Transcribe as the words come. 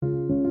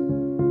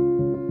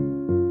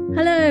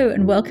Hello,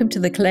 and welcome to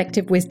the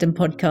Collective Wisdom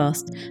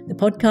Podcast, the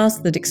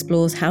podcast that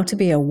explores how to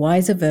be a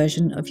wiser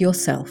version of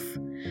yourself.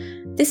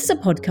 This is a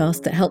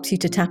podcast that helps you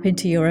to tap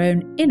into your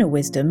own inner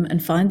wisdom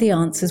and find the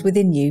answers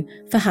within you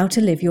for how to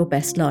live your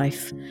best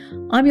life.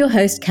 I'm your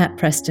host, Kat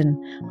Preston.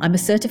 I'm a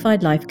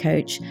certified life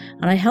coach,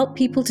 and I help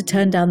people to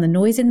turn down the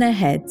noise in their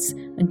heads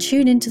and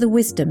tune into the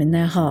wisdom in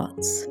their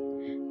hearts.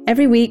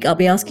 Every week, I'll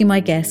be asking my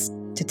guests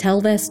to tell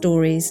their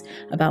stories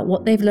about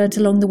what they've learned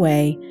along the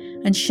way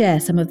and share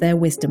some of their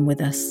wisdom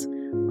with us.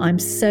 I'm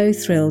so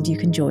thrilled you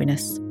can join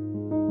us.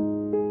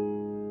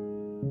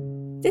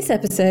 This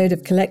episode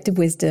of Collective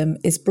Wisdom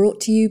is brought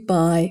to you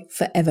by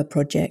Forever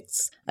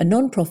Projects, a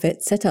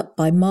non-profit set up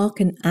by Mark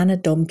and Anna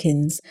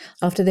Domkins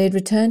after they had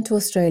returned to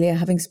Australia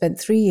having spent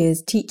 3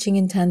 years teaching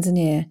in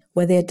Tanzania,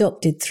 where they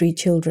adopted 3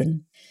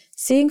 children.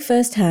 Seeing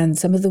firsthand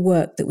some of the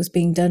work that was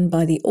being done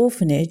by the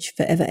orphanage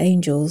Forever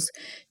Angels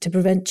to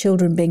prevent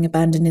children being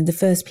abandoned in the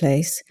first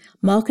place,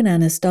 Mark and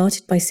Anna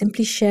started by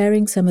simply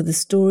sharing some of the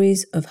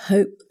stories of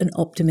hope and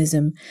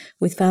optimism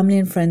with family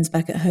and friends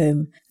back at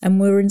home, and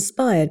were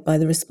inspired by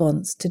the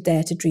response to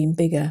dare to dream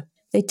bigger.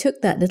 They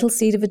took that little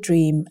seed of a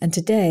dream, and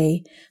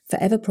today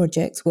Forever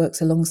Projects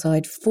works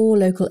alongside 4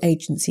 local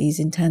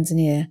agencies in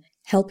Tanzania,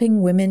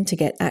 helping women to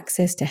get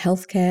access to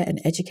healthcare and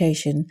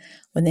education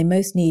when they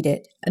most need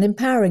it, and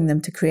empowering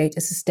them to create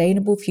a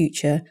sustainable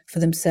future for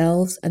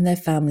themselves and their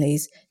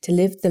families to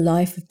live the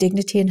life of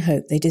dignity and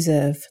hope they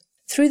deserve.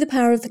 Through the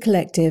power of the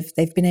collective,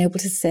 they've been able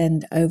to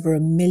send over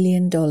 $1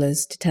 million to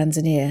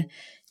Tanzania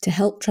to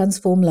help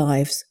transform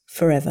lives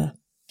forever.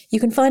 You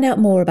can find out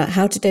more about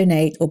how to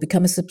donate or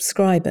become a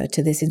subscriber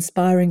to this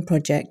inspiring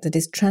project that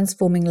is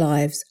transforming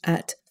lives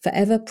at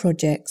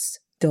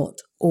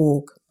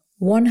foreverprojects.org.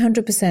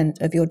 100%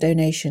 of your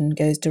donation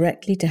goes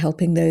directly to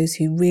helping those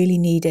who really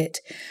need it,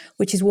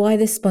 which is why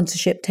this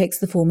sponsorship takes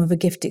the form of a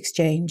gift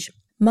exchange.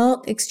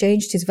 Mark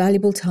exchanged his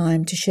valuable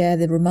time to share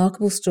the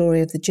remarkable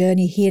story of the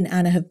journey he and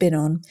Anna have been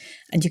on,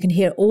 and you can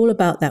hear all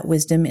about that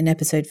wisdom in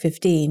episode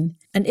 15.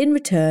 And in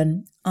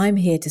return, I'm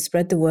here to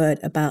spread the word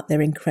about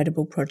their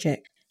incredible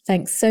project.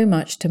 Thanks so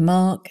much to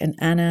Mark and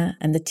Anna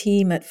and the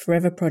team at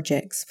Forever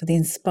Projects for the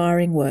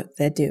inspiring work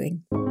they're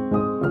doing.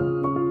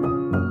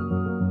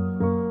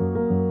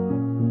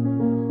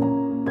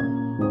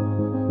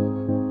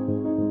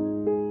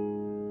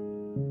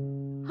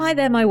 Hi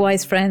there, my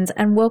wise friends,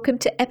 and welcome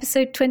to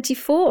episode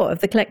 24 of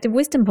the Collective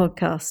Wisdom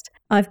Podcast.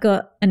 I've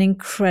got an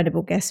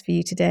incredible guest for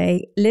you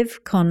today. Liv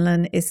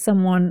Conlon is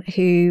someone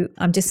who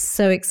I'm just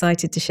so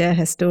excited to share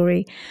her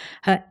story.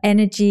 Her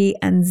energy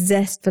and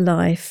zest for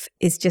life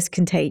is just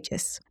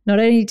contagious. Not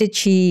only did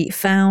she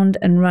found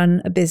and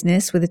run a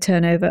business with a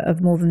turnover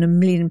of more than £1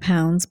 million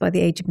by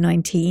the age of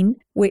 19,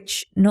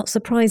 which, not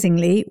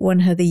surprisingly, won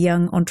her the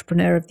Young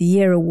Entrepreneur of the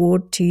Year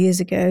award 2 years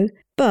ago,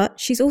 but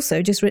she's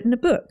also just written a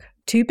book,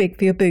 Too Big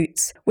for Your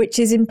Boots, which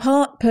is in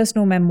part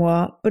personal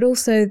memoir, but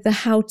also the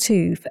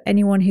how-to for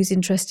anyone who's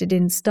interested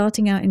in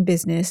starting out in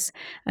business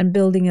and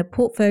building a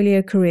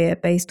portfolio career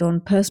based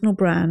on personal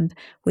brand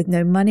with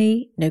no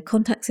money, no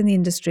contacts in the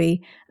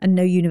industry, and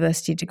no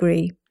university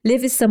degree.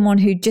 Liv is someone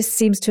who just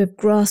seems to have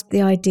grasped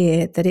the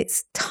idea that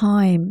it's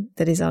time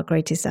that is our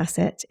greatest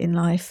asset in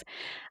life,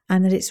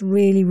 and that it's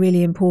really,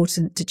 really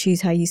important to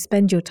choose how you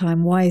spend your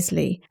time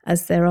wisely,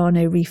 as there are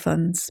no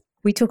refunds.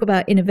 We talk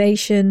about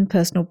innovation,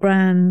 personal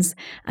brands,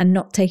 and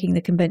not taking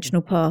the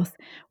conventional path,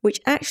 which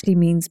actually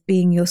means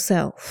being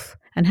yourself,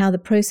 and how the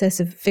process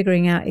of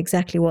figuring out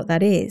exactly what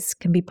that is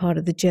can be part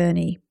of the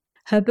journey.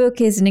 Her book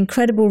is an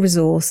incredible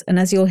resource, and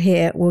as you'll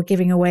hear, we're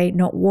giving away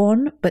not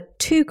 1, but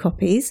 2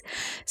 copies,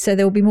 so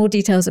there will be more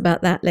details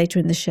about that later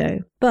in the show.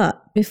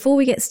 But before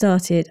we get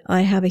started,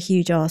 I have a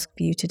huge ask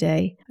for you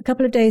today. A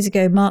couple of days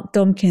ago, Mark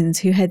Domkins,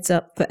 who heads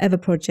up Forever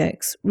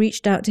Projects,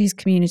 reached out to his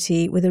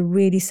community with a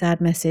really sad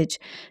message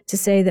to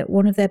say that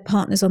one of their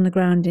partners on the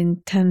ground in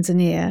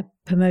Tanzania,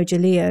 Pamoja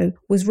Leo,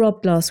 was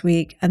robbed last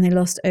week, and they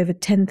lost over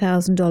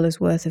 $10,000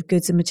 worth of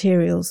goods and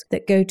materials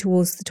that go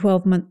towards the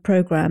 12-month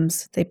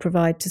programs they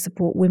provide to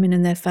support women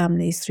and their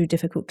families through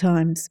difficult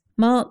times.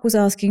 Mark was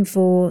asking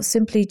for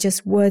simply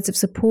just words of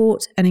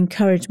support and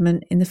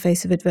encouragement in the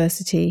face of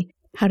adversity.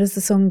 How does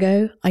the song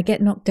go? I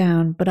get knocked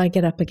down, but I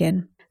get up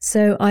again.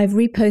 So I've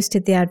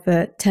reposted the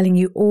advert telling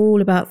you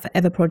all about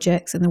Forever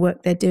Projects and the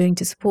work they're doing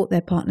to support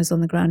their partners on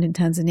the ground in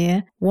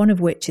Tanzania, one of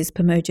which is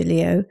Pamoja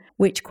Leo,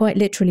 which quite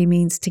literally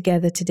means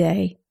together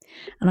today.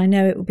 And I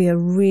know it will be a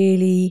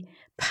really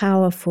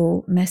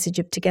powerful message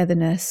of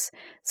togetherness,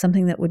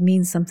 something that would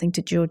mean something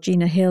to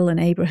Georgina Hill and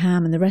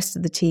Abraham and the rest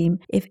of the team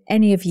if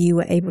any of you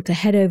were able to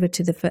head over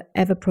to the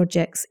Forever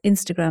Projects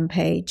Instagram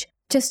page,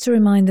 just to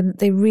remind them that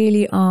they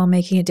really are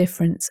making a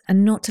difference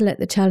and not to let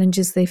the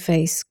challenges they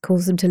face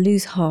cause them to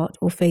lose heart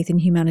or faith in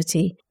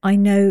humanity. I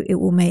know it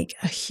will make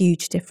a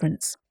huge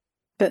difference.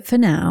 But for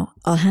now,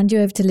 I'll hand you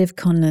over to Liv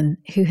Conlon,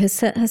 who has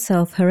set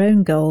herself her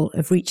own goal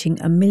of reaching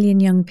 1 million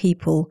young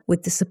people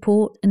with the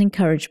support and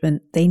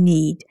encouragement they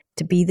need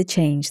to be the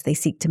change they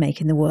seek to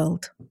make in the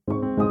world.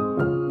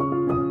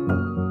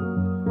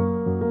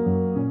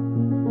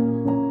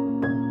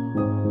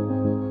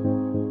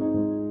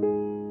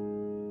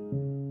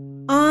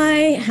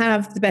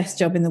 have the best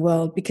job in the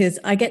world because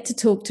I get to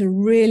talk to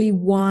really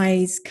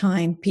wise,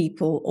 kind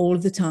people all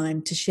of the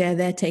time to share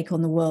their take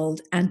on the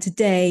world. And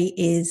today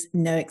is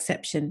no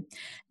exception.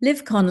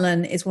 Liv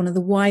Conlon is one of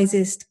the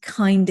wisest,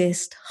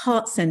 kindest,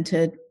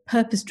 heart-centered,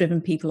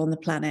 purpose-driven people on the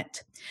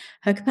planet.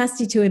 Her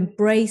capacity to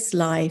embrace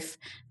life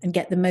and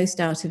get the most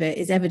out of it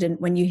is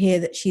evident when you hear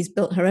that she's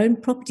built her own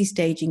property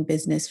staging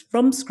business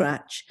from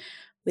scratch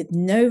with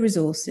no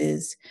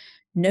resources,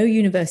 no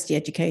university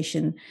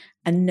education,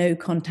 and no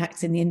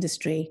contacts in the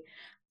industry,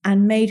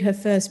 and made her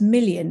first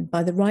million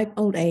by the ripe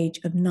old age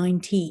of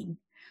 19,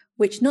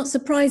 which not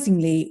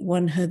surprisingly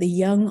won her the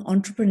Young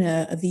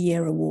Entrepreneur of the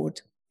Year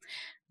award.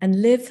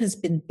 And Liv has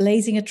been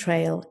blazing a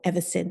trail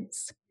ever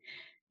since.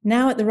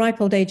 Now at the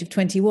ripe old age of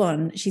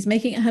 21, she's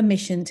making it her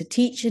mission to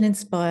teach and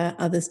inspire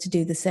others to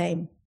do the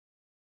same.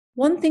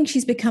 One thing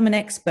she's become an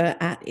expert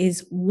at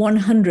is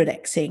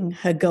 100xing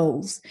her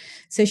goals.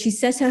 So she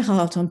set her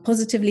heart on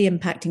positively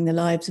impacting the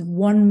lives of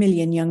 1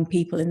 million young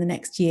people in the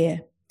next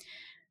year.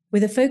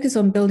 With a focus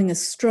on building a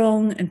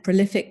strong and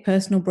prolific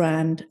personal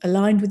brand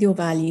aligned with your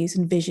values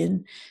and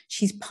vision,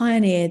 she's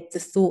pioneered the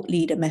thought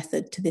leader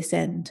method to this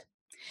end.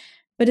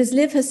 But as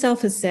Liv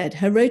herself has said,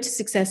 her road to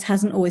success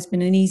hasn't always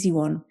been an easy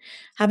one,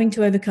 having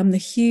to overcome the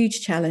huge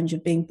challenge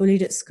of being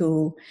bullied at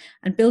school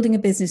and building a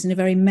business in a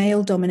very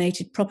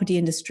male-dominated property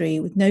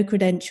industry with no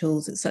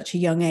credentials at such a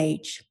young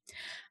age.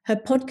 Her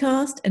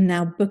podcast and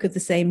now book of the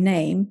same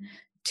name,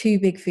 Too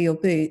Big for Your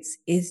Boots,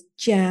 is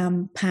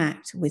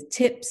jam-packed with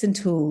tips and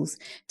tools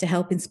to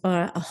help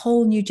inspire a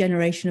whole new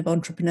generation of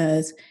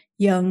entrepreneurs,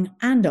 young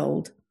and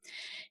old.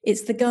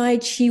 It's the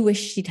guide she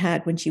wished she'd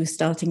had when she was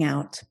starting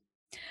out.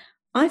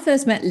 I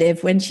first met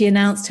Liv when she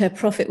announced her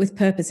Profit with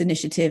Purpose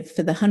initiative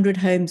for the 100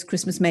 Homes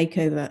Christmas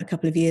Makeover a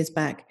couple of years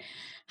back,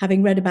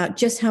 having read about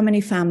just how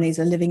many families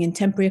are living in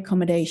temporary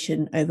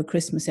accommodation over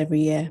Christmas every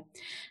year.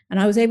 And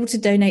I was able to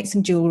donate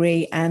some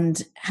jewelry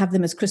and have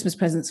them as Christmas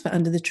presents for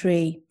under the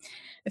tree.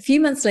 A few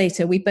months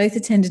later, we both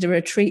attended a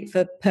retreat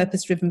for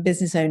purpose-driven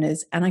business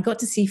owners, and I got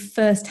to see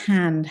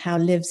firsthand how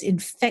Liv's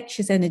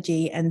infectious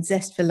energy and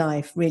zest for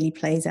life really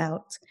plays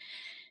out.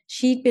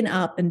 She'd been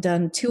up and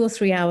done 2 or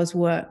 3 hours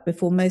work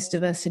before most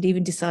of us had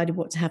even decided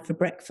what to have for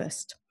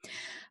breakfast.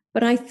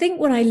 But I think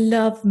what I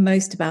love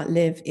most about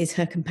Liv is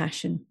her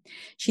compassion.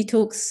 She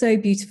talks so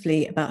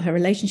beautifully about her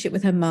relationship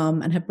with her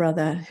mum and her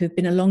brother, who've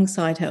been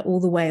alongside her all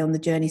the way on the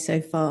journey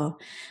so far.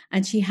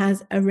 And she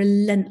has a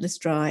relentless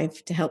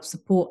drive to help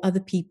support other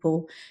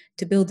people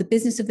to build the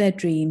business of their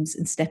dreams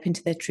and step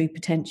into their true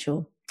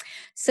potential.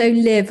 So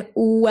Liv,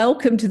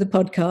 welcome to the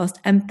podcast,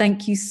 and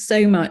thank you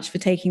so much for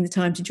taking the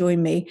time to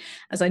join me,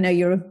 as I know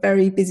you're a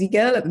very busy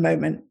girl at the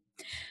moment.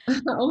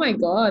 Oh my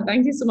God,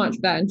 thank you so much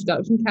for that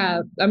introduction,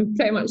 Kat. I'm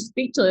pretty much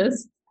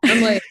speechless.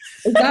 I'm like,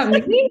 is that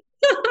me?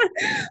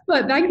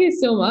 But thank you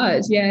so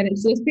much. Yeah, and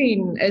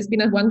it's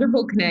been a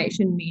wonderful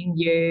connection, me and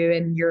you,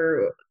 and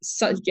your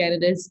such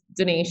generous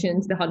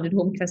donation to the 100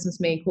 Home Christmas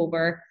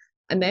Makeover,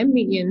 and then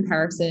meet you in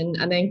person,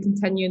 and then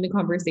continuing the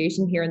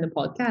conversation here in the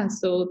podcast.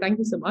 So thank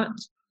you so much.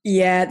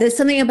 Yeah, there's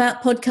something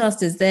about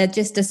podcasters. They're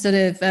just a sort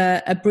of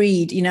a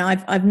breed. You know,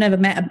 I've never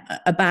met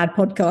a bad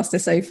podcaster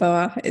so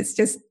far. It's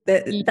just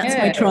that's my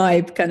Yeah.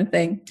 tribe kind of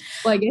thing.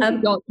 Well, I guess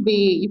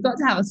you've got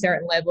to have a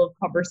certain level of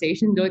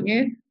conversation, don't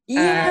you?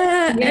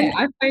 Yeah, Yeah, and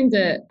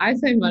I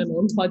found my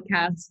own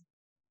podcast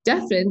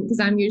different because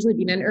I'm usually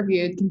being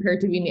interviewed compared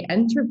to being the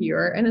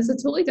interviewer, and it's a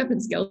totally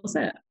different skill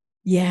set.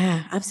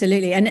 yeah,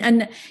 absolutely.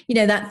 And you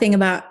know, that thing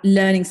about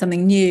learning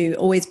something new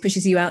always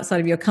pushes you outside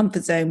of your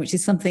comfort zone, which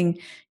is something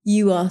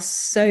you are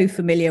so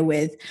familiar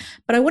with.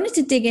 But I wanted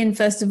to dig in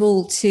first of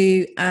all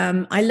to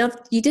I loved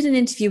you did an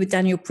interview with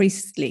Daniel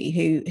Priestley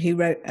who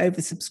wrote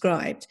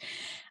Oversubscribed,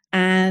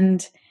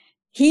 and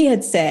he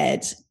had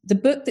said the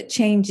book that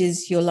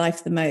changes your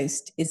life the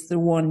most is the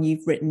one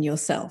you've written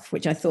yourself,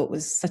 which I thought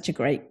was such a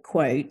great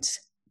quote.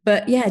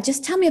 But yeah,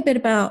 just tell me a bit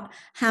about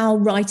how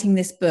writing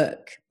this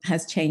book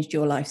has changed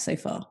your life so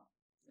far.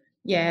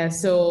 Yeah,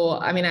 so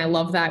I mean, I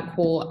love that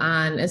quote,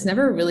 and it's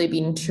never really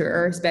been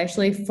truer,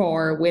 especially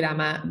for where I'm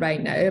at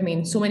right now. I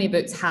mean, so many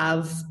books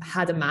have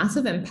had a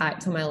massive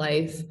impact on my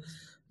life,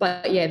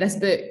 but yeah, this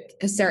book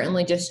has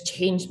certainly just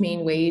changed me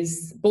in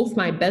ways, both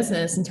my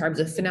business in terms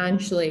of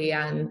financially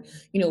and,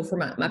 for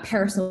my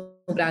personal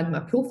brand, my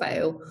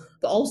profile,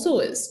 but also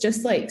it's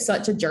just like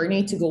such a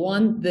journey to go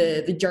on,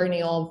 the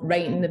journey of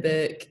writing the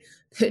book,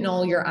 putting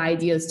all your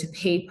ideas to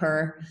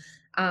paper,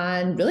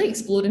 and really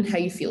exploring how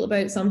you feel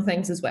about some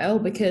things as well.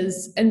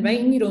 Because in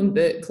writing your own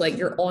book, like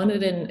you're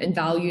honoring and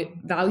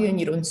valuing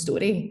your own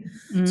story.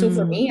 So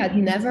for me,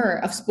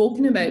 I've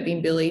spoken about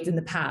being bullied in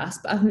the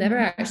past, but I've never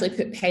actually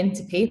put pen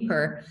to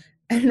paper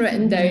and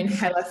written down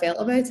how I felt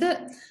about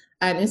it.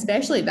 And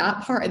especially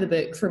that part of the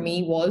book for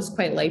me was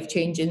quite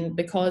life-changing,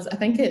 because I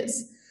think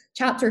it's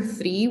chapter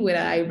 3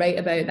 where I write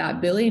about that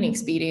bullying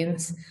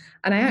experience.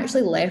 And I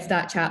actually left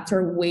that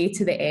chapter way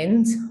to the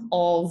end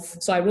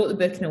so I wrote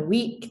the book in a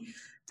week.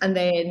 And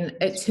then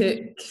it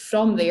took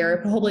from there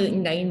probably like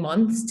 9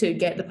 months to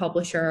get the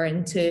publisher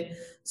and to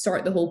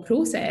start the whole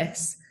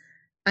process.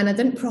 And I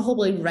didn't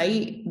probably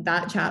write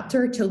that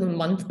chapter till the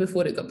month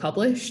before it got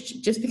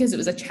published, just because it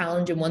was a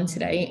challenging one to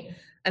write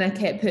and I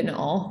kept putting it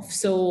off.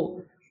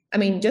 So, I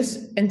mean,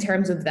 just in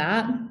terms of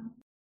that,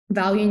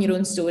 valuing your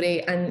own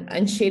story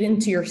and sharing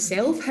to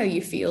yourself how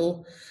you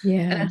feel.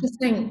 And I Yeah. just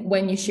think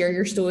when you share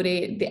your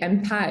story, the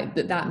impact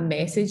that that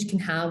message can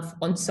have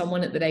on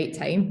someone at the right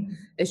time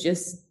is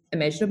just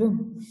immeasurable.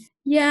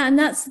 Yeah, and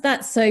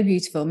that's so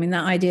beautiful. I mean,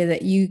 that idea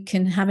that you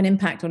can have an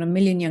impact on a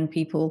million young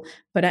people,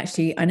 but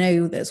actually, I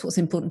know that's what's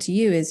important to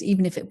you is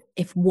even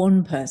if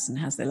one person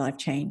has their life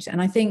changed.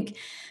 And I think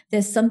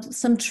there's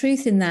some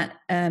truth in that.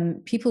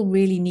 People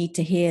really need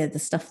to hear the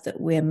stuff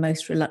that we're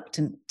most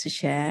reluctant to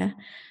share.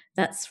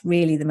 That's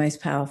really the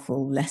most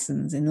powerful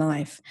lessons in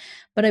life.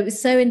 But it was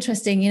so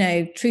interesting,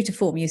 true to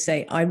form. You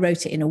say I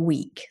wrote it in a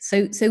week.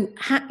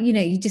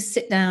 You just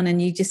sit down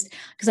and you just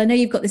because I know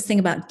you've got this thing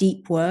about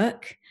deep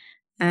work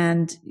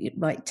and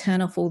like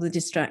turn off all the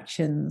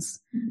distractions,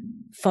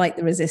 fight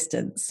the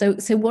resistance. So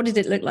what did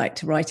it look like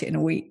to write it in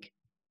a week?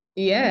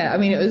 Yeah, I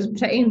mean, it was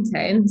pretty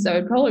intense. I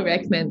would probably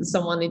recommend to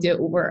someone they do it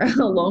over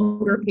a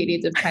longer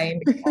period of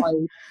time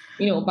because,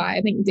 by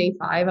I think day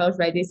 5, I was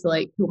ready to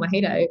like pull my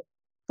head out.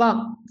 But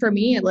for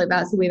me, like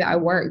that's the way that I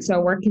work. So I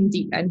work in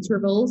deep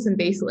intervals, and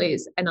basically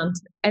it's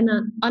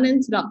an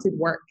uninterrupted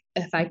work,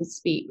 if I could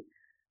speak.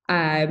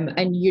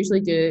 And you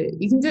can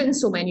do it in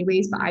so many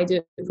ways, but I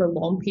do it for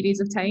long periods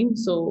of time.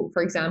 So,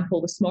 for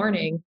example, this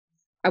morning,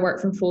 I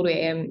worked from 4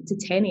 a.m. to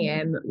 10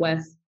 a.m.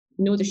 with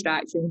no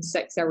distractions,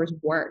 6 hours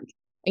of work.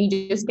 And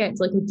you just get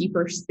to like a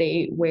deeper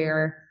state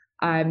where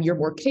you're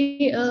more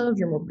creative,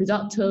 you're more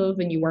productive,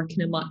 and you work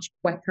in a much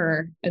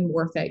quicker and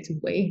more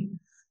effective way.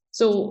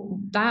 So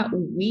that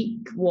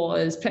week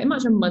was pretty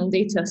much a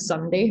Monday to a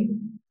Sunday,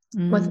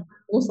 with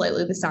most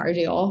likely the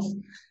Saturday off.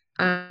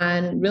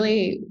 And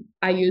really,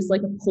 I used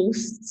like a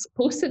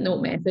post-it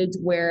note method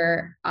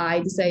where I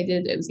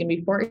decided it was going to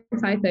be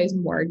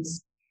 45,000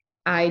 words.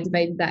 I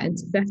divided that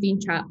into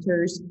 15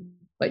 chapters,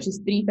 which is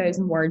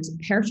 3,000 words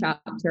per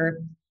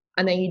chapter.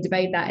 And then you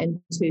divide that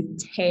into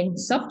 10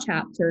 sub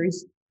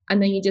chapters.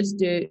 And then you just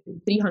do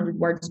 300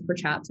 words per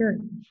chapter,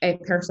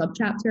 per sub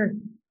chapter.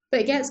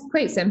 But it gets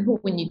quite simple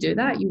when you do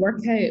that. You work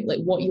out like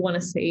what you want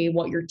to say,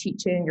 what you're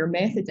teaching, your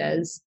method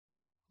is.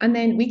 And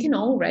then we can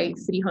all write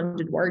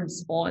 300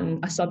 words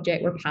on a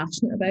subject we're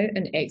passionate about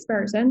and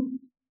experts in.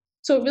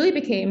 So it really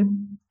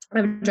became,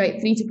 I would write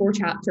 3 to 4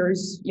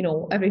 chapters,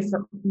 every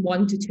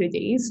 1 to 2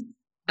 days.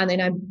 And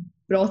then I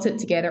brought it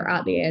together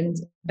at the end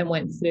and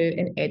went through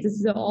and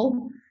edited it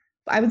all.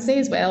 But I would say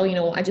as well,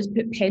 I just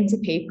put pen to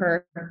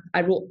paper.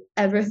 I wrote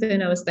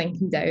everything I was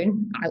thinking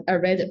down. I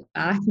read it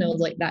back and I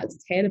was like,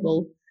 that's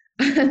terrible.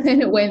 And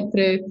then it went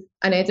through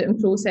an editing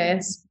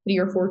process 3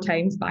 or 4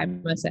 times by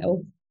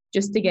myself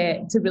just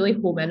to really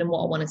home in on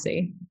what I want to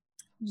say.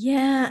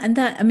 Yeah, and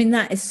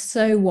that is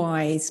so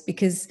wise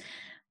because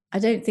I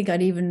don't think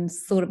I'd even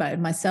thought about it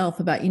myself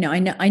about, I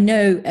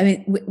know, I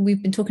mean,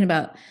 we've been talking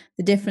about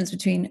the difference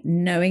between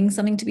knowing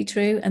something to be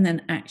true and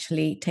then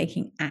actually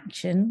taking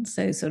action.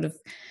 So sort of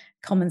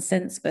common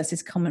sense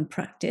versus common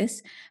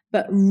practice,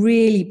 but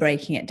really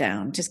breaking it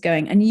down, just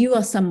going, and you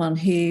are someone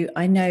who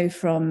I know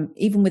from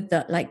even with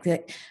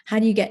how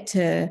do you get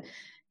to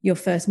your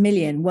first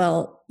million?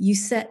 Well, you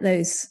set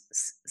those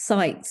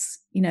sights,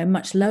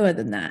 much lower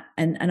than that.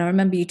 And I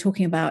remember you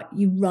talking about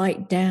you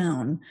write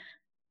down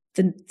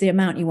the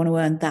amount you want to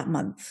earn that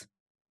month.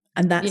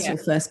 And that's your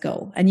first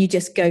goal. And you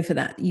just go for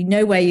that. You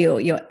know where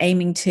you're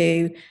aiming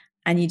to,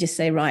 and you just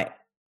say, right,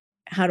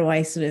 how do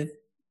I sort of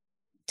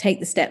take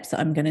the steps that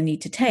I'm going to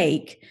need to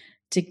take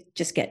to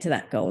just get to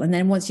that goal? And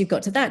then once you've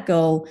got to that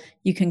goal,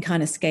 you can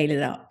kind of scale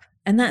it up.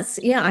 And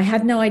I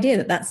had no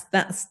idea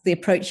that's the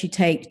approach you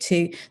take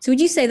to. So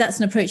would you say that's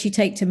an approach you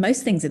take to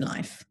most things in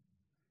life?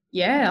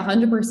 Yeah,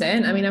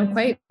 100%. I mean, I'm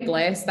quite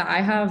blessed that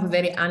I have a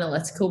very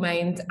analytical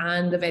mind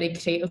and a very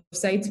creative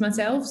side to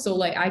myself. So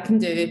like I can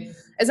do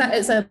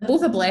it's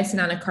both a blessing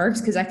and a curse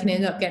because I can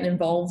end up getting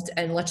involved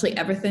in literally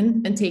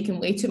everything and taking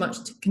way too much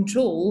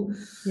control.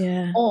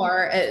 Yeah.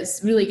 Or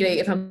it's really great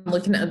if I'm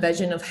looking at a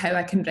vision of how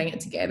I can bring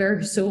it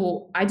together.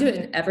 So I do it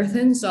in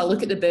everything. So I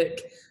look at the book,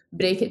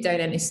 break it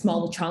down into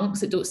small chunks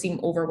that don't seem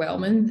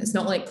overwhelming. It's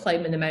not like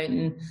climbing the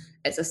mountain,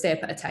 it's a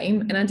step at a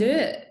time. And I do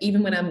it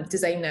even when I'm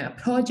designing a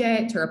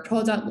project or a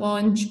product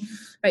launch.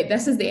 Right,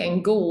 this is the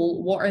end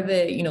goal. What are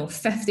the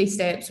 50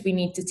 steps we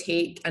need to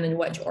take and in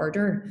which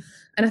order?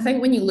 And I think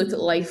when you look at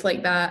life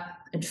like that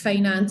and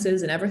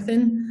finances and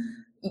everything,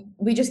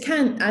 we just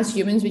can't, as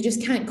humans, we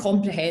just can't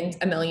comprehend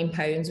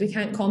 £1,000,000. We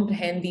can't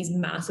comprehend these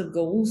massive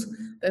goals.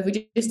 But if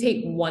we just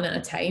take one at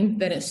a time,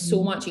 then it's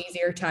so much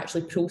easier to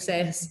actually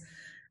process.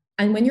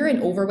 And when you're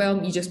in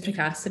overwhelm, you just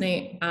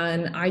procrastinate.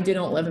 And I do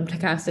not live in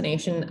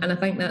procrastination. And I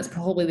think that's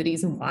probably the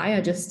reason why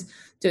I just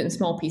do it in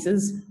small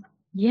pieces.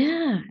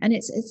 Yeah. And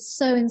it's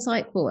so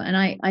insightful. And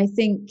I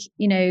think,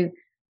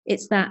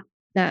 it's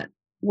that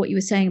what you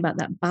were saying about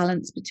that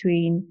balance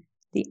between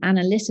the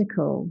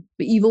analytical,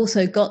 but you've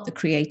also got the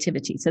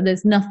creativity. So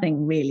there's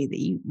nothing really that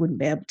you wouldn't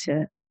be able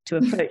to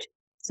approach.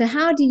 So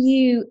how do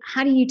you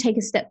take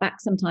a step back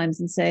sometimes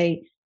and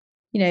say,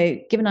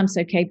 given I'm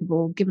so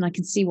capable, given I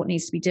can see what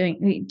needs to be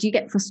doing, do you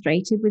get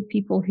frustrated with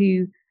people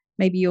who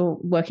maybe you're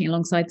working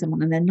alongside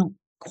someone and they're not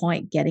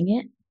quite getting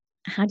it?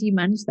 How do you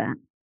manage that?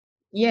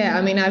 Yeah,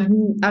 I mean,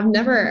 I've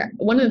never,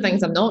 one of the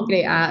things I'm not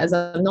great at is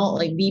I'm not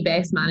like the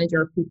best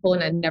manager of people,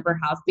 and I never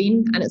have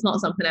been, and it's not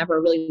something I ever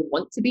really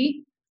want to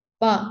be.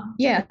 But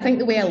yeah, I think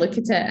the way I look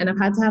at it, and I've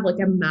had to have like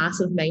a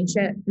massive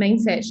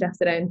mindset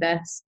shift around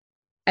this,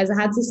 is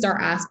I had to start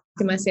asking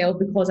myself,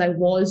 because I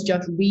was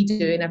just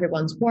redoing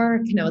everyone's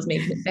work and I was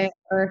making it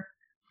better.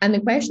 And the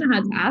question I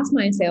had to ask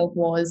myself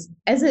was,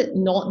 is it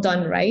not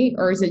done right,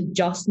 or is it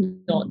just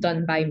not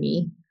done by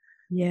me?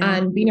 Yeah.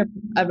 And being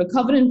a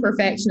recovering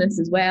perfectionist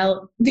as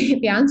well,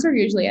 the answer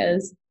usually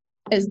is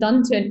it's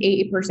done to an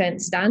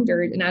 80%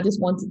 standard, and I just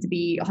want it to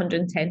be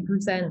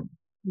 110%.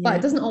 But it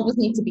Yeah. doesn't always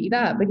need to be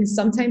that, because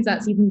sometimes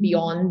that's even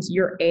beyond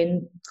your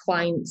end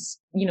clients,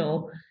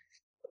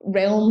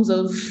 realms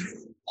of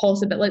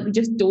possibility. Like, we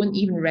just don't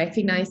even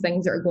recognize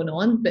things that are going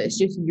on, but it's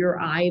just your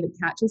eye that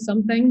catches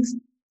some things.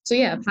 So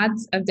yeah,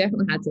 I've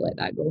definitely had to let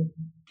that go.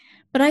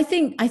 But I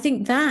think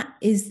that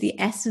is the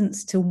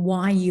essence to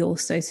why you're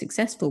so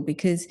successful,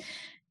 because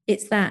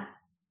it's that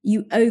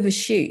you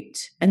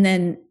overshoot, and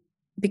then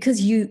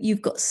because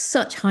you've got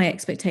such high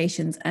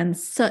expectations and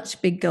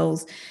such big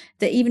goals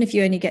that even if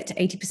you only get to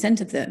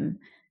 80% of them,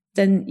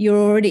 then you're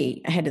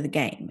already ahead of the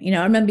game.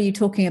 I remember you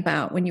talking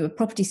about when you were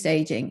property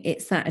staging,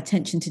 it's that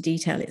attention to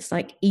detail. It's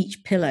like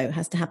each pillow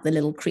has to have the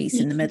little crease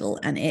in the middle,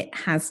 and it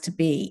has to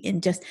be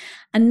in just,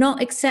 and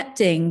not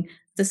accepting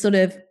the sort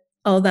of,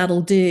 oh,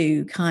 that'll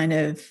do kind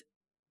of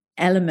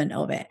element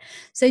of it.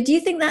 So do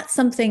you think that's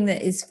something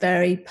that is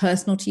very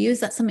personal to you? Is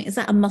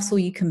that a muscle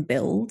you can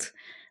build?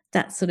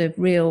 That sort of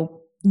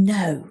real,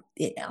 no,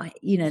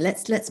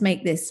 let's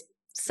make this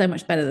so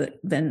much better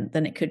than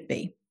it could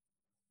be.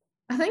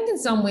 I think in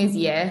some ways,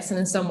 yes, and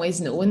in some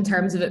ways, no, in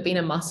terms of it being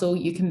a muscle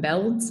you can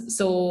build.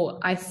 So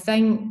I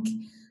think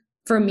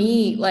for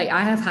me, like,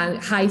 I have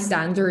high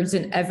standards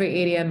in every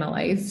area of my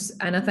life.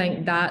 And I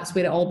think that's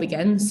where it all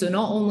begins. So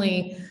not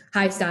only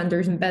high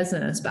standards in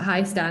business, but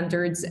high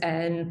standards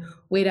in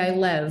where I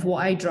live,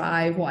 what I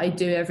drive, what I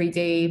do every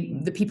day,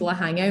 the people I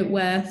hang out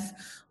with,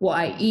 what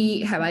I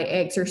eat, how I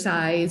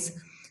exercise.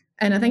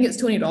 And I think it's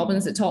Tony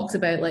Robbins that talks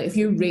about, like, if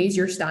you raise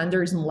your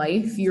standards in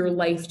life, your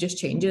life just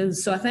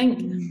changes. So I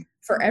think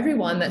for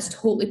everyone, that's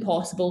totally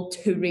possible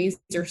to raise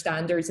their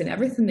standards in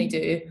everything they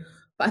do.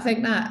 But I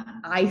think that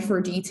eye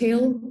for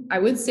detail, I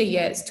would say,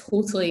 yeah, it's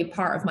totally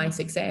part of my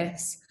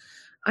success.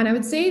 And I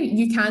would say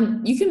you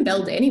can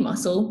build any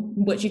muscle,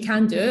 which you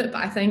can do it,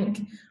 but I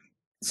think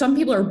some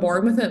people are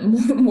born with it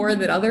more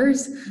than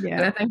others. And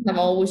Yeah. I think I've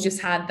always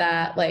just had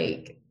that,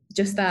 like,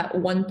 just that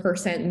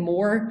 1%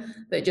 more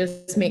that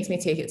just makes me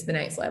take it to the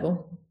next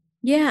level.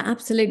 Yeah,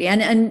 absolutely.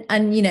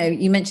 And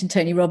you mentioned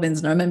Tony Robbins,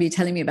 and I remember you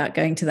telling me about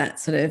going to that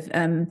sort of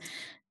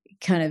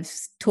kind of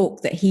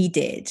talk that he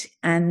did.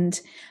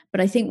 But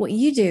I think what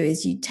you do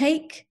is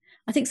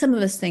I think some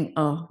of us think,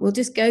 oh, we'll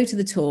just go to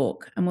the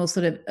talk and we'll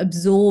sort of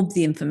absorb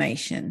the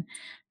information,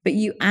 but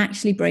you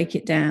actually break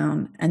it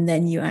down, and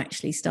then you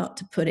actually start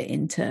to put it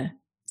into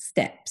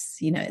steps.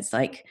 It's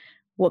like,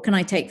 what can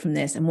I take from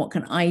this, and what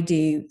can I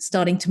do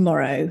starting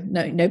tomorrow?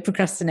 No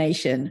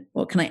procrastination.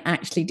 What can I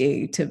actually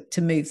do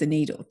to move the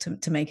needle,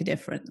 to make a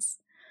difference?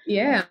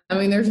 Yeah, I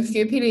mean, there's a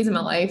few periods in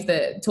my life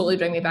that totally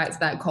bring me back to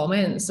that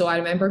comment. So I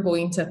remember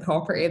going to a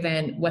property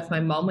event with my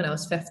mum when I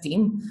was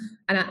 15,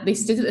 and they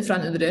stood at the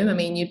front of the room. I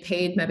mean, you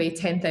paid maybe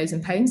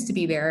 £10,000 to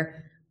be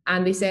there.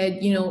 And they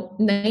said,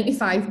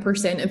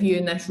 95% of you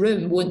in this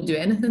room wouldn't do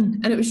anything.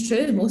 And it was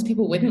true, most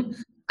people wouldn't.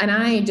 And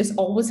I just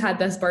always had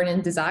this burning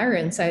desire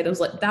inside. I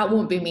was like, that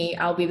won't be me.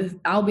 I'll be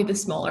the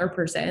smaller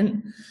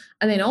percent.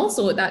 And then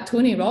also at that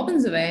Tony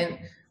Robbins event,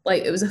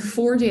 like, it was a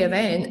 4-day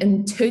event,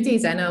 and 2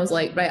 days in I was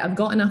like, right, I've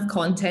got enough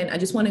content, I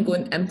just want to go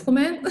and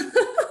implement. So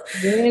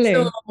Really?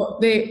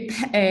 the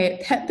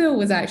Pitbull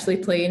was actually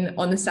playing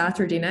on the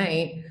Saturday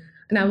night,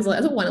 and I was like,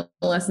 I don't want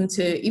to listen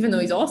to, even though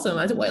he's awesome,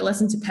 I don't want to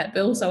listen to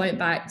Pitbull. So I went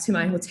back to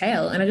my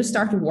hotel and I just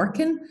started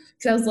working,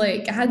 because I was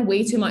like, I had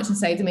way too much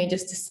inside of me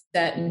just to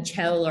sit and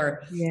chill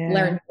or Yeah.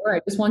 learn more.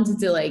 I just wanted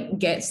to, like,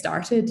 get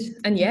started.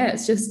 And yeah,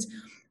 it's just,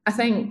 I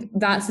think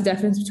that's the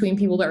difference between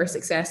people that are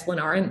successful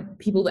and aren't,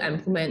 people that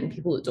implement and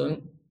people that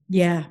don't.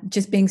 Yeah,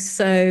 just being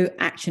so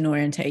action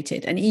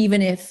orientated. And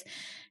even if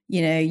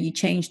you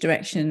change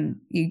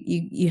direction,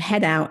 you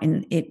head out,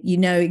 and you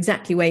know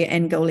exactly where your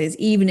end goal is,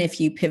 even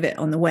if you pivot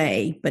on the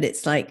way. But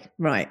it's like,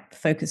 right,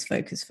 focus,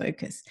 focus,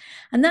 focus.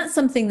 And that's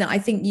something that I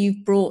think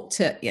you've brought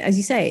to, as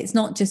you say, it's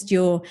not just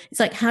it's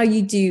like how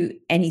you do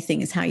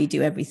anything is how you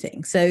do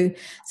everything. So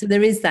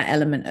there is that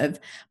element of,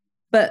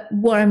 but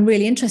what I'm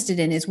really interested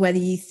in is whether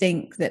you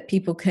think that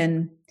people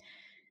can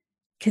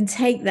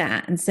take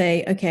that and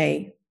say,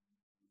 okay,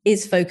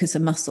 is focus a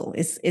muscle?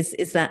 Is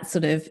that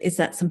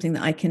something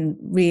that I can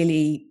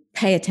really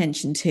pay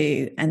attention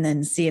to, and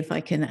then see if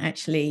I can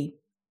actually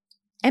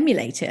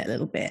emulate it a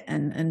little bit,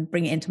 and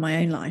bring it into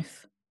my own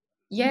life?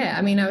 Yeah,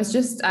 I mean, I was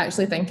just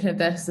actually thinking of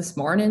this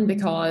morning,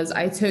 because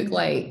I took,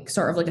 like,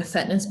 sort of like a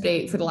fitness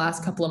break for the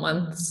last couple of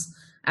months.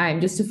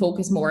 just to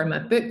focus more on my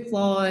book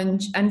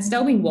launch and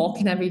still been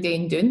walking every day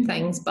and doing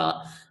things.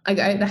 But I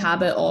got out the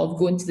habit of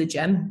going to the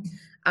gym.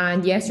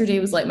 And yesterday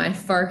was like my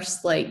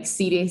first like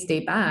serious day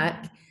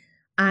back.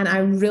 And I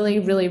really,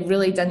 really,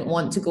 really didn't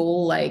want to go.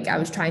 Like I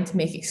was trying to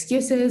make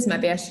excuses.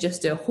 Maybe I should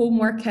just do a home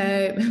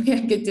workout. Maybe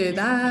I could do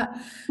that.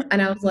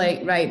 And I was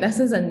like, right, this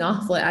is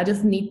enough. Like I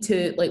just need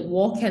to like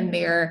walk in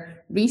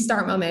there,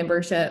 restart my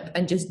membership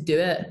and just do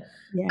it.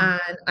 Yeah.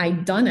 And I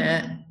done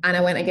it. And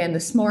I went again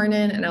this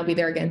morning and I'll be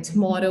there again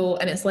tomorrow.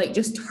 And it's like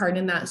just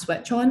turning that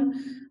switch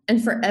on.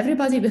 And for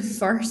everybody, the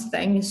first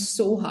thing is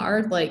so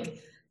hard.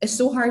 Like it's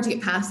so hard to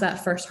get past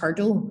that first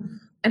hurdle.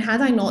 And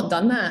had I not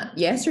done that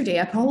yesterday,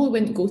 I probably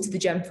wouldn't go to the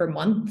gym for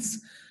months.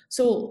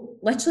 So,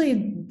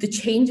 literally, the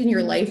change in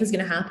your life is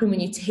going to happen when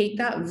you take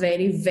that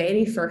very,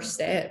 very first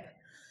step.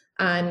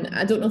 And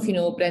I don't know if you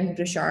know Brendan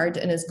Burchard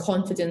and his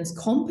confidence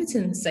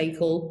competence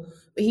cycle,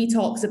 but he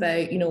talks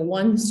about,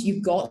 once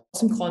you've got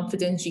some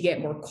confidence, you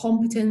get more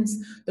competence.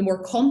 The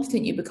more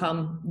competent you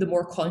become, the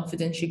more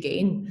confidence you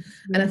gain.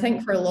 And I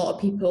think for a lot of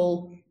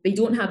people, they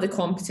don't have the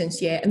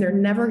competence yet, and they're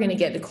never going to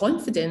get the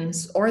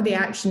confidence or the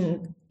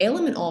action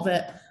element of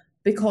it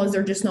because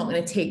they're just not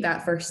going to take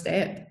that first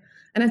step.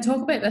 And I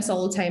talk about this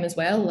all the time as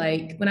well.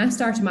 Like when I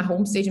started my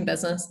home staging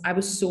business, I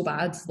was so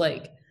bad.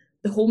 Like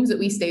the homes that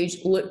we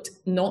staged looked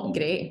not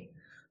great,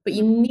 but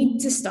you need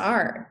to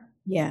start.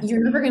 Yeah.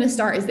 You're never going to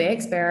start as the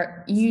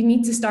expert. You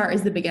need to start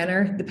as the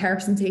beginner, the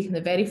person taking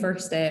the very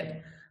first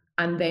step,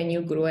 and then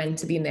you'll grow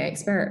into being the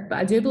expert. But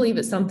I do believe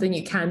it's something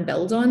you can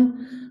build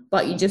on,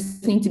 but you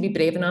just need to be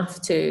brave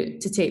enough to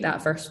take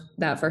that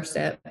first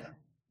step.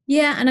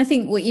 Yeah, and I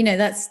think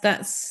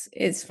that's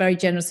it's very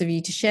generous of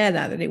you to share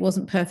that it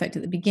wasn't perfect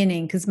at the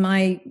beginning, because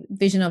my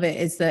vision of it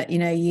is that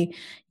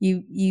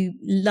you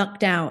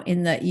lucked out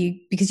in that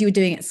because you were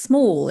doing it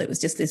small, it was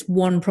just this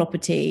one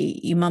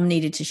property, your mum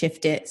needed to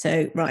shift it,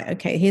 so right,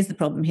 okay, here's the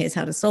problem, here's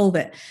how to solve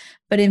it.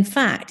 But in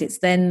fact, it's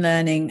then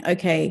learning,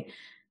 okay,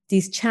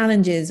 these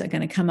challenges are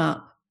going to come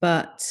up,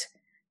 but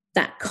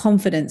that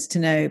confidence to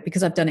know,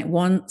 because I've done it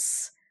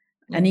once,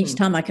 and each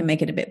time I can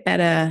make it a bit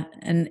better.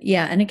 And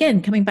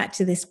again, coming back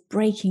to this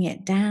breaking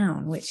it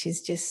down, which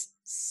is just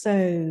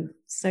so,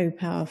 so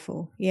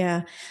powerful.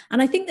 Yeah.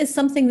 And I think there's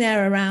something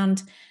there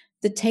around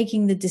the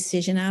taking the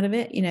decision out of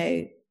it,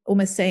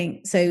 almost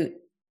saying, so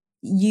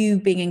you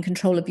being in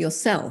control of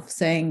yourself,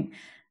 saying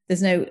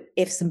there's no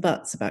ifs and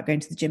buts about going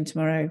to the gym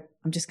tomorrow.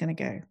 I'm just going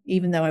to go,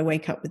 even though I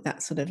wake up with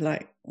that sort of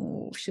like,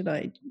 oh, should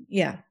I?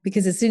 Yeah.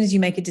 Because as soon as you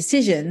make a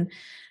decision,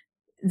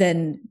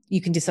 then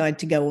you can decide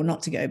to go or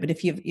not to go. But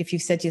if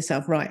you've said to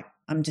yourself, right,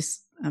 I'm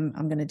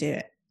going to do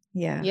it.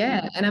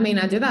 Yeah. And I mean,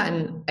 I do that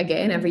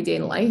again every day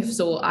in life.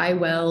 So I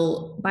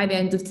will, by the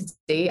end of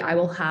today, I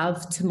will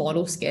have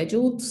tomorrow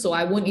scheduled. So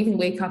I won't even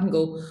wake up and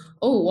go,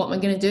 oh, what am I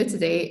going to do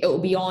today? It will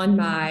be on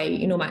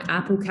my, my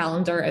Apple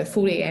calendar at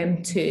 4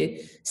 a.m.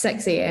 to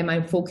 6 a.m.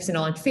 I'm focusing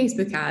on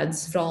Facebook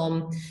ads.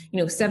 From,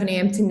 7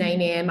 a.m. to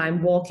 9 a.m.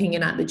 I'm walking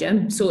and at the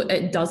gym. So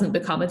it doesn't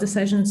become a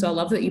decision. So I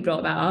love that you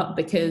brought that up,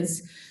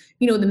 because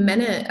the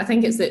minute, I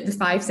think it's the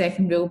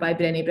 5-second rule by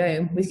Brené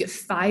Brown, we've got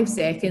 5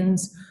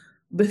 seconds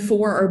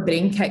before our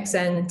brain kicks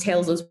in and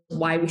tells us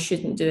why we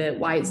shouldn't do it,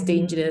 why it's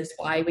dangerous,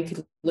 why we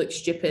could look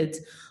stupid,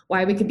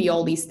 why we could be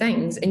all these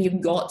things. And you've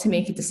got to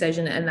make a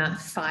decision in that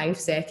 5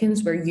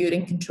 seconds where you're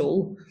in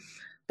control.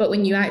 But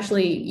when you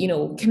actually,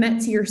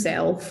 commit to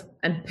yourself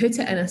and put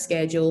it in a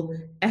schedule,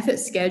 if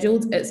it's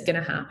scheduled, it's going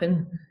to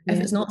happen. If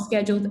it's not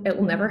scheduled, it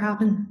will never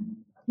happen.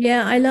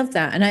 Yeah, I love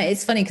that. And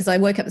it's funny because I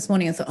woke up this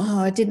morning and thought, oh,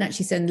 I didn't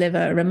actually send Liv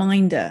a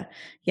reminder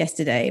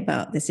yesterday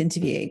about this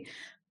interview.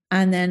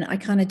 And then I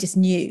kind of just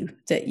knew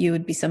that you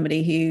would be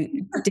somebody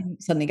who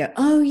didn't suddenly go,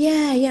 oh,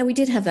 yeah, we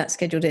did have that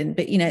scheduled in.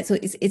 But,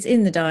 it's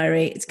in the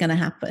diary. It's going to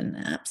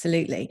happen.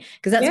 Absolutely.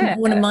 Because that's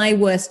one of my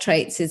worst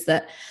traits, is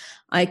that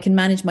I can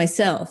manage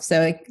myself.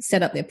 So I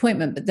set up the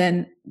appointment, but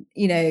then,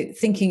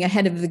 thinking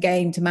ahead of the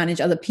game to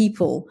manage other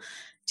people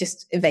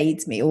just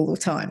evades me all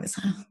the time. It's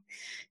like,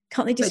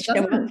 can't they just show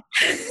up?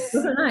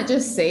 Doesn't that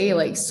just say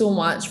like so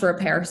much for a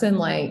person?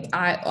 Like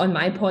on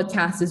my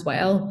podcast as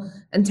well,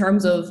 in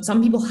terms of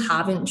some people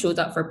haven't showed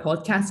up for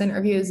podcast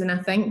interviews. And I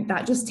think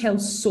that just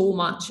tells so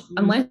much,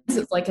 unless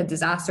it's like a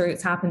disaster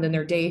that's happened in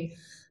their day,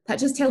 that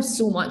just tells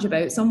so much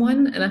about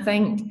someone. And I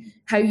think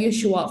how you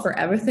show up for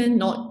everything,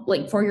 not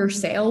like for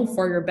yourself,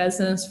 for your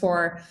business,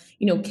 for,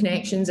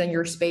 connections in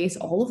your space,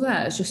 all of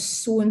that is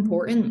just so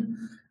important.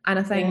 And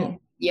I think,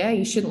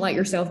 you shouldn't let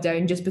yourself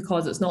down just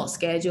because it's not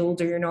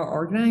scheduled or you're not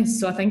organized.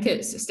 So I think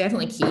it's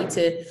definitely key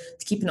to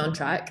keeping on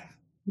track.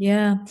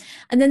 Yeah.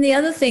 And then the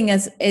other thing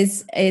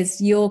is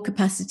your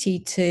capacity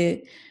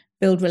to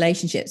build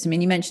relationships. I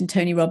mean, you mentioned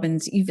Tony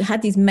Robbins. You've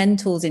had these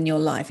mentors in your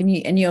life,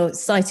 and you're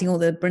citing all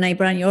the Brené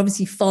Brown. You're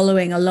obviously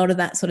following a lot of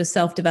that sort of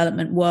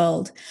self-development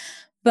world.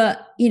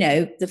 But,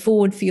 the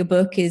forward for your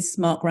book is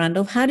Mark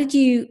Randolph. How did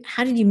you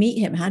meet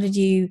him? How do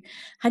you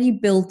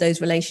build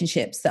those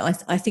relationships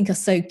that I think are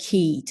so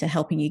key to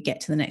helping you get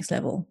to the next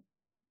level?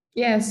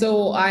 Yeah,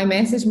 so I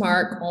messaged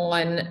Mark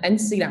on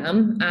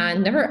Instagram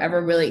and never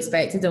ever really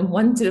expected him,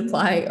 one, to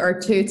reply, or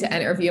two, to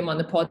interview him on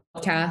the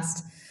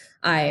podcast.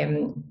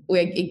 We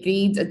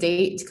agreed a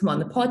date to come on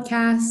the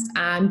podcast,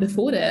 and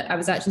before it, I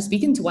was actually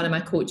speaking to one of my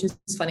coaches,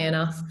 funny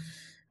enough,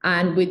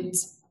 and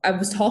I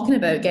was talking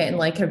about getting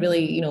like a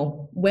really,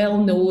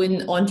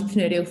 well-known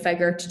entrepreneurial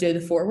figure to do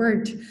the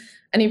forward.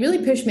 And he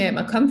really pushed me out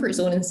my comfort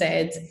zone and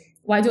said,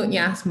 why don't you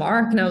ask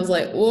Mark? And I was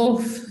like,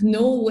 oh,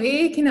 no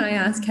way can I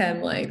ask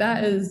him. Like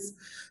that's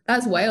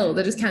wild.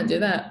 I just can't do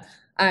that.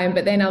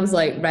 But then I was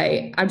like,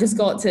 right, I've just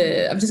got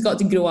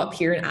to grow up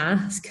here and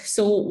ask.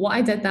 So what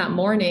I did that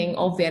morning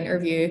of the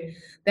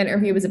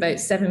interview was about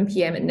 7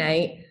 p.m. at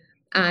night.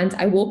 And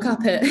I woke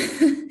up at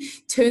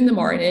 2 in the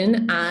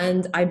morning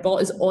and I bought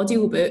his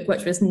audiobook,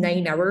 which was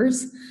 9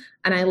 hours.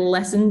 And I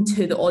listened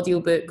to the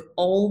audiobook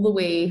all the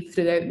way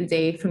throughout the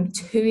day from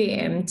 2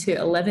 a.m. to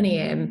 11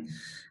 a.m.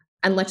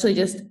 and literally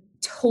just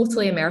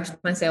totally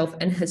immersed myself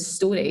in his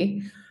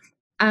story.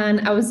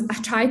 And I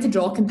tried to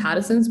draw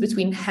comparisons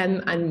between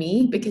him and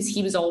me because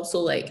he was also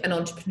like an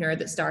entrepreneur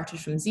that started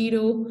from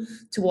zero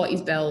to what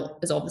he's built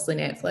is obviously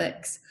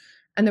Netflix.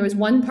 And there was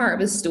one part of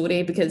his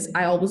story, because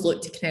I always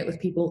look to connect with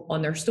people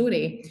on their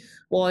story,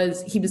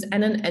 was he was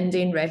in an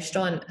Indian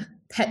restaurant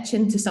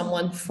pitching to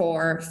someone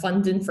for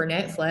funding for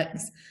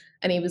Netflix.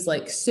 And he was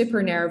like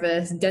super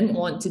nervous, didn't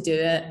want to do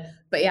it,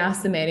 but he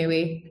asked them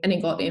anyway and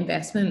he got the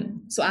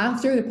investment. So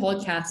after the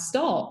podcast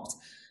stopped,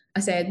 I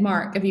said,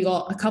 Mark, have you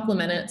got a couple of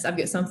minutes? I've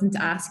got something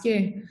to ask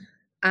you.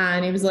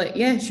 And he was like,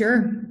 yeah,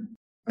 sure.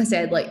 I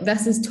said, like,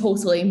 this is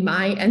totally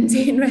my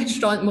Indian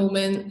restaurant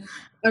moment.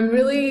 I'm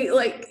really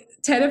like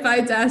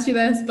terrified to ask you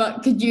this,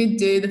 but could you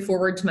do the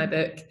forward to my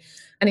book?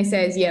 And he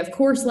says, yeah, of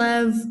course,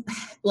 Liv.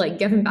 Like,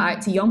 giving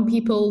back to young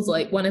people's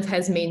like one of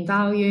his main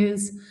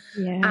values.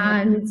 Yeah.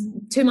 And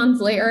 2 months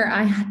later,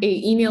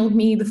 he emailed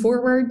me the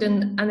forward,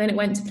 and then it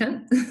went to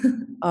print.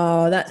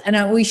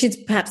 Oh, we should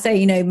perhaps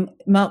say,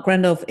 Mark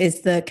Randolph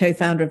is the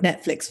co-founder of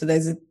Netflix, for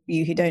those of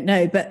you who don't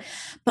know. But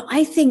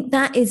I think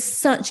that is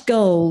such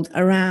gold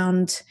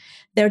around.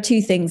 There are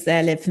two things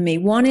there, Liv, for me.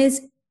 One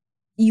is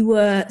you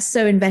were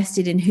so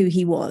invested in who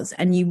he was,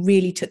 and you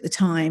really took the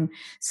time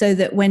so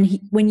that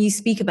when you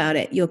speak about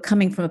it, you're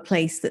coming from a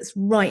place that's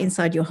right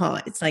inside your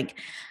heart. It's like,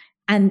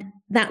 and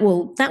that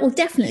will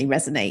definitely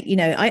resonate.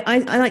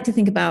 I like to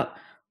think about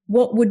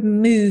what would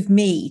move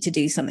me to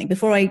do something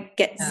before I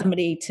get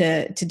somebody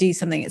to do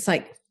something. It's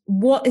like,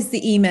 what is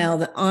the email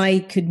that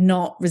I could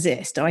not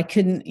resist, or I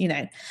couldn't,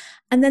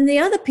 and then the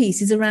other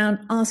piece is around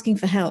asking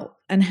for help,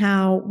 and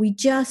how we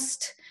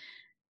just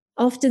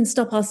often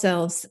stop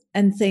ourselves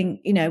and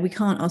think, we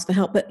can't ask for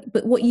help.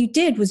 But what you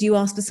did was you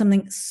asked for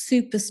something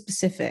super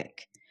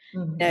specific.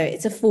 Mm-hmm.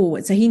 It's a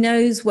forward. So he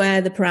knows where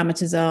the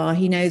parameters are.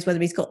 He knows whether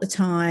he's got the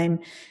time.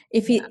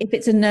 If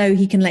it's a no,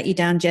 he can let you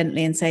down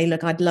gently and say,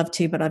 look, I'd love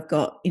to, but I've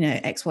got,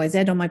 X, Y,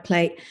 Z on my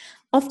plate.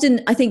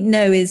 Often I think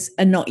no is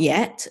a not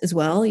yet as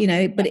well,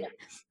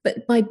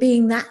 but by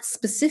being that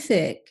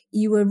specific,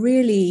 you were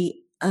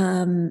really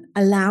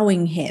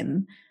allowing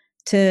him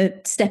to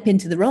step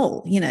into the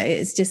role.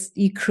 It's just,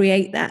 you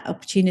create that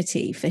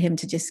opportunity for him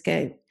to just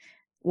go,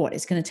 what,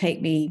 it's going to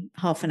take me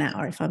half an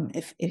hour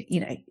if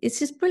it's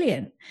just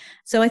brilliant.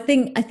 So I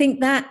think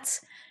that,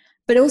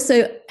 but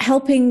also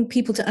helping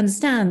people to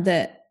understand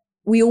that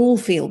we all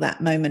feel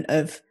that moment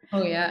of,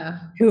 oh yeah,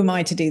 who am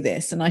I to do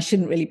this? And I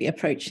shouldn't really be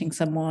approaching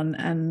someone.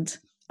 And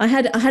I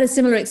had a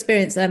similar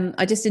experience.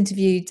 I just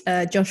interviewed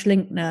Josh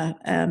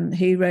Linkner,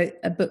 who wrote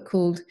a book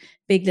called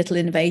Big Little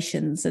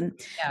Innovations, and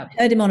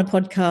heard him on a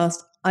podcast.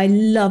 I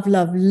love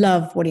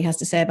what he has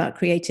to say about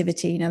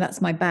creativity. That's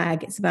my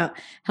bag. It's about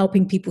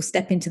helping people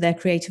step into their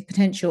creative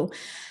potential.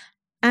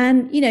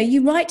 And,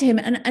 you write to him,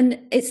 and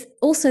it's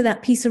also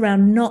that piece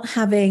around not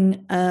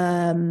having,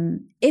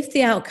 if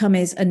the outcome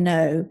is a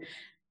no,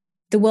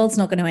 the world's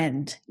not going to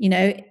end.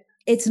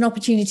 It's an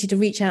opportunity to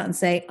reach out and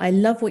say, I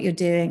love what you're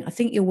doing. I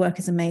think your work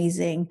is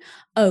amazing.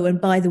 Oh, and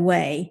by the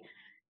way,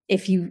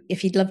 if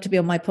you'd love to be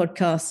on my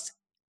podcast,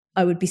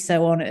 I would be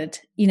so honored,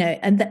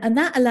 and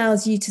that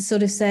allows you to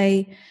sort of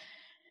say,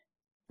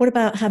 what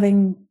about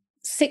having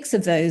 6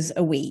 of those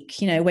a week,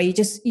 where you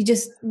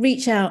just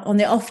reach out on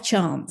the off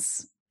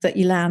chance that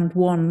you land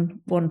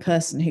one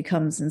person who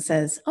comes and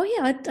says, oh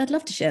yeah, I'd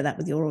love to share that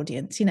with your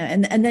audience,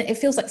 and then it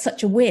feels like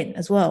such a win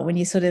as well when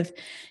you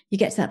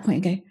get to that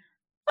point and go,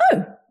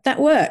 oh,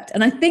 that worked.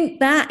 And I think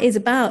that is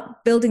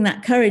about building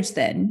that courage.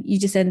 Then you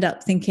just end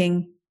up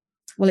thinking,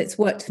 well, it's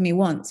worked for me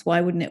once.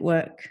 Why wouldn't it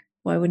work?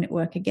 Why wouldn't it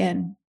work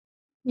again?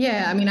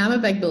 Yeah, I mean, I'm a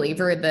big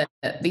believer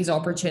that these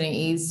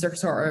opportunities are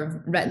sort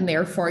of written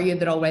there for you.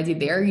 They're already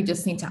there. You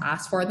just need to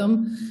ask for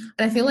them.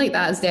 And I feel like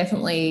that is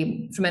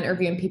definitely, from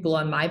interviewing people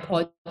on my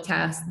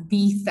podcast,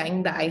 the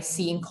thing that I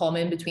see in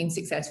common between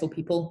successful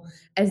people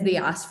is they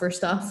ask for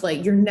stuff.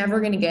 Like, you're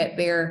never going to get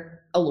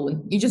there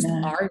alone. You just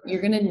aren't.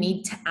 You're going to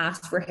need to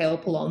ask for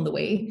help along the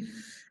way.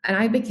 And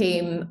I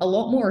became a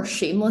lot more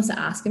shameless at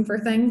asking for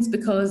things,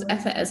 because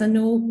if it is a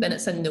no, then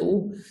it's a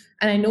no.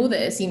 And I know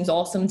that it seems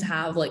awesome to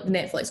have like the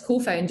Netflix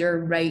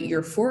co-founder write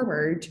your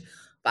forward,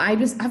 But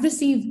I've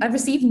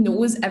received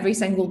no's every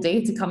single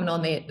day to coming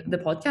on the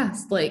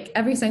podcast. Like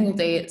every single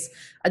day, it's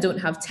I don't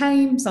have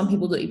time. Some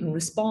people don't even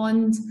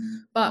respond.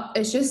 But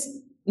it's just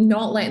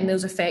not letting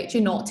those affect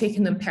you, not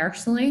taking them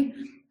personally.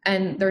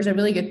 And there's a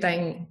really good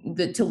thing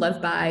that to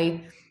live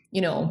by,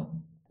 you know,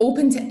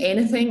 open to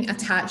anything,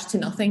 attached to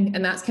nothing.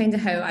 And that's kind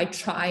of how I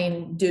try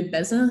and do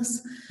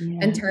business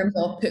in Yeah. terms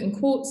of putting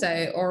quotes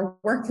out or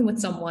working with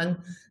someone,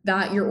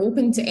 that you're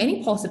open to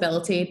any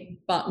possibility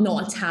but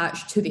not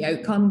attached to the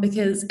outcome.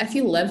 Because if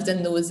you lived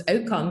in those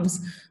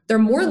outcomes, they're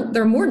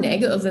more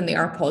negative than they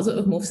are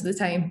positive most of the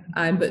time.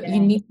 But you Yeah.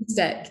 need to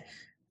stick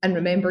and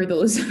remember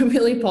those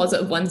really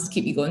positive ones to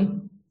keep you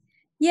going.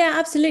 Yeah,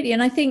 absolutely.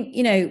 And I think,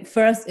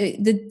 for us,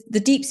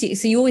 the deep sea,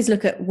 so you always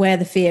look at where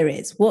the fear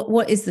is.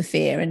 What is the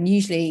fear? And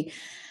usually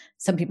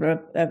some people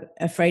are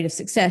afraid of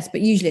success, but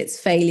usually it's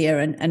failure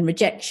and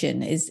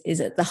rejection is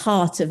at the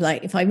heart of,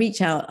 like, if I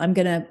reach out, I'm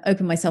going to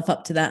open myself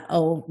up to that,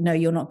 oh, no,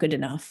 you're not good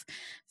enough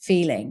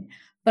feeling.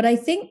 But I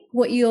think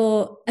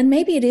and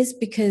maybe it is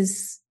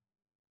because,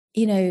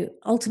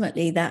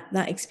 ultimately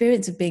that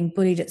experience of being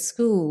bullied at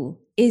school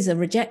is a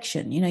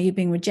rejection. You're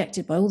being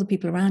rejected by all the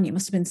people around you. It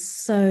must have been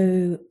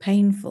so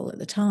painful at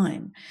the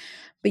time.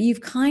 But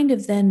you've kind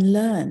of then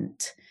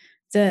learnt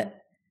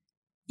that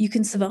you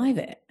can survive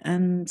it.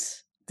 And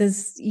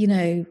there's,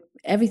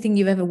 everything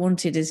you've ever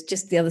wanted is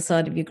just the other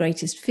side of your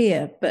greatest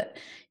fear. But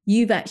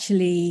you've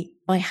actually,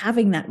 by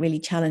having that really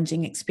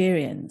challenging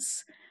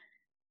experience,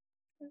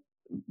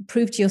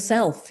 proved to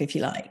yourself, if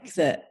you like,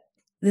 that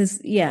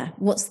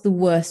what's the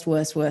worst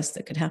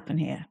that could happen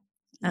here?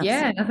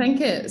 Yeah, Absolutely. I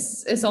think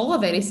it's all a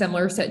very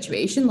similar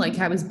situation. Like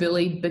I was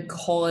bullied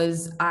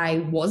because I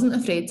wasn't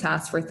afraid to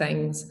ask for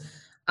things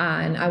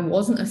and I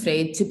wasn't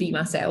afraid to be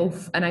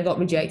myself, and I got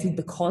rejected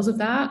because of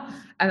that.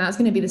 And that's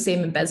going to be the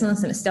same in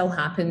business, and it still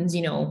happens,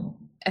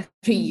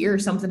 every year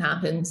something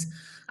happens.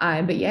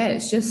 But yeah,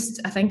 it's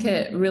just I think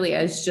it really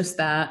is just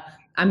that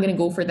I'm going to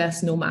go for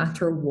this no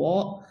matter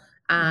what.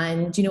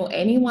 And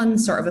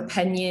anyone's sort of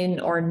opinion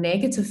or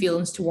negative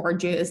feelings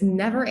towards you is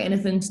never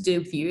anything to do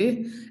with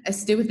you. It's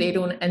to do with their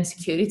own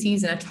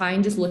insecurities. And I try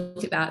and just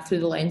look at that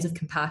through the lens of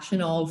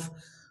compassion of,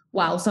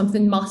 wow,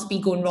 something must be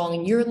going wrong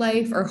in your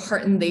life or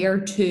hurting there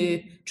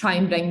to try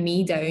and bring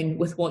me down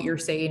with what you're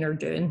saying or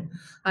doing.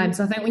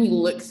 So I think when you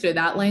look through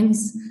that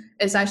lens,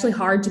 it's actually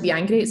hard to be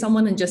angry at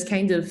someone and just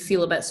kind of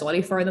feel a bit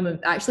sorry for them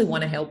and actually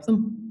want to help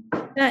them.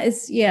 That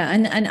is, yeah,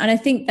 and I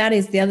think that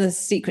is the other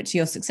secret to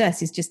your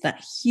success, is just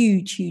that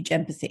huge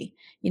empathy.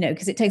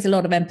 Because it takes a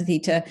lot of empathy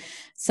to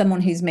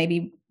someone who's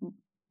maybe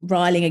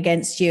riling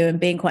against you and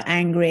being quite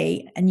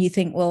angry, and you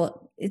think,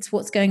 well, it's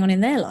what's going on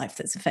in their life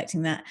that's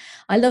affecting that.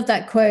 I love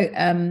that quote.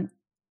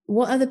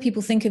 What other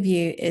people think of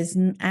you is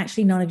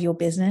actually none of your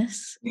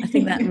business. I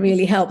think that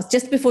really helps.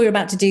 Just before you're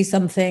about to do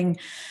something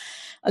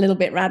a little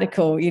bit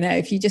radical,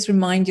 if you just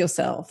remind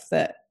yourself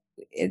that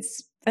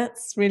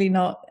that's really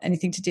not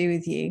anything to do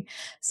with you.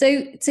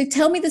 So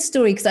tell me the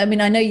story, because I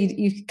mean, I know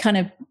you kind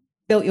of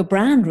built your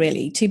brand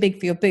really too big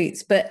for your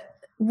boots, but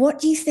what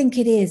do you think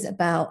it is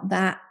about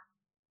that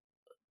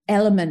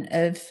element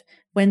of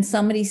when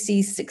somebody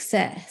sees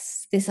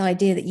success, this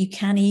idea that you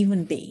can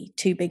even be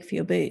too big for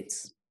your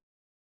boots?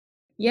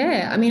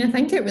 Yeah, I mean, I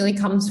think it really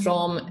comes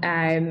from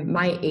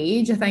my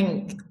age. I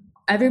think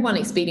everyone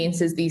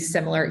experiences these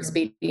similar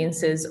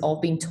experiences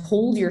of being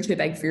told you're too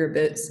big for your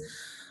boots.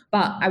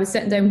 But I was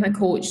sitting down with my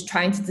coach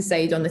trying to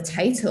decide on the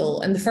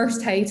title, and the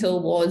first title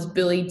was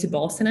Bullied to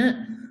Bossing It.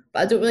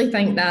 But I don't really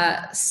think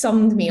that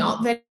summed me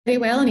up very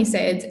well. And he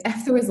said,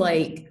 if there was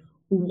like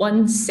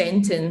one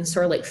sentence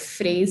or like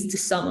phrase to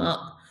sum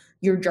up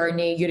your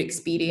journey, your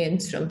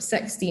experience from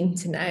 16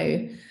 to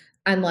now,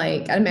 and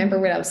like, I remember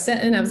where I was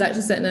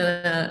actually sitting in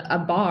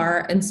a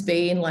bar in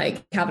Spain,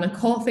 like having a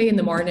coffee in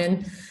the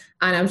morning.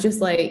 And I was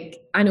just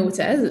like, I know what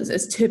it is.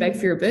 It's too big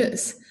for your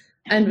boots.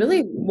 And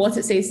really, what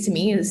it says to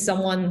me is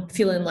someone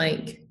feeling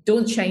like,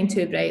 don't shine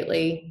too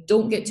brightly,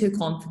 don't get too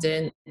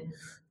confident,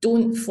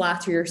 don't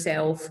flatter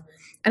yourself.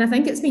 And I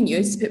think it's been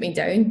used to put me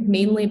down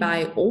mainly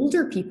by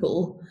older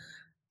people.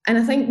 And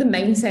I think the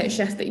mindset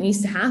shift that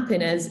needs to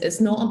happen is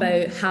it's not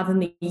about having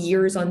the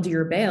years under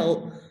your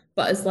belt,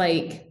 but it's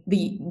like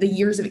the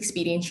years of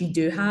experience you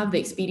do have, the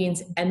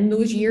experience in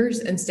those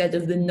years instead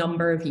of the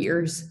number of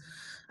years.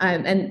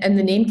 And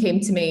the name came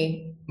to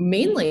me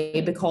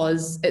mainly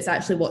because it's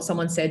actually what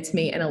someone said to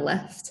me in a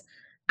lift.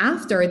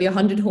 After the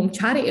 100 Home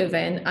charity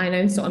event, I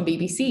announced it on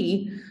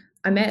BBC.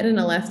 I met her in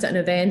a lift at an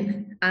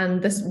event,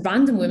 and this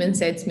random woman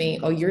said to me,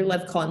 oh, you're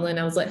Liv Conlon.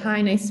 I was like,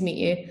 hi, nice to meet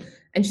you.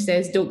 And she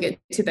says, don't get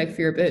too big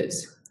for your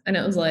boots. And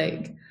it was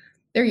like,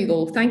 there you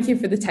go. Thank you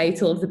for the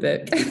title of the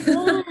book.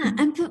 Yeah,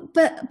 and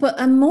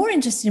but I'm more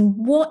interested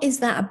in what is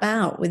that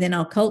about within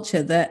our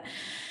culture, that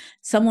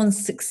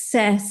someone's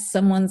success,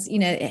 someone's,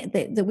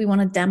 that we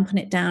want to dampen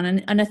it down,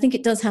 and I think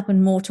it does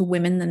happen more to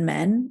women than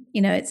men.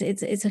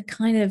 It's a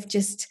kind of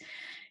just,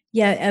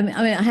 yeah. I mean,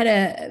 I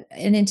had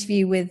an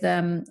interview with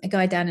a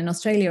guy down in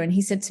Australia, and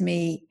he said to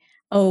me,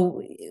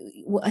 Oh,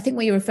 I think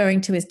what you're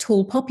referring to is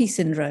tall poppy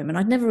syndrome. And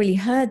I'd never really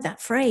heard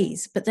that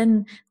phrase. But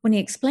then when he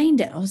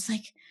explained it, I was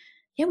like,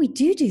 yeah, we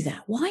do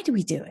that. Why do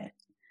we do it?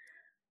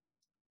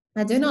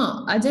 I do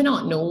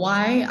not know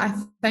why.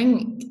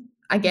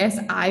 I guess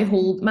I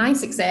hold my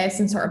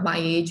success and sort of my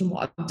age and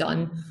what I've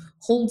done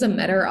holds a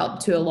mirror up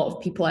to a lot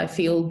of people I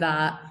feel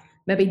that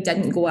maybe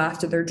didn't go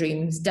after their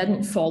dreams,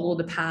 didn't follow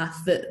the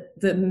path that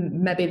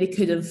maybe they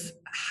could have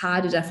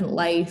had a different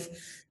life,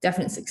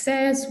 different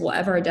success,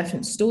 whatever, a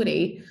different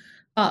story.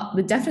 But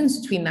the difference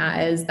between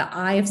that is that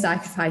I have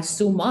sacrificed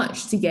so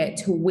much to get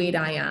to where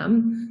I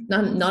am.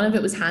 None of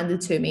it was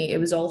handed to me. It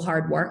was all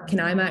hard work.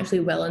 And I'm actually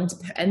willing to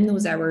put in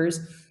those hours,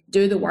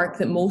 do the work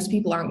that most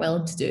people aren't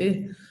willing to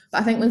do.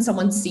 But I think when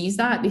someone sees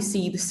that, they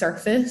see the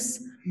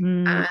surface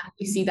and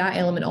they see that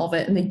element of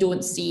it, and they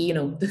don't see,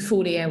 the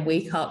 4 a.m.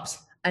 wake ups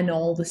and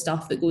all the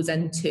stuff that goes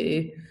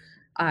into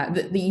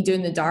that you do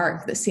in the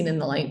dark that's seen in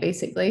the light,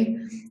 basically.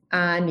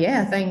 And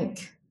yeah,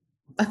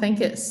 I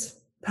think it's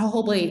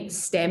probably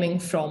stemming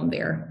from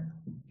there.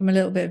 From a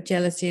little bit of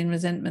jealousy and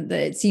resentment that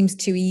it seems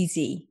too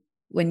easy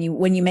when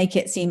you make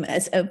it seem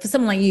as for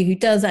someone like you who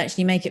does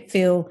actually make it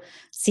feel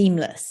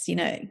seamless,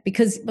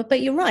 because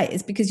but you're right,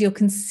 it's because you're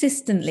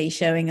consistently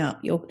showing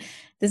up.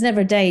 There's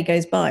never a day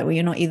goes by where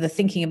you're not either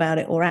thinking about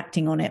it or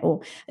acting on it,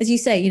 or as you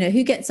say,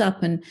 who gets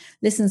up and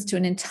listens to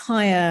an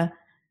entire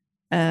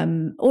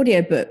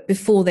audiobook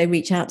before they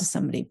reach out to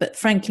somebody. But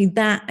frankly,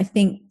 that I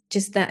think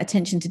just that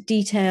attention to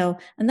detail,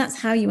 and that's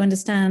how you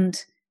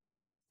understand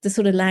the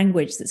sort of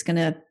language that's going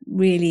to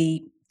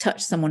really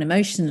touch someone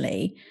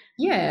emotionally.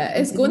 Yeah,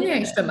 it's going the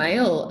extra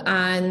mile.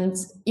 And,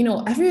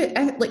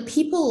 like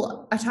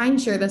people, I try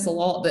and share this a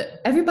lot,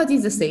 that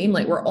everybody's the same.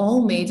 Like we're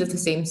all made of the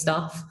same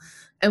stuff.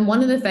 And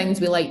one of the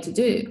things we like to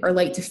do or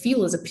like to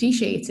feel is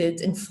appreciated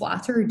and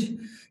flattered.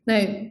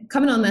 Now,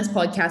 coming on this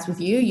podcast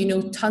with you, you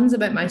know tons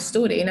about my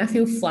story, and I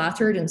feel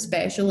flattered and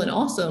special and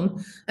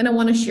awesome. And I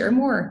want to share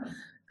more.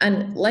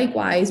 And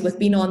likewise, with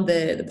being on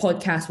the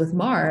podcast with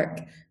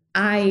Mark,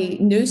 I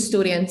knew his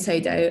story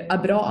inside out. I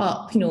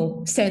brought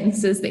up,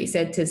 sentences that he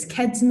said to his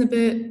kids in the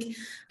book.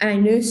 And I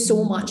knew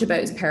so much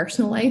about his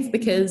personal life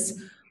because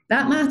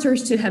that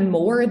matters to him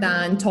more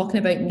than talking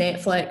about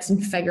Netflix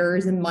and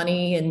figures and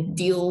money and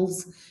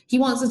deals. He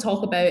wants to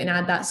talk about and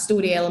add that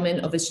story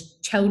element of his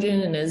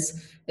children and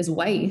his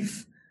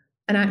wife.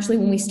 And actually,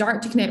 when we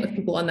start to connect with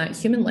people on that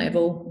human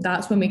level,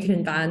 that's when we can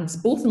advance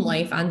both in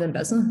life and in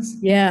business.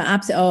 Yeah,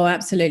 absolutely. Oh,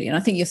 absolutely. And I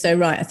think you're so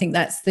right. I think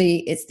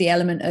it's the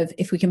element of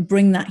if we can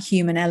bring that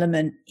human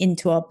element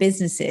into our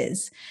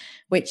businesses,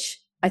 which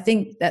I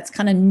think that's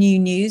kind of new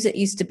news. It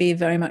used to be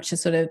very much a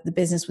sort of the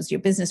business was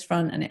your business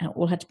front and it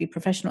all had to be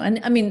professional. And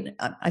I mean,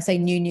 I say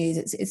new news,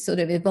 it's sort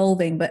of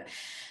evolving, but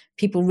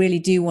people really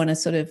do want to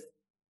sort of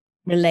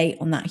relate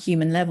on that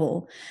human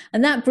level.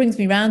 And that brings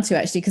me round to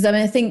actually, because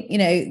I think,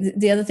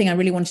 the other thing I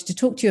really wanted to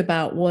talk to you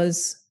about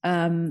was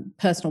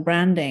personal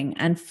branding.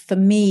 And for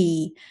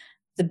me,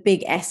 the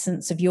big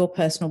essence of your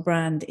personal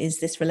brand is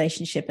this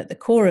relationship at the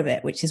core of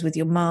it, which is with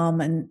your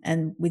mom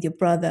and with your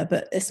brother,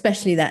 but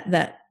especially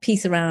that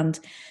piece around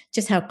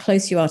just how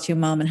close you are to your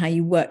mom and how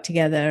you work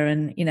together.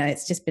 And,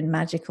 it's just been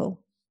magical.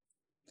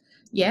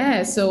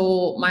 Yeah,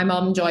 so my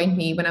mum joined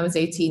me when I was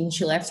 18.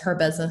 She left her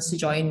business to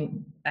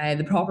join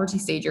the Property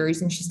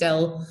Stagers, and she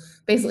still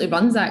basically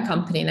runs that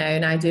company now,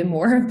 and I do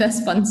more of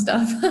this fun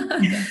stuff.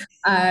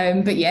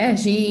 But yeah,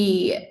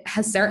 she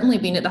has certainly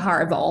been at the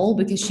heart of it all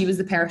because she was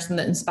the person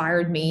that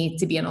inspired me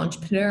to be an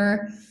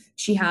entrepreneur.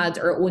 She had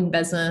her own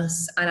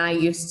business, and I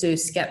used to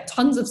skip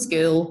tons of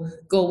school,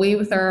 go away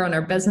with her on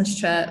our business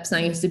trips,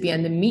 and I used to be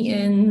in the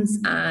meetings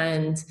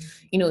and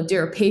do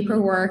her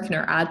paperwork and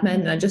her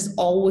admin. And I just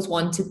always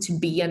wanted to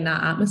be in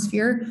that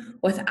atmosphere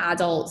with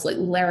adults, like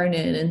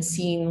learning and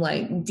seeing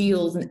like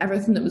deals and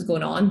everything that was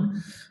going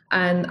on.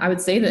 And I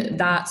would say that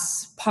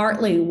that's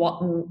partly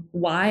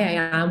why I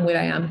am where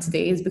I am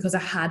today, is because I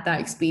had that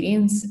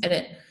experience, and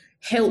it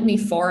helped me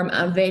form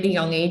at a very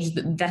young age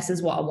that this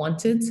is what I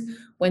wanted,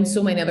 when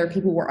so many other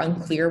people were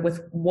unclear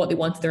with what they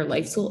wanted their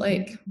life to look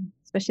like.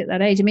 Especially at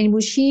that age. I mean,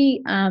 was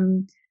she,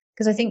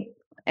 because I think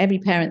every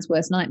parent's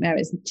worst nightmare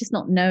is just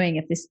not knowing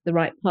if this is the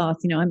right path.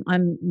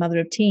 I'm mother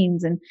of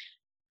teens, and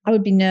I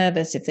would be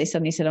nervous if they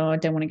suddenly said, oh, I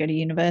don't want to go to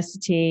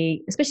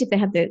university, especially if they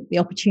had the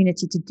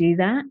opportunity to do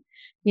that.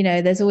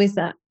 There's always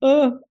that,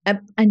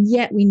 and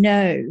yet we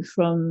know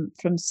from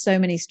so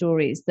many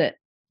stories that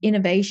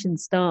innovation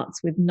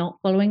starts with not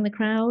following the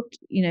crowd,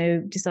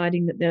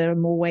 deciding that there are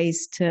more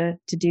ways to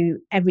do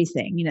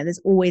everything.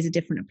 There's always a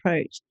different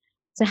approach.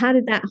 So how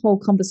did that whole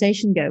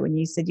conversation go when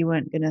you said you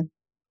weren't going to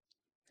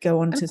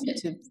go on to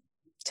tertiary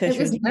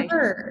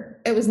education?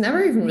 It was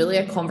never even really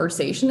a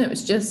conversation. It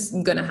was just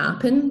going to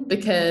happen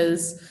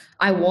because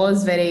I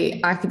was very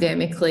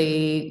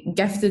academically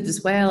gifted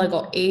as well. I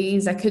got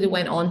A's. I could have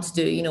went on to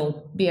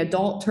do, be a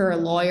doctor, a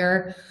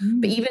lawyer.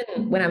 But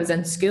even when I was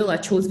in school, I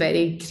chose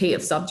very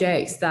creative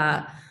subjects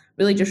that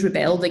really just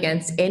rebelled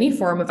against any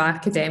form of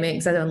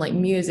academics. I done like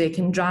music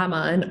and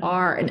drama and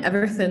art and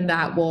everything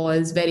that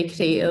was very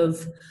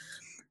creative.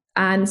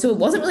 And so it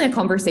wasn't really a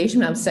conversation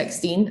when I was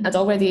 16. I'd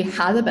already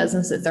had a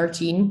business at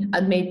 13.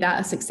 I'd made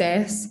that a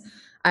success.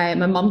 My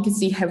mum could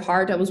see how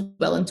hard I was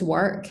willing to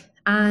work.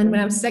 And when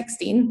I was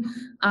 16,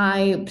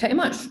 I pretty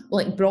much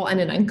like brought in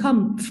an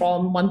income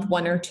from month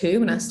 1 or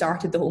 2 when I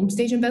started the home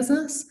staging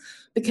business,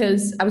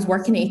 because I was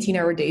working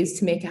 18-hour days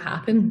to make it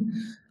happen.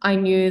 I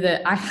knew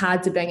that I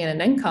had to bring in an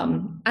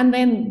income. And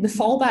then the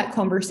fallback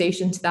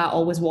conversation to that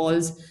always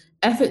was,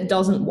 if it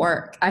doesn't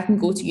work, I can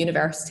go to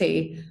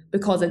university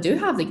because I do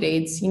have the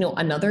grades,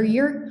 another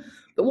year.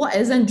 But what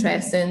is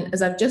interesting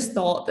is I've just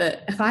thought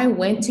that if I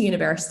went to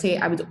university,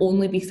 I would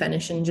only be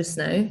finishing just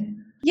now.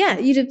 Yeah,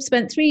 you'd have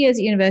spent 3 years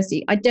at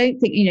university. I don't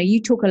think,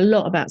 you talk a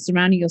lot about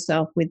surrounding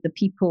yourself with the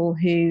people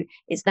who,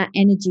 it's that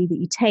energy that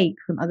you take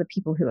from other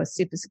people who are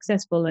super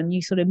successful, and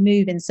you sort of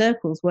move in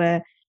circles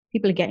where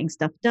people are getting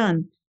stuff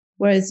done.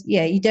 Whereas,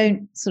 yeah, you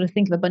don't sort of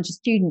think of a bunch of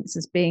students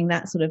as being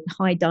that sort of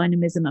high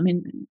dynamism. I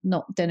mean,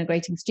 not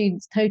denigrating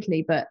students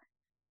totally, but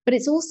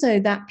it's also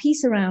that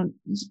piece around,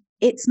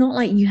 it's not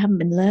like you haven't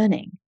been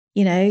learning.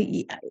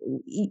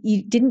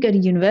 You didn't go to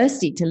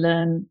university to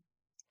learn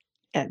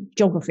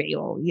geography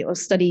or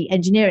study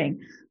engineering,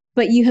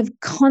 but you have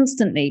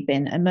constantly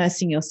been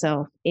immersing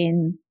yourself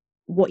in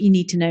what you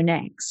need to know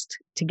next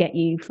to get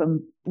you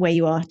from where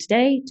you are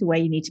today to where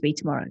you need to be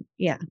tomorrow.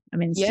 Yeah, I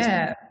mean,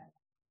 yeah.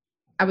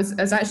 I was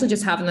actually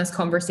just having this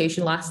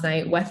conversation last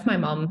night with my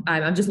mum.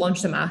 I've just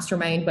launched a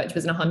mastermind, which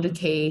was an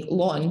 100K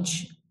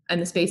launch in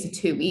the space of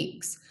 2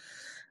 weeks.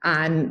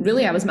 And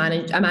really I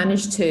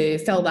managed to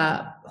fill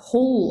that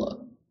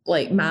whole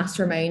like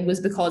mastermind was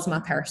because of my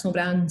personal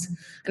brand.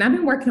 And I've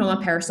been working on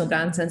my personal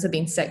brand since I've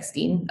been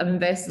 16. I've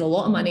invested a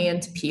lot of money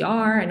into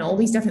PR and all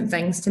these different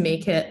things to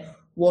make it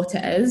what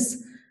it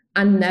is.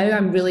 And now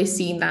I'm really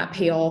seeing that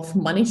pay off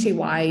monetary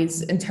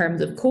wise in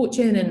terms of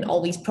coaching and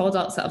all these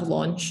products that I've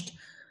launched.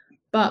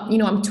 But,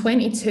 I'm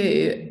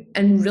 22,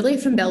 and really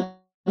from building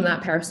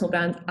that personal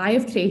brand, I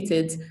have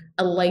created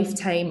a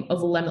lifetime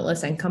of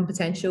limitless income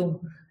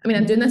potential. I mean,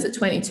 I'm doing this at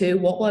 22.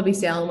 What will I be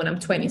selling when I'm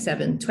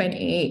 27,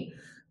 28?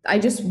 I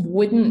just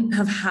wouldn't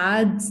have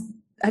had,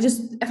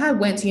 if I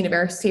went to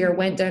university or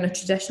went down a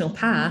traditional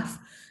path,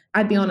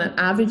 I'd be on an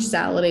average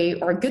salary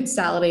or a good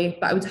salary,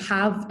 but I would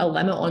have a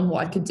limit on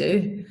what I could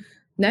do.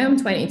 Now I'm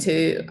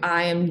 22,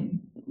 I am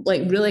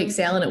like really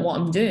excelling at what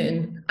I'm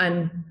doing.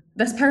 And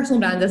this personal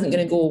brand isn't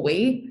going to go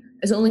away.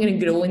 It's only going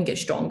to grow and get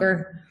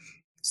stronger.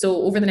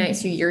 So over the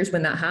next few years,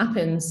 when that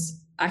happens,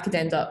 I could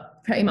end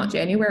up pretty much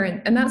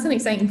anywhere. And that's an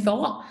exciting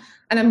thought.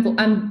 And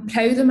I'm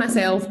proud of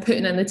myself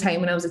putting in the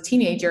time when I was a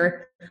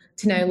teenager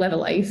to now live a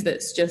life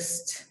that's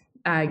just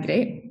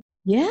great.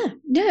 Yeah,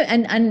 no,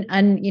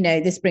 and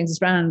this brings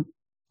us around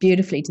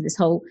beautifully to this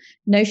whole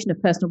notion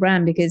of personal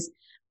brand, because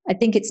I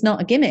think it's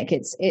not a gimmick.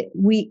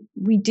 We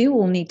do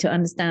all need to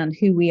understand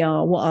who we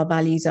are, what our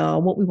values are,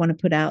 what we want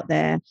to put out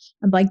there,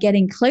 and by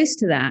getting close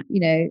to that,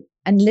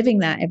 and living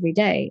that every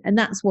day, and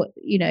that's what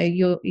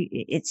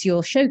it's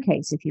your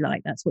showcase, if you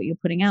like. That's what you're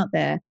putting out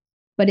there.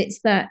 But it's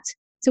that.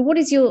 So,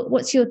 what's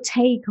your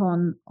take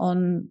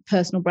on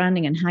personal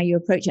branding and how you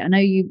approach it? I know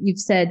you've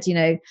said,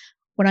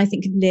 when I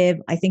think of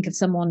Liv, I think of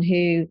someone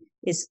who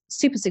is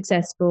super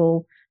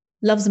successful,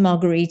 loves a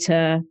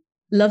margarita,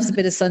 loves a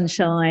bit of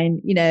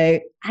sunshine,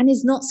 and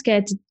is not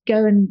scared to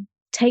go and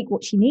take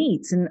what she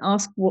needs and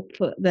ask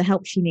for the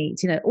help she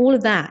needs. All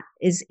of that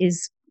is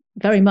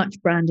very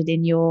much branded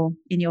in your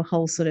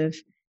whole sort of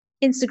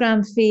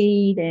Instagram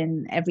feed,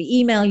 in every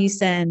email you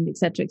send, et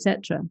cetera, et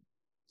cetera.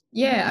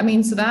 Yeah, I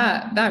mean, so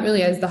that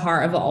really is the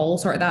heart of it all,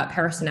 sort of that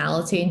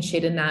personality and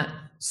sharing that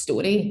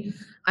story.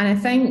 And I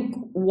think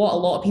what a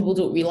lot of people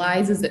don't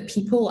realize is that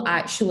people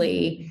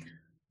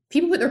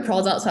put their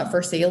products up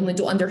for sale and they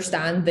don't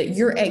understand that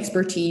your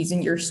expertise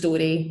and your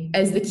story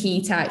is the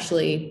key to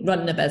actually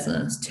running a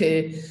business,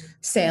 to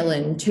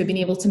selling, to being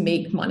able to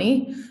make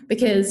money.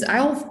 Because I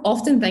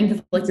often think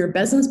of like your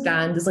business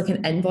brand as like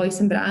an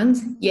invoicing brand.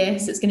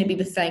 Yes, it's going to be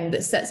the thing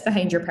that sits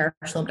behind your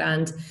personal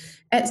brand.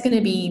 It's going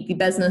to be the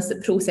business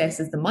that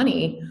processes the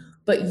money.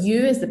 But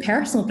you as the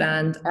personal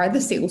brand are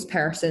the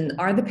salesperson,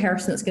 are the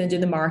person that's going to do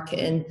the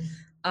marketing.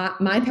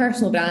 My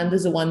personal brand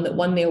is the one that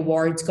won the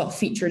awards, got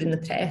featured in the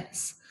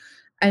press.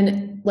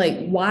 And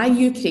like why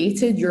you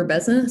created your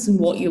business and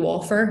what you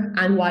offer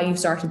and why you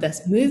started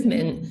this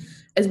movement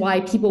is why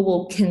people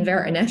will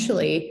convert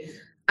initially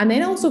and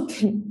then also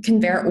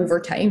convert over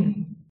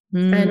time.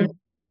 And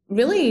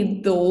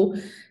really though,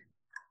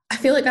 I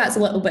feel like that's a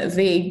little bit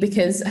vague,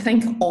 because I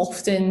think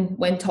often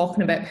when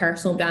talking about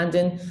personal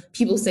branding,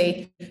 people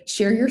say,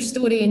 share your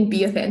story and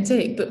be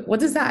authentic. But what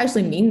does that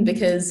actually mean?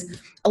 Because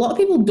a lot of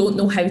people don't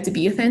know how to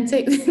be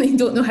authentic. They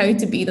don't know how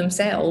to be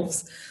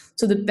themselves.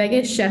 So the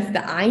biggest shift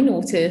that I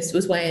noticed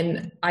was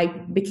when I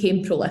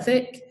became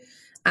prolific.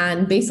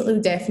 And basically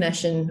the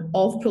definition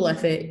of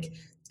prolific,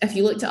 if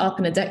you looked it up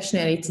in a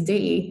dictionary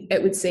today,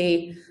 it would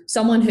say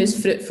someone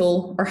who's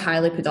fruitful or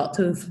highly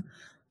productive.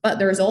 But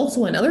there's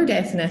also another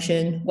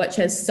definition, which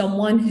is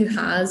someone who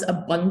has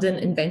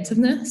abundant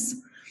inventiveness.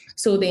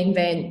 So they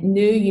invent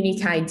new,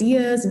 unique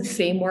ideas and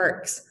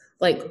frameworks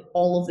like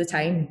all of the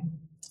time.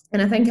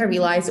 And I think I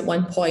realized at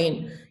one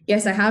point,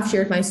 yes, I have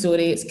shared my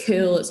story. It's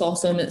cool. It's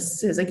awesome.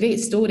 It's a great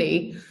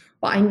story.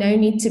 But I now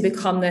need to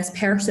become this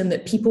person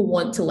that people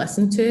want to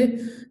listen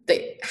to,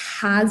 that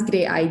has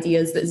great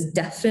ideas, that's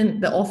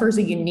different, that offers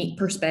a unique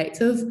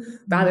perspective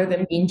rather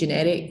than being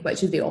generic,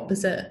 which is the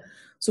opposite.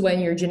 So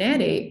when you're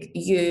generic,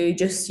 you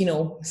just,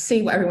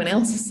 say what everyone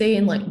else is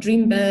saying, like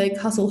dream big,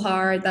 hustle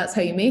hard, that's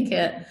how you make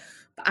it.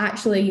 But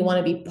actually, you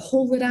want to be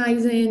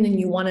polarizing and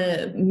you want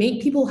to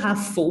make people have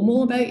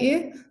FOMO about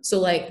you.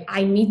 So, like,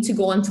 I need to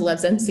go onto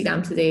Liv's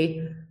Instagram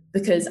today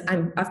because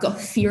I've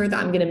got fear that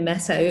I'm going to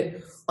miss out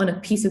on a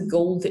piece of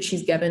gold that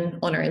she's given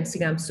on her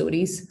Instagram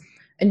stories.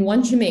 And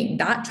once you make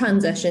that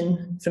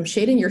transition from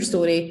sharing your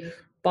story,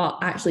 but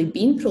actually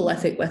being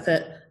prolific with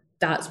it,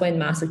 that's when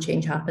massive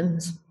change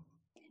happens.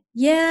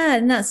 Yeah,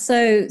 and that's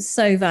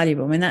so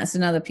valuable. I mean, that's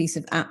another piece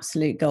of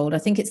absolute gold. I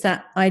think it's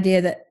that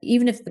idea that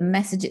even if the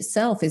message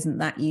itself isn't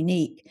that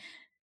unique,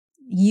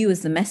 you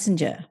as the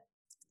messenger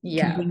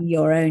can bring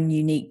your own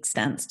unique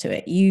stance to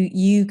it.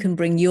 You can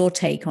bring your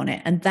take on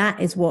it, and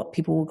that is what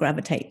people will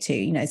gravitate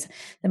to.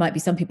 There might be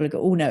some people who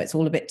go, "Oh no, it's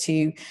all a bit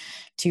too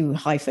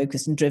high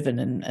focused and driven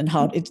and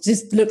hard. It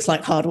just looks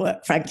like hard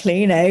work,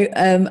 frankly."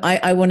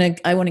 I want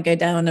to go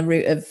down the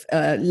route of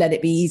let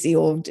it be easy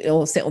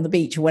or sit on the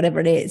beach or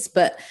whatever it is.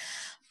 But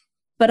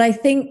I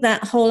think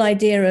that whole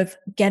idea of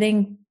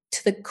getting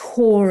to the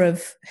core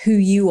of who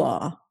you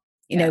are,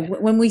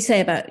 when we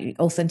say about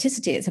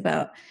authenticity, it's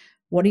about,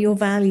 what are your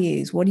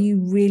values? What do you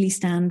really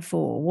stand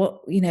for?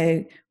 What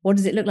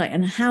does it look like?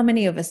 And how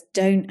many of us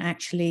don't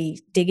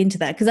actually dig into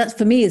that? Because that's,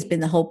 for me, has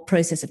been the whole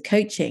process of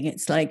coaching.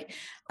 It's like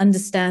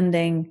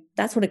understanding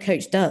that's what a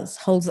coach does,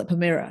 holds up a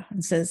mirror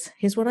and says,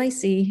 here's what I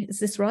see. Is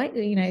this right?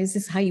 Is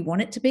this how you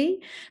want it to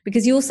be?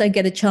 Because you also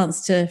get a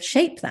chance to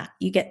shape that.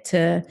 You get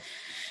to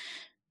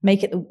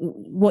make it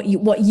what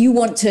you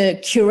want to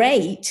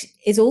curate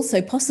is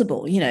also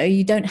possible.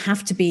 You don't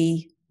have to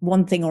be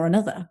one thing or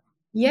another.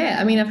 Yeah,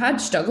 I mean, I've had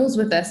struggles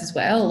with this as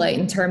well, like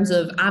in terms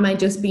of, am I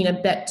just being a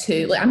bit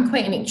too, like, I'm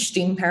quite an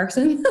extreme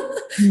person.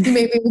 You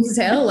may be able to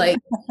tell, like,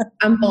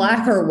 I'm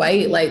black or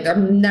white, like,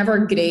 I'm never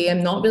grey.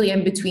 I'm not really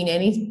in between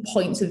any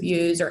points of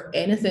views or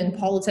anything,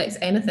 politics,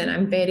 anything.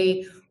 I'm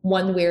very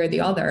one way or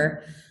the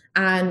other.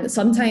 And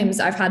sometimes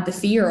I've had the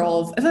fear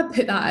of, if I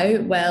put that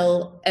out,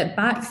 will it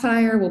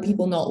backfire? Will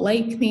people not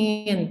like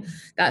me? And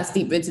that's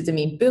deep rooted in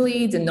me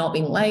bullied and not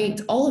being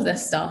liked, all of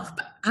this stuff.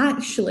 But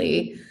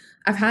actually,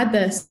 I've had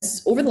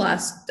this over the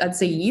last, I'd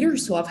say, year or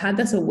so, I've had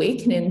this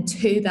awakening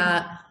to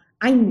that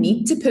I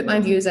need to put my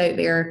views out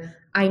there.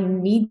 I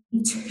need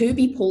to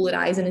be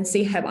polarizing and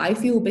say how I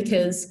feel,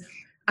 because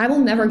I will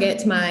never get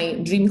to my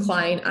dream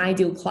client,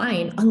 ideal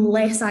client,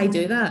 unless I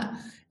do that.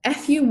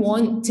 If you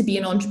want to be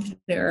an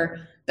entrepreneur,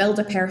 build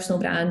a personal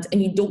brand,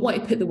 and you don't want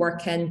to put the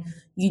work in,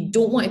 you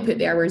don't want to put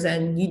the hours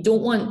in, you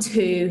don't want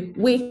to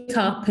wake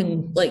up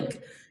and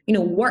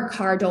work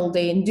hard all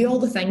day and do all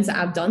the things that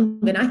I've done,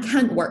 then I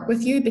can't work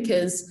with you,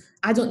 because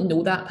I don't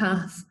know that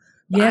path.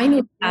 But I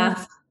know the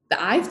path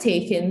that I've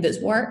taken that's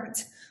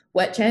worked,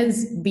 which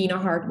is being a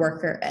hard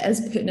worker. It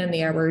is putting in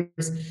the hours.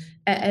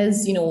 It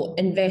is,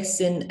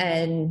 investing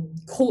in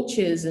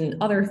coaches and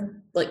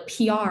other, like,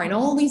 PR and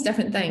all these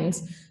different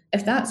things.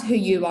 If that's who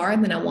you are,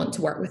 then I want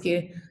to work with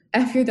you.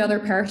 If you're the other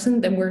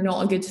person, then we're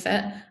not a good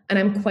fit. And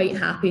I'm quite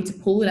happy to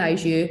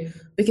polarize you,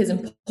 because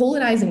in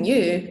polarizing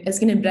you, it's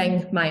going to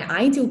bring my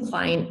ideal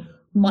client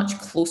much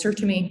closer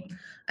to me.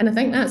 And I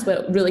think that's what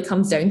it really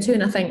comes down to.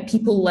 And I think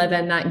people live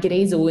in that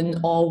grey zone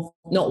of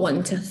not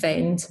wanting to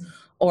offend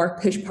or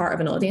push part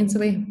of an audience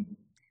away.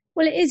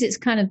 Well, it is. It's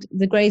kind of,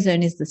 the grey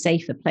zone is the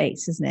safer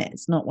place, isn't it?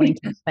 It's not wanting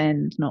to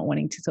offend, not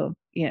wanting to sort of,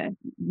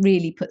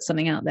 really put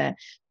something out there.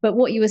 But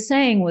what you were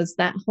saying was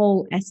that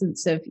whole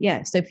essence of,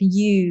 so for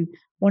you,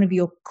 one of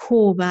your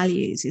core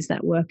values is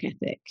that work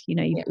ethic.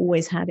 You've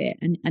always had it.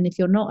 And if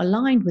you're not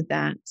aligned with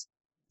that,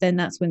 then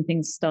that's when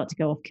things start to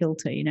go off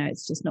kilter.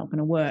 It's just not going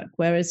to work.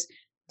 Whereas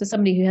for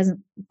somebody who hasn't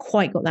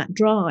quite got that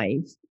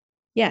drive,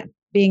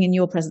 being in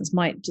your presence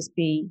might just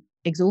be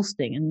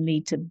exhausting and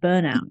lead to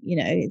burnout.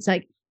 It's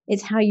like,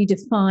 it's how you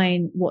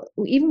define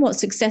what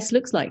success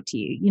looks like to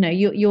you.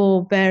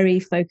 You're very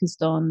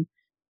focused on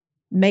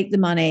make the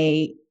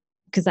money,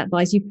 because that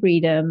buys you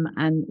freedom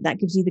and that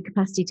gives you the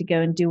capacity to go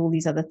and do all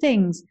these other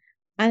things.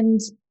 And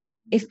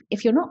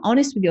if you're not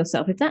honest with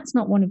yourself, if that's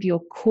not one of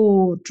your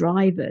core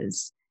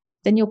drivers,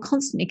 then you'll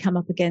constantly come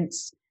up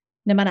against,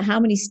 no matter how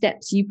many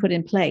steps you put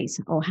in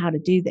place or how to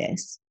do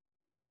this,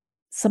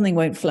 something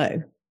won't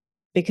flow,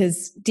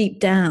 because deep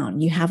down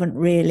you haven't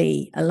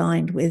really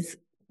aligned with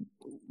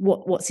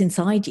what's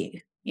inside you.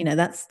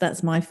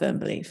 That's my firm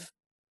belief.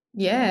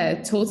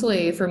 Yeah,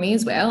 totally, for me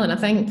as well. And I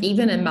think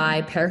even in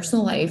my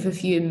personal life,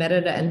 if you mirror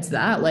it into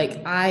that,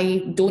 like,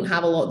 I don't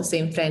have a lot of the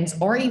same friends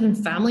or even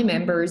family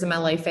members in my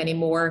life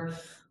anymore,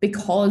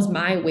 because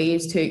my way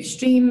is too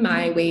extreme.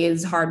 My way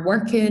is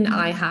hardworking.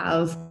 I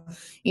have,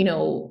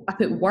 I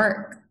put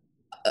work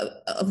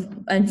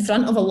in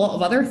front of a lot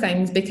of other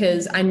things,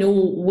 because I know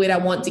where I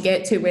want to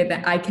get to, where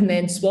that I can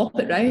then swap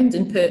it around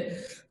and put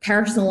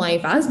personal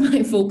life as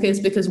my focus,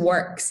 because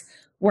work's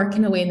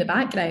working away in the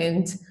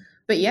background.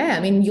 But yeah, I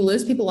mean, you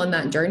lose people on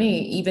that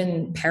journey,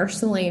 even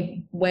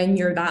personally, when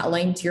you're that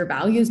aligned to your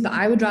values. But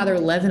I would rather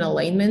live in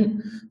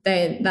alignment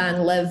than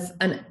live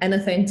an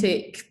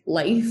inauthentic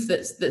life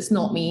that's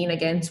not me and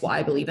against what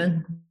I believe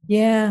in.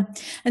 Yeah.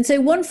 And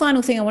so one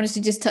final thing I wanted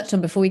to just touch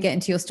on before we get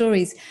into your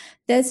stories,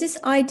 there's this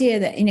idea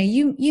that,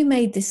 you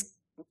made this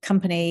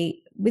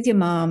company with your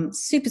mom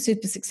super,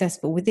 super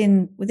successful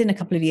within a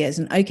couple of years.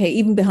 And okay,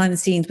 even behind the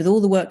scenes with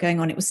all the work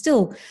going on, it was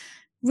still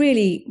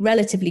really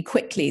relatively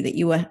quickly that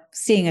you were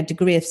seeing a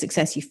degree of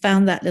success. You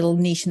found that little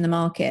niche in the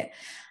market.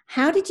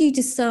 How did you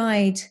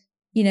decide,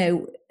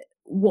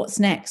 what's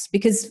next?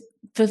 Because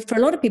for a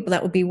lot of people,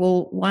 that would be,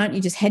 well, why don't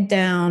you just head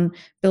down,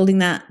 building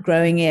that,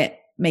 growing it,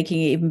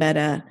 making it even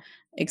better,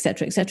 et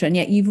cetera, et cetera. And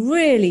yet you've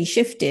really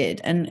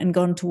shifted and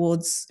gone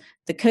towards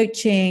the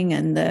coaching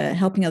and the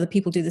helping other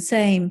people do the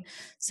same.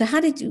 So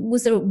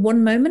was there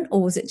one moment,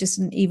 or was it just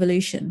an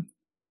evolution?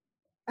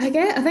 I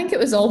think it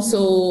was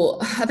also,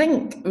 I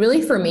think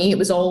really for me, it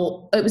was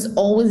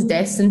always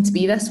destined to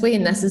be this way,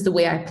 and this is the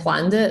way I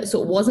planned it.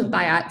 So it wasn't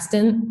by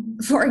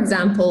accident. For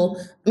example,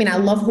 I mean, I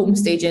love home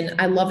staging,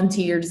 I love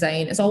interior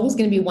design. It's always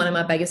going to be one of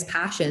my biggest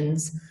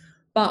passions.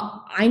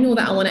 But I know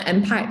that I want to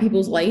impact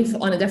people's life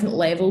on a different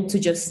level to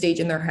just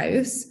stage in their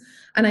house.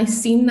 And I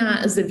seen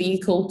that as the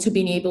vehicle to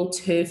being able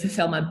to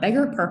fulfill my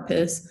bigger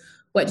purpose,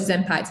 which is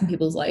impacting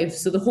people's lives.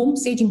 So the home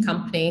staging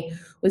company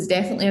was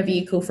definitely a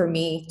vehicle for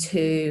me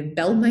to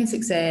build my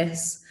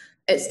success.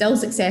 It still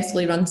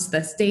successfully runs to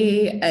this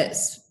day.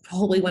 It's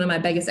probably one of my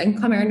biggest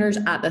income earners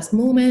at this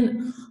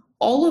moment,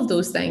 all of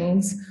those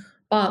things.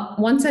 But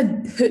once I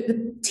put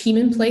the team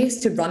in place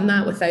to run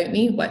that without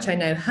me, which I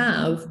now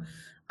have,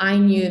 I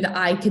knew that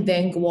I could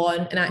then go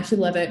on and actually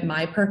live out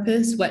my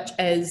purpose, which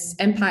is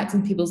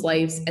impacting people's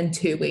lives in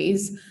two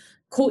ways: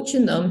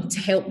 coaching them to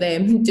help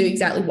them do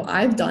exactly what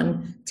I've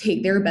done,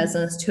 take their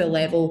business to a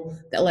level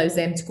that allows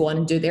them to go on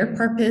and do their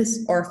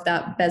purpose, or if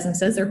that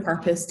business is their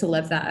purpose, to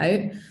live that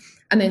out.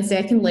 And then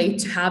secondly,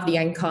 to have the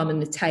income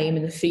and the time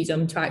and the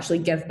freedom to actually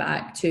give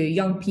back to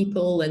young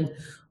people and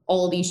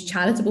all these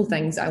charitable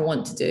things I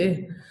want to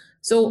do.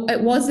 So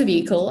it was the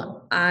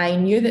vehicle. I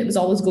knew that it was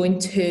always going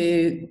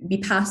to be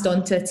passed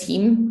on to a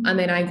team, and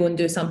then I go and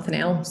do something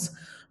else.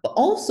 But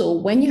also,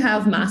 when you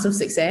have massive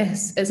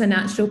success, it's a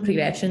natural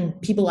progression.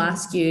 People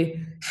ask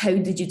you, how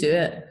did you do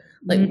it?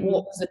 Like,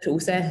 what was the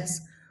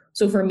process?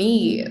 So for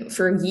me,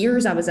 for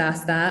years, I was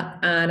asked that,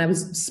 and I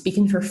was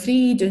speaking for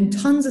free, doing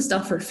tons of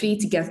stuff for free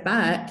to give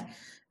back.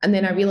 And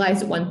then I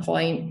realized at one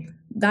point,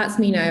 that's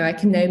me now. I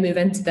can now move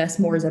into this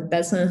more as a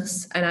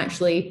business. And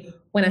actually,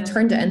 when I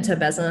turned it into a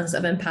business,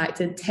 I've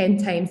impacted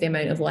 10 times the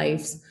amount of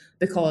lives,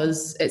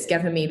 because it's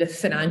given me the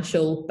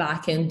financial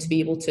backing to be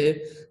able to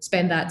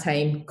spend that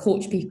time,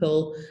 coach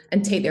people,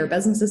 and take their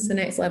businesses to the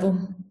next level.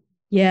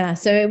 Yeah.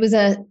 So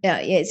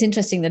it's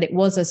interesting that it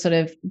was a sort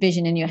of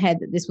vision in your head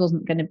that this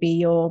wasn't going to be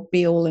your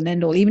be all and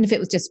end all, even if it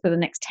was just for the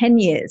next 10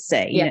 years,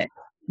 say, Yeah.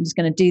 I'm just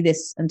going to do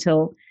this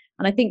until,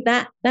 and I think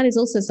that is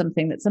also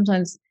something that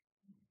sometimes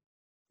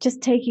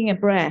just taking a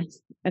breath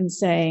and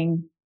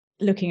saying,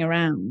 looking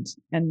around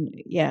and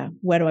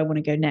where do I want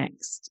to go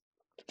next?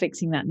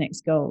 Fixing that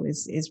next goal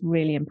is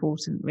really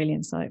important, really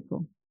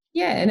insightful.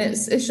 Yeah, and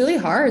it's really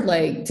hard,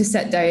 like, to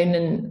sit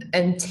down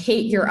and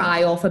take your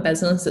eye off a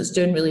business that's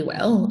doing really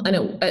well, and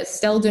it's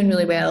still doing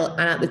really well,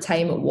 and at the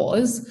time it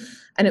was,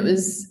 and it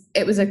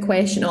was a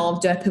question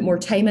of, do I put more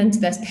time into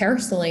this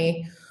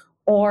personally,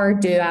 or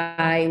do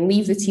I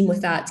leave the team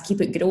with that to keep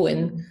it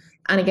growing?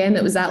 And again,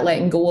 it was that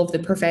letting go of the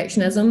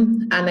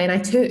perfectionism, and then I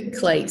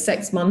took like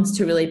 6 months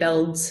to really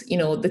build,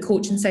 the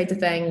coaching side of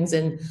things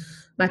and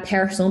my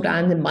personal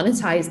brand and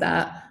monetize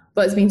that.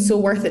 But it's been so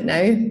worth it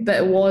now. But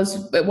it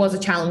was a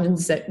challenging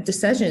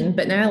decision.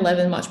 But now I live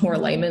in much more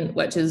alignment,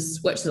 which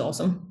is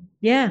awesome.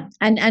 Yeah,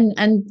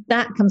 and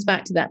that comes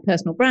back to that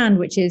personal brand,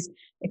 which is,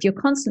 if you're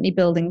constantly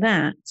building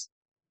that,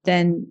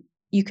 then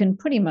you can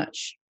pretty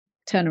much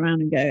turn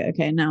around and go,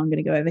 okay, now I'm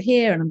going to go over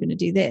here and I'm going to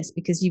do this,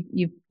 because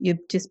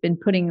you've just been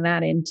putting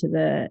that into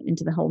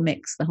the whole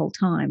mix the whole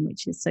time,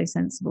 which is so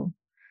sensible.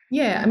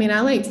 Yeah, I mean,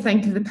 I like to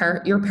think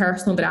of your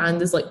personal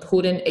brand as like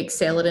pouring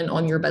accelerant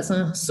on your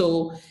business.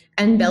 So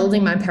in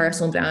building my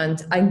personal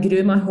brand, I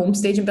grew my home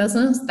staging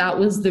business. That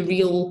was the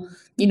real,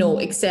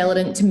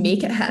 accelerant to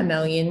make it hit 1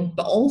 million.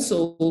 But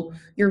also,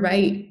 you're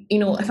right,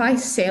 if I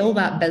sell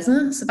that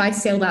business, if I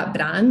sell that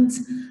brand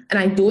and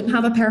I don't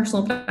have a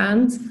personal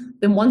brand,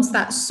 then once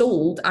that's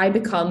sold, I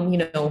become,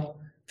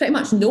 pretty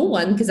much no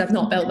one, because I've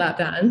not built that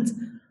brand.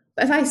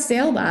 But if I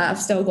sell that, I've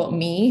still got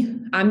me.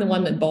 I'm the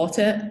one that built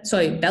it,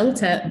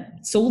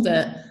 sold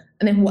it,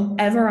 and then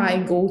whatever I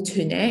go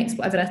to next,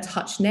 whatever I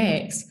touch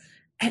next,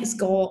 it's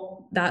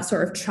got that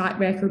sort of track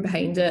record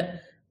behind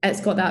it.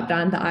 It's got that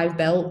brand that I've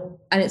built,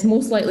 and it's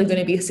most likely going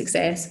to be a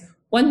success.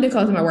 One,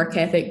 because of my work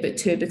ethic, but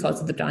two,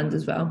 because of the brand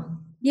as well.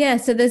 Yeah,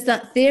 so there's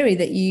that theory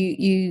that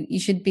you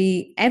should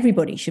be,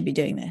 everybody should be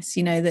doing this,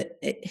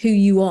 that who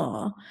you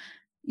are,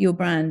 your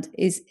brand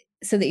is,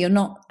 so that you're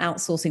not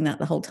outsourcing that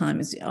the whole time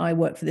as, I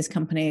work for this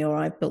company or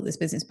I've built this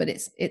business, but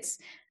it's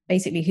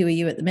basically who are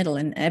you at the middle,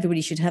 and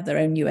everybody should have their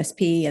own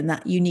USP and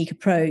that unique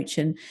approach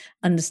and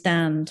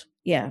understand,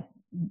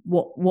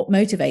 what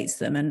motivates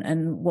them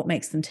and what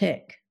makes them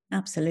tick.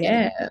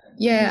 Absolutely.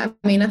 Yeah.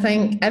 I mean, I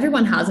think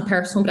everyone has a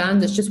personal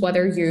brand. It's just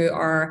whether you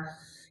are,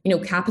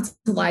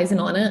 capitalizing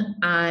on it.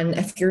 And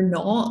if you're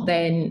not,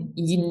 then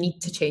you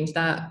need to change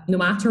that. No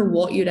matter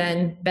what you're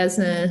in,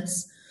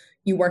 business,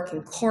 you work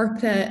in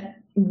corporate,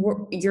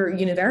 your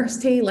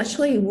university,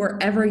 literally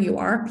wherever you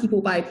are,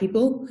 people buy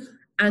people.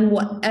 And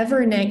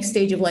whatever next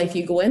stage of life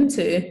you go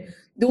into,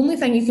 the only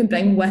thing you can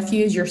bring with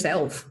you is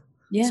yourself.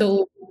 Yeah.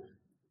 So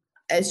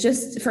it's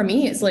just, for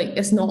me, it's like,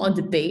 it's not a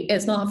debate.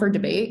 It's not for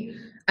debate.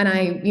 And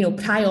I,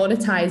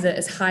 prioritize it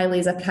as highly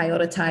as I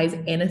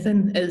prioritize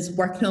anything, is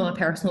working on my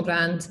personal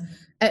brand.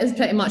 It is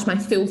pretty much my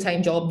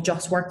full-time job,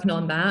 just working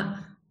on that,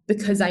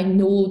 because I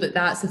know that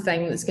that's the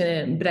thing that's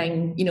going to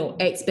bring,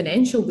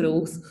 exponential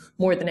growth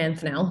more than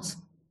anything else.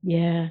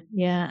 Yeah.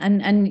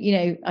 And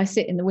I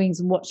sit in the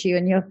wings and watch you,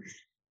 and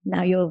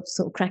you're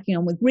sort of cracking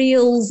on with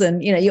reels,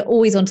 and you're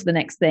always on to the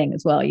next thing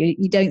as well.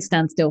 You don't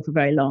stand still for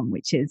very long,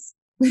 which is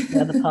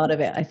the other part of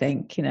it, I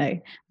think.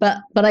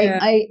 But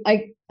yeah.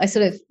 I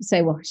sort of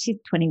say, well, she's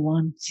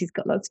 21, she's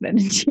got lots of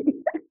energy.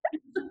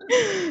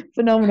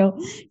 Phenomenal.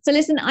 So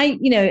listen, I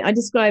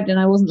described, and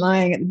I wasn't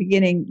lying at the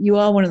beginning, you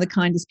are one of the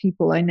kindest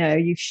people I know.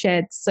 You've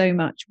shared so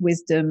much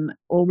wisdom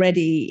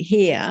already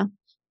here.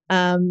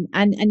 And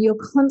you're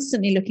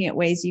constantly looking at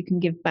ways you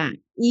can give back,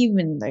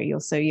 even though you're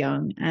so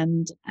young.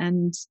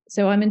 And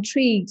so I'm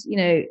intrigued.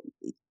 The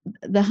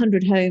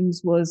 100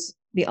 homes was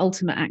the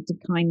ultimate act of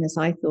kindness,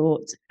 I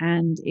thought,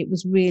 and it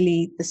was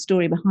really the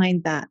story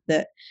behind that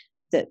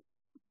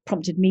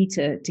prompted me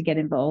to get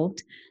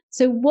involved.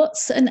 So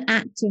what's an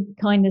act of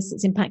kindness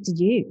that's impacted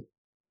you?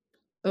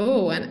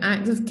 Oh, an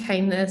act of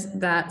kindness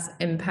that's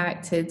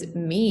impacted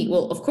me.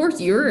 Well, of course,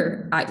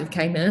 your act of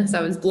kindness.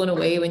 I was blown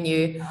away when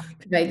you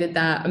provided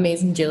that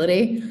amazing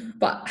jewelry.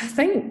 But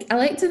I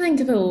like to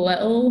think of a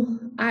little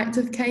act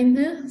of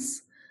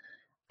kindness.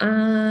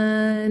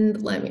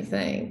 And let me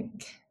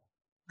think.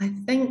 I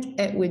think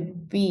it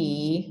would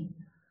be.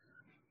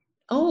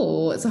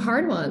 Oh, it's a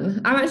hard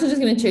one. I'm actually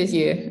just going to choose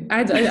you.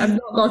 I've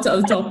not got it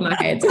on the top of my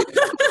head.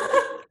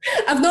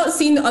 I've not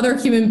seen other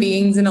human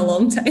beings in a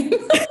long time.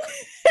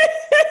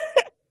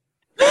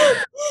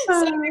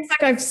 So it looks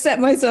like I've set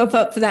myself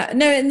up for that.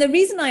 No, and the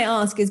reason I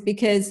ask is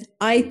because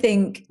I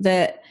think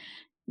that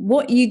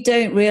what you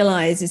don't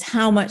realize is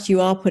how much you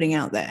are putting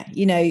out there.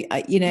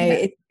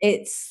 Yeah.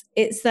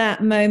 It's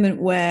that moment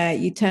where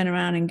you turn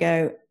around and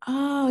go,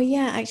 oh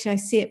yeah, actually I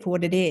see it for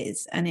what it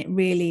is, and it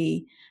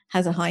really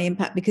has a high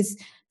impact, because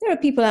there are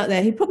people out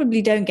there who probably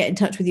don't get in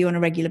touch with you on a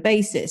regular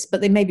basis, but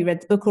they maybe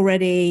read the book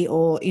already,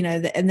 or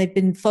and they've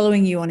been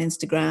following you on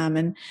Instagram.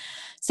 And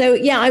so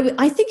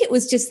I think it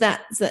was just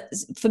that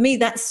for me,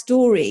 that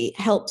story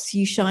helps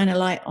you shine a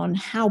light on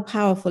how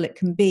powerful it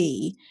can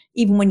be,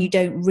 even when you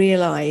don't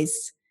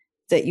realize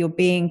that you're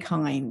being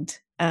kind,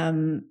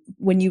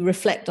 when you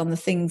reflect on the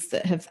things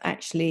that have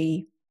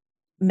actually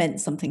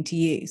meant something to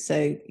you.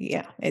 So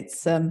yeah,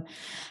 it's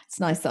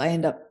nice that I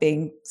end up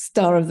being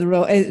starring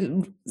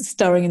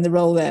in the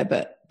role there.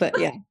 But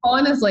yeah,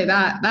 honestly,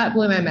 that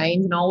blew my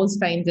mind, and I always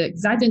find it,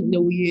 because I didn't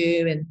know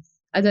you, and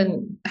I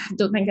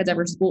don't think I'd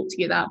ever spoke to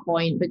you at that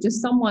point, but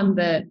just someone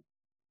that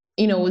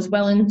was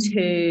willing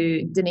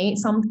to donate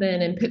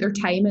something and put their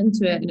time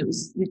into it, and it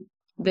was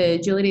the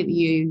jewelry that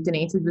you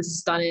donated was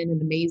stunning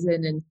and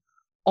amazing and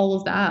all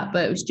of that,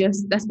 but it was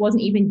just, this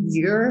wasn't even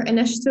your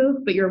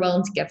initiative, but you're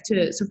willing to give to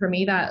it. So for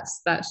me,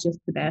 that's just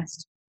the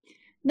best.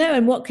 No,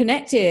 and what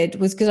connected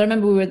was, because I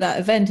remember we were at that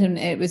event and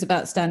it was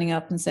about standing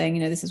up and saying,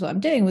 this is what I'm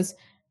doing, was,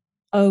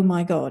 oh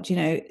my God,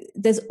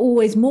 there's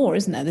always more,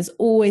 isn't there? There's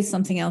always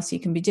something else you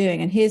can be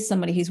doing. And here's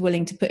somebody who's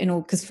willing to put in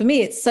all, because for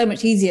me, it's so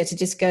much easier to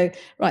just go,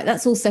 right,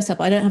 that's all set up.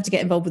 I don't have to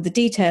get involved with the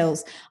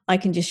details. I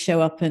can just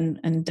show up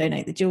and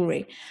donate the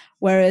jewelry.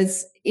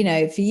 Whereas,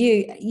 for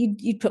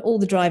you put all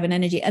the drive and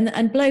energy,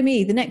 and blow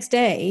me, the next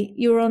day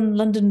you were on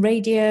London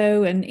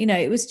radio, and,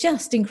 it was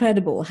just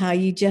incredible how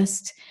you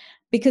just,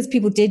 because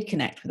people did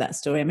connect with that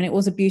story. I mean, it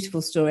was a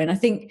beautiful story. And I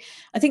think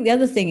the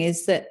other thing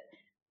is that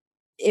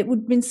it would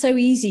have been so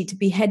easy to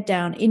be head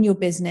down in your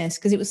business,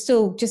 because it was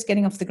still just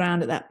getting off the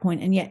ground at that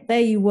point. And yet there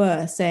you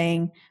were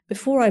saying,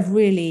 before I've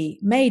really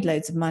made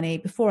loads of money,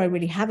 before I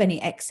really have any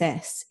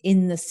excess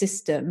in the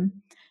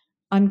system,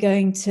 I'm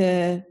going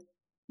to,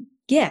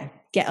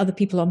 get other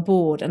people on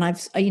board. And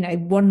I've,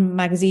 one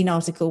magazine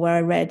article where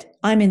I read,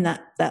 I'm in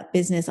that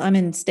business, I'm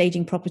in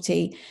staging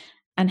property,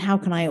 and how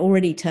can I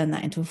already turn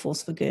that into a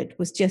force for good,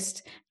 was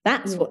just,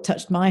 that's what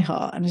touched my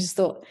heart. And I just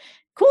thought,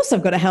 of course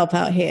I've got to help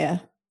out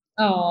here.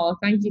 Oh,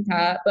 thank you,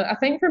 Kat. But I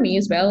think for me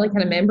as well, like, I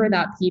remember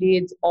that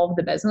period of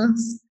the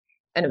business,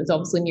 and it was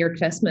obviously near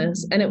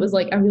Christmas, and it was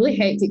like a really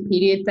hectic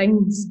period.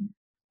 Things,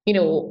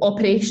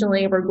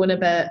 operationally were going a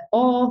bit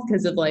off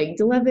because of like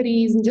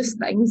deliveries and just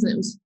things.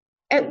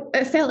 And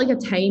it felt like a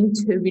time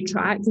to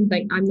retract and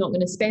think, I'm not going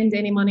to spend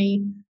any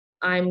money.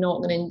 'I'm not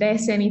going to spend any money. I'm not going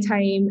to invest any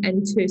time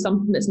into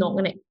something that's not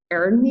going to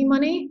earn me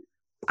money.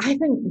 I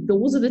think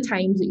those are the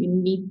times that you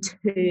need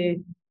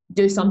to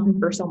do something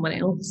for someone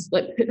else,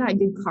 like put that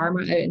good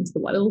karma out into the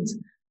world.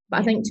 But I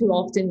Yeah. think too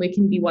often we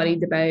can be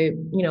worried about,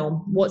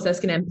 what's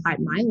this going to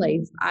impact my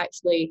life?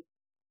 Actually,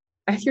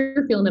 if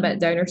you're feeling a bit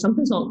down or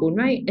something's not going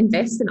right,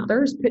 invest in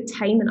others, put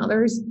time in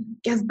others,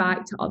 give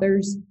back to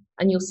others,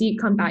 and you'll see it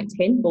come back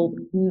tenfold.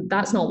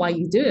 That's not why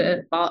you do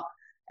it, but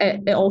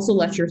it also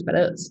lifts your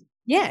spirits.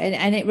 Yeah,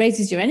 and it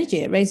raises your energy,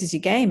 it raises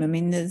your game. I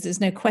mean, there's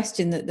no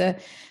question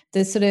that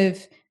the sort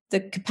of the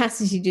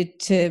capacity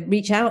to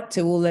reach out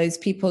to all those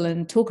people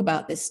and talk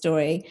about this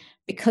story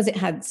because it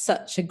had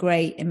such a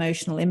great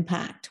emotional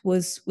impact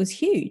was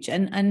huge.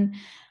 And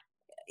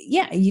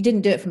yeah, you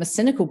didn't do it from a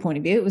cynical point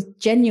of view. It was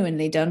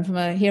genuinely done from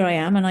a here I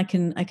am and I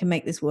can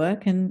make this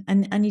work,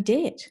 and you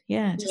did.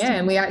 Yeah, just Yeah,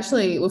 and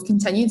we've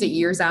continued it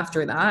years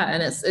after that,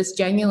 and it's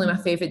genuinely my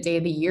favorite day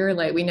of the year.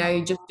 Like we now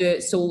just do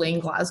it solely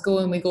in Glasgow,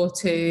 and we go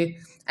to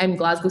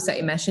Glasgow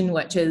City Mission,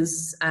 which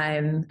is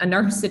a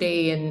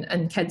nursery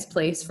and kids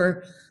place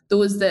for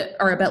those that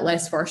are a bit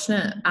less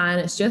fortunate, and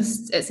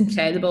it's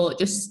incredible.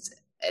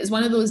 It's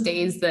one of those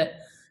days that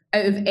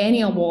out of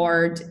any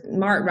award,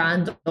 Mark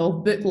Randall,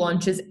 book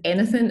launches,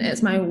 anything,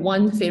 it's my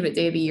one favorite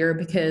day of the year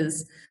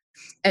because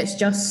it's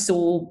just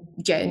so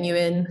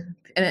genuine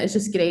and it's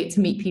just great to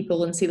meet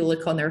people and see the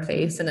look on their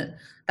face, and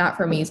that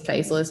for me is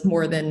priceless,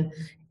 more than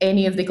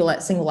any of the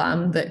glitz and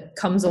glam that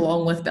comes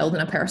along with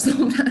building a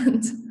personal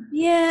brand.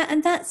 yeah,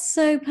 and that's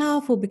so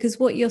powerful because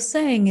what you're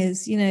saying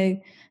is,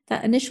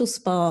 that initial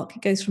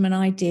spark goes from an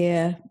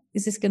idea,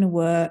 is this going to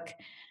work?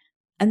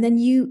 And then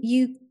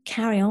you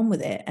carry on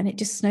with it and it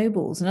just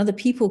snowballs and other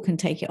people can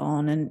take it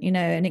on, and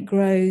it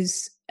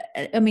grows.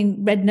 I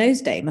mean, Red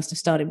Nose Day must have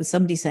started with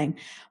somebody saying,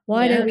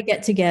 why don't Yeah, we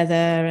get together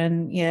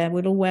and yeah,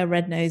 we'll all wear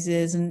red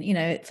noses, and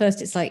at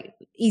first it's like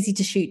easy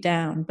to shoot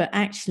down, but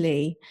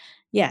actually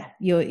yeah,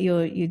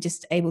 you're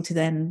just able to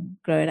then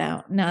grow it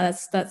out. No,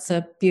 that's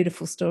a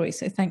beautiful story,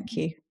 so thank I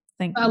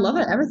you. love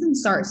it. Everything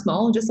starts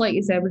small, just like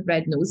you said with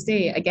Red Nose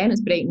Day. Again,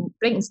 it's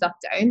breaking stuff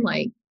down.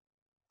 Like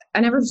I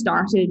never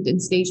started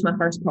and staged my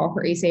first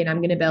property saying I'm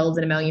going to build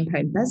a £1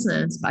 million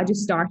business, but I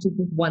just started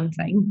with one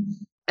thing.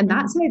 And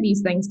that's how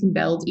these things can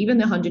build. Even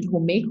the 100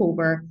 home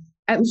makeover,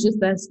 it was just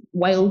this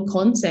wild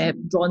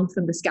concept drawn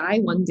from the sky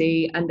one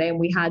day. And then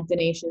we had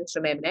donations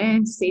from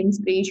M&S,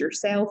 Sainsbury's,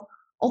 yourself,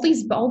 all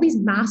these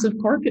massive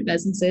corporate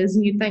businesses.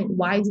 And you think,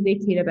 why do they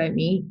care about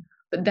me?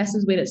 But this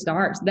is where it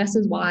starts. This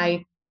is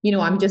why,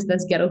 I'm just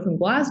this girl from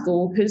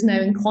Glasgow who's now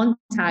in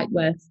contact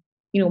with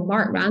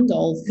Mark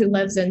Randolph, who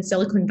lives in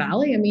Silicon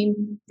Valley. I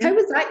mean, Yeah. how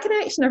is that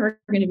connection ever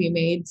going to be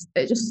made?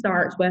 It just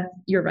starts with,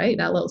 you're right,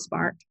 that little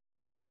spark.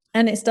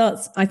 And it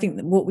starts, I think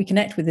that what we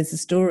connect with is the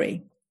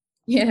story.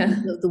 Yeah.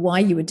 The why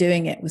you were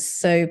doing it was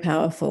so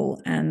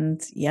powerful,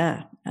 and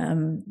yeah,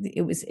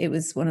 it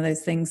was one of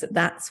those things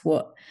that's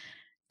what.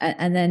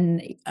 And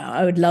then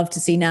I would love to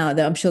see now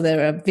that I'm sure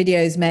there are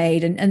videos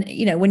made,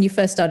 and when you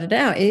first started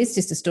out, it is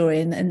just a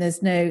story, and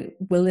there's no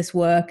will this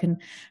work, and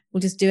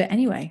we'll just do it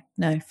anyway.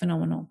 No,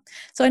 phenomenal.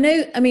 So I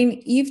know, I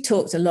mean, you've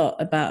talked a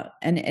lot about,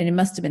 and it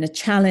must have been a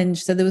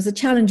challenge. So there was a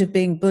challenge of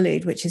being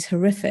bullied, which is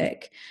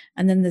horrific,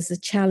 and then there's a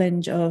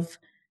challenge of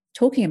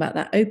talking about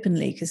that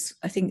openly, because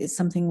I think it's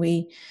something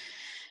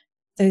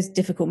those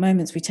difficult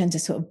moments, we tend to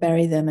sort of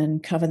bury them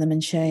and cover them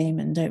in shame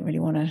and don't really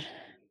want to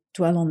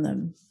dwell on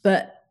them.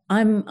 But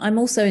I'm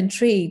also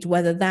intrigued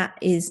whether that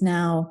is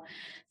now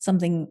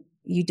something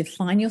you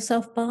define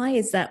yourself by.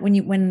 Is that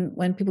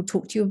when people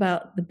talk to you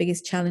about the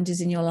biggest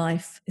challenges in your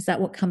life, is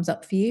that what comes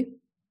up for you?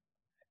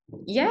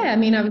 Yeah, I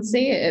mean, I would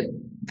say it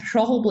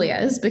probably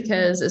is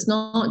because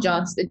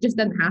it just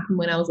didn't happen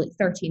when I was like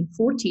 13,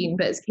 14,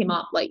 but it's came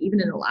up like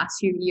even in the last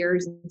few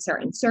years in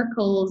certain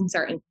circles and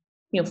certain,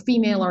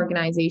 female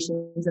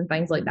organizations and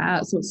things like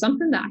that. So it's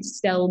something that I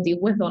still deal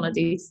with on a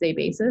day-to-day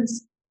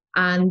basis.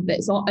 And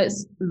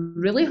it's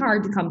really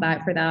hard to come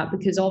back for that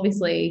because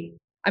obviously,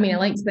 I mean,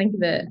 I tend to think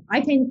of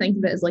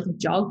it as like a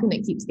jug and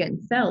it keeps getting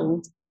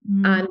filled.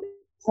 Mm. And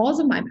because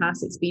of my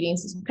past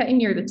experience is pretty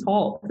near the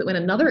top, that when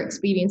another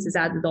experience is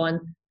added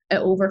on, it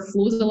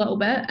overflows a little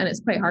bit and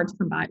it's quite hard to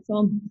come back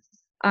from.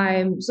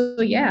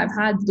 So yeah, I've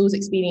had those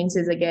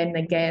experiences again and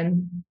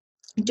again,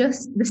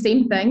 just the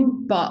same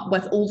thing, but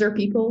with older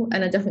people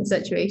in a different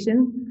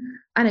situation.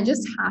 And it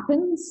just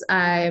happens.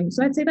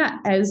 So I'd say that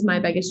is my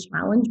biggest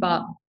challenge,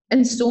 but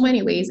in so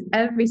many ways,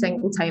 every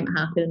single time it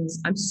happens,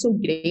 I'm so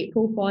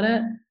grateful for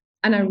it.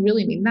 And I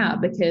really mean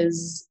that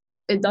because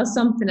it does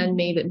something in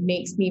me that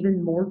makes me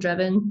even more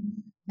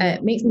driven. Yeah.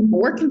 It makes me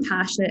more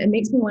compassionate. It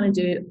makes me want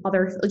to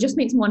it just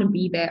makes me want to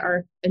be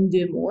better and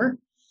do more.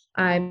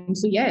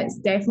 So yeah, it's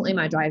definitely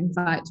my driving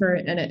factor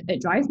and it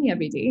drives me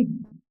every day.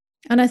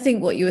 And I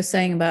think what you were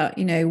saying about,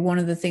 one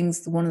of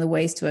the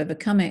ways to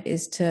overcome it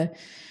is to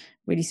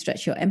really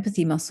stretch your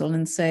empathy muscle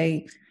and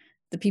say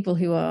the people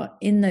who are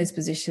in those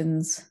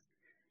positions,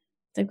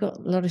 they've got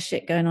a lot of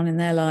shit going on in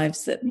their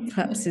lives that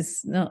perhaps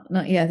is not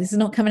yeah, this is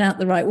not coming out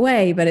the right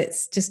way, but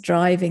it's just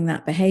driving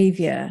that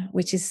behavior,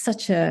 which is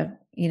such a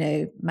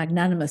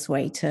magnanimous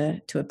way to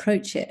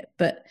approach it.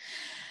 But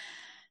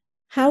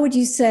How would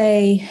you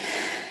say,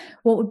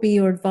 what would be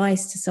your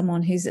advice to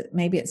someone who's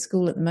maybe at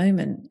school at the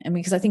moment? I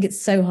mean, because I think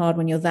it's so hard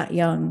when you're that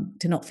young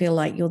to not feel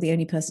like you're the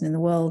only person in the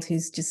world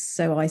who's just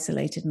so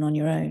isolated and on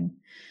your own.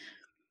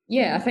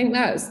 Yeah, I think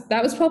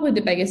that was probably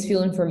the biggest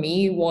feeling for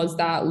me, was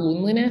that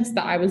loneliness,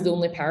 that I was the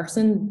only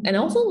person, and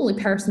also the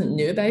only person that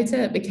knew about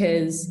it.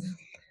 Because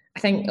I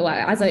think,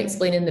 like, as I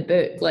explain in the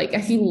book, like,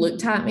 if you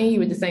looked at me, you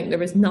would think there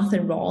was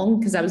nothing wrong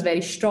because I was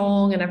very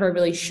strong and never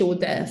really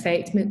showed that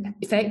it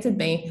affected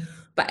me.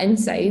 But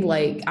inside,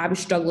 like, I was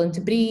struggling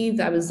to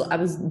breathe. I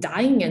was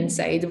dying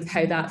inside with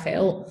how that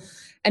felt.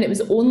 And it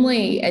was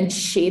only in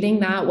sharing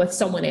that with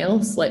someone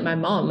else, like my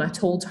mum. I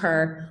told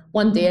her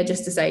one day, I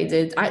just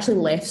decided, I actually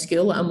left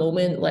school at a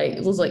moment, like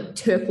it was like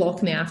 2 o'clock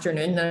in the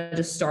afternoon, and I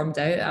just stormed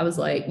out. I was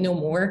like, no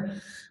more.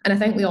 And I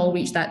think we all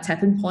reach that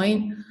tipping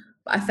point.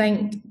 But I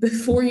think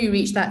before you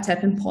reach that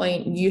tipping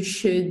point, you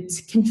should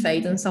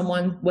confide in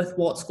someone with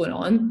what's going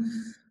on.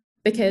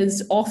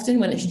 Because often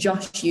when it's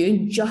just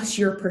you, just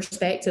your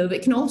perspective,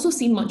 it can also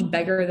seem much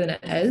bigger than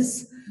it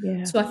is.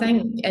 Yeah. So I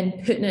think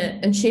in putting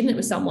it and sharing it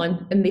with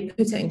someone, and they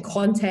put it in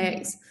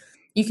context,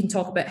 you can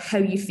talk about how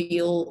you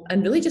feel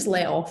and really just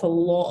let off a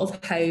lot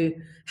of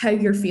how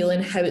you're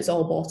feeling, how it's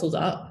all bottled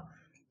up.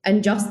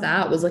 And just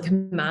that was like a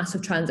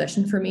massive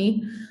transition for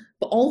me.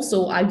 But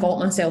also I got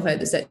myself out of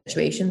the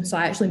situation. So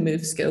I actually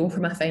moved school for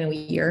my final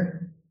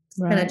year.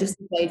 And I Right. just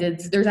decided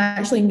there's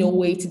actually no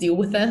way to deal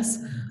with this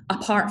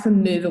apart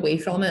from move away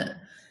from it.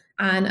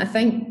 And I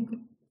think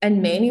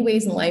in many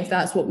ways in life,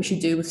 that's what we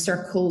should do with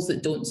circles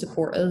that don't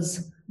support us.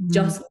 Mm.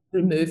 Just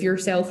remove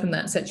yourself from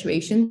that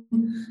situation.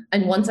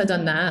 And once I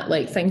done that,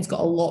 like, things got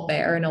a lot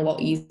better and a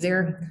lot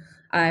easier.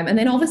 And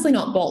then obviously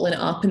not bottling it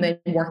up and then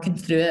working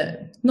through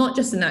it, not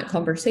just in that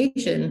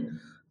conversation,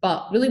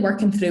 but really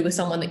working through with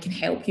someone that can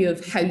help you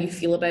of how you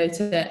feel about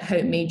it, how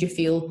it made you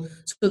feel,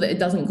 so that it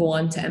doesn't go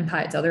on to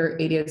impact other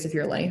areas of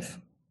your life.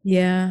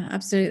 Yeah,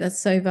 absolutely. That's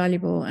so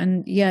valuable.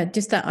 And yeah,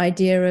 just that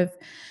idea of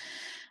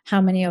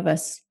how many of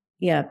us,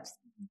 yeah,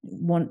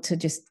 want to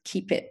just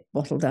keep it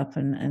bottled up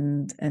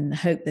and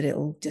hope that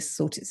it'll just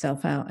sort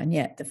itself out. And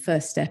yet the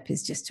first step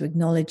is just to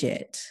acknowledge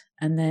it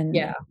and then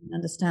Yeah.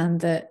 understand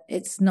that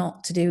it's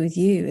not to do with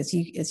you, as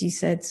you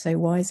said so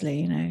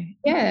wisely,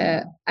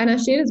 Yeah, and I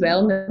shared as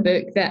well in the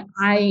book that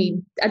I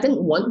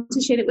didn't want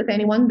to share it with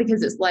anyone,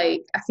 because it's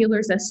like, I feel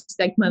there's this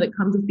stigma that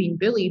comes with being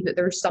bullied, that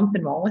there's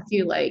something wrong with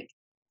you, like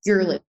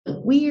you're like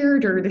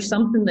weird, or there's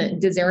something that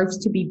deserves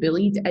to be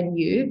bullied in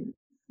you.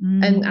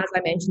 Mm. And as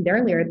I mentioned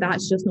earlier,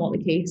 that's just not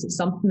the case. It's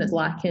something that's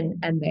lacking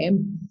in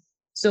them.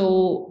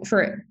 So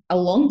for a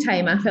long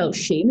time, I felt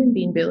shame in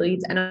being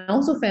bullied. And I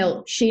also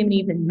felt shame in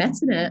even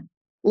admitting it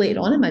later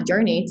on in my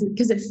journey,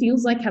 because it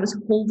feels like I was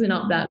holding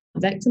up that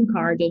victim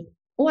card of,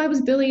 oh, I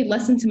was bullied,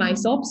 listen to my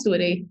sob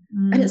story.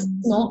 And it's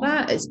Mm. not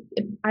that.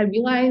 I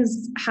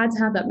realized I had to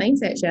have that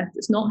mindset shift.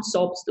 It's not a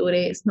sob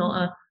story. It's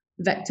not a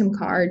victim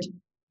card.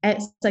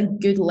 It's a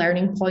good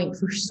learning point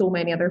for so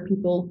many other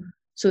people,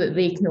 so that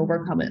they can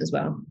overcome it as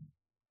well.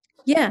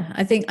 Yeah,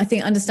 I think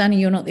understanding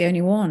you're not the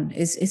only one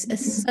is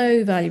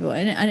so valuable.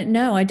 And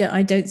no, I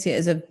don't see it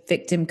as a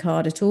victim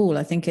card at all.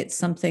 I think it's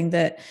something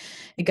that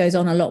it goes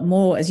on a lot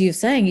more, as you're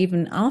saying,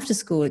 even after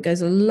school. It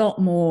goes a lot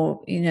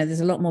more.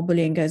 There's a lot more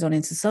bullying goes on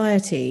in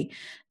society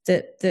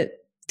that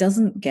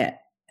doesn't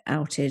get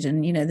outed.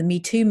 And the Me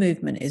Too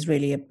movement is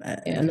really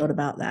a Yeah. lot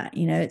about that.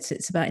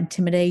 It's about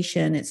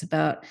intimidation. It's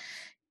about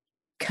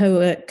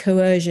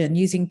coercion,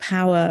 using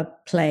power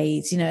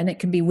plays, and it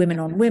can be women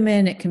on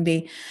women. It can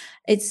be,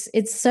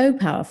 it's so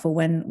powerful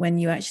when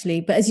you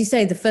actually, but as you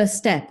say, the first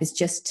step is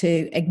just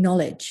to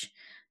acknowledge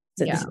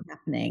that this Yeah. is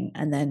happening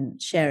and then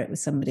share it with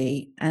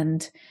somebody.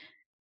 And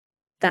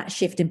that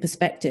shift in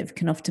perspective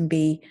can often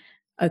be,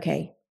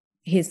 okay,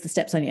 here's the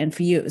steps I need. And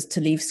for you, it was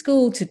to leave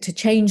school, to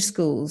change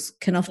schools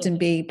can often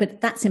be, but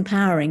that's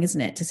empowering,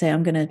 isn't it? To say,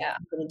 I'm going to Yeah.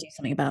 do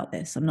something about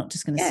this. I'm not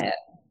just going to sit. Yeah.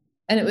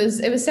 And it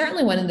was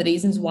certainly one of the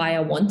reasons why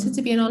I wanted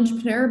to be an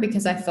entrepreneur,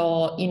 because I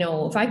thought,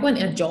 if I go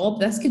into a job,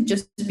 this could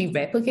just be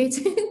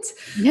replicated.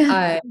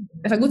 Yeah. uh,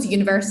 if I go to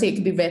university, it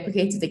could be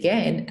replicated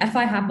again. If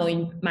I have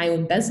my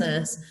own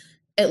business,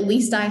 at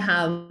least I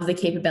have the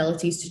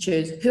capabilities to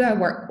choose who I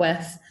work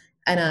with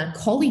in a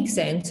colleague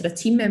sense or a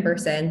team member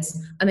sense,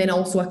 and then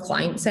also a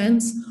client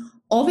sense.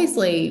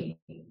 Obviously,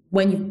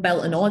 when you've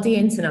built an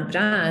audience and a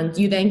brand,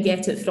 you then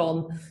get it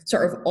from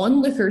sort of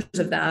onlookers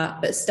of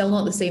that, but still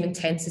not the same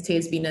intensity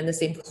as being in the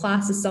same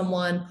class as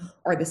someone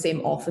or the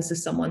same office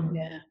as someone.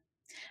 Yeah.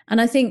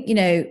 And I think,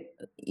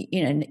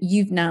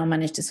 you've now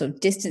managed to sort of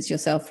distance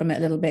yourself from it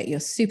a little bit. You're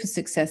super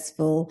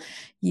successful.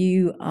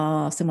 You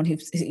are someone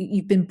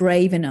you've been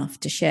brave enough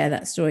to share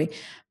that story,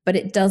 but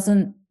it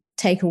doesn't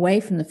take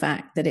away from the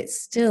fact that it's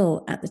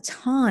still at the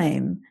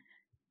time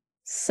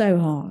so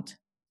hard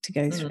to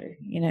go Mm. through,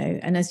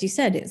 and as you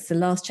said, it's the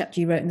last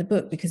chapter you wrote in the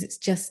book because it's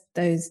just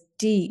those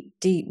deep,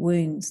 deep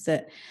wounds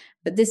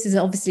but this has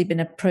obviously been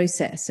a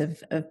process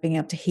of being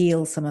able to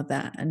heal some of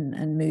that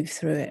and move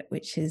through it,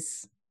 which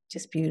is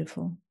just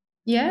beautiful.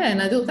 Yeah,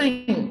 and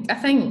I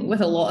think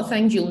with a lot of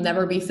things, you'll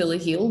never be fully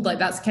healed. Like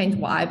that's kind of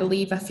what I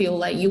believe. I feel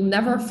like you'll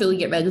never fully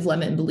get rid of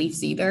limiting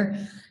beliefs either.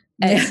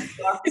 Yeah.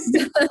 It's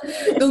just,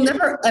 they'll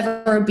never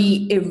ever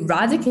be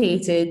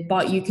eradicated,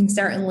 but you can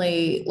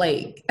certainly,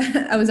 like,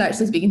 I was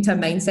actually speaking to a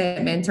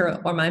mindset mentor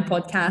on my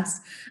podcast,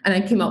 and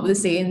I came up with the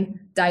saying,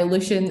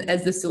 dilution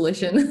is the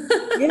solution.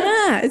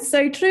 Yeah, it's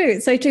so true.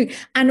 It's so true.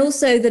 And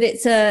also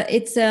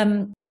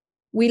that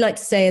we like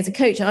to say as a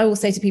coach, I will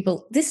say to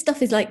people, this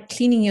stuff is like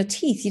cleaning your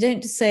teeth. You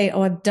don't just say,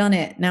 oh, I've done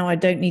it. Now I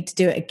don't need to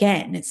do it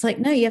again. It's like,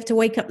 no, you have to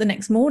wake up the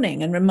next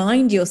morning and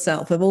remind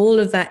yourself of all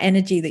of that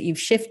energy that you've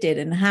shifted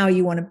and how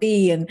you want to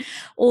be and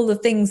all the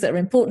things that are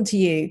important to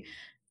you.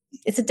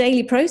 It's a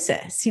daily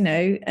process,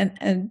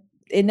 and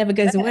it never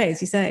goes away, as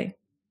you say.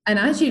 And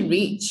as you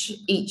reach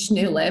each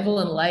new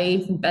level in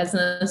life and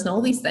business and all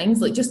these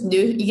things, like just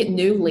new, you get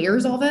new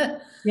layers of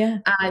it. Yeah.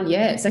 And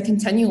yeah, it's a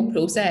continual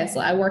process.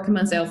 Like I work on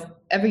myself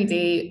every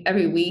day,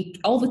 every week,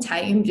 all the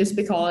time, just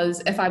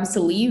because if I was to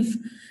leave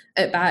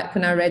it back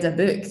when I read a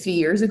book 3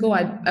 years ago,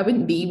 I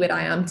wouldn't be where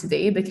I am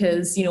today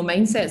because,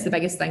 mindset's the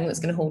biggest thing that's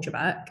going to hold you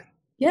back.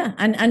 Yeah.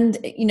 And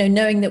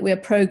knowing that we're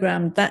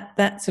programmed,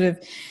 that sort of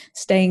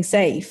staying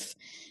safe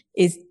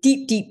is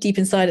deep, deep, deep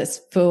inside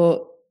us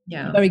for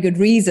very good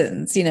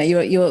reasons.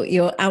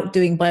 You're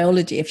outdoing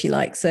biology, if you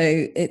like.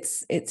 So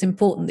it's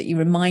important that you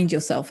remind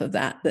yourself of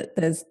that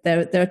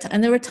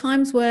there are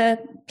times where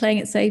playing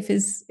it safe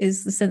is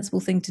the sensible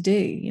thing to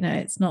do.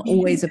 It's not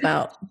always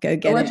about go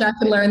get I it. wish I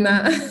could learn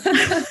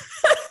that.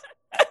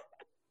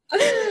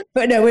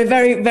 But no, we're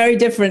very, very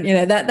different.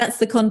 That's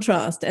the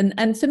contrast.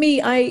 And for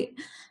me,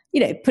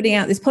 putting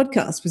out this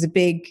podcast was a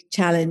big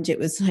challenge. It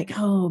was like,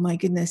 oh my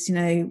goodness,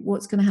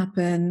 what's going to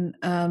happen?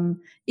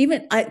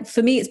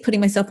 For me, it's putting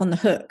myself on the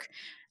hook.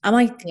 Am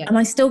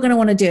I still going to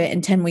want to do it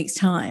in 10 weeks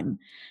time?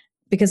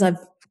 Because I've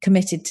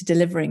committed to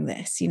delivering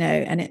this,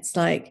 and it's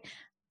like,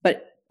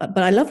 but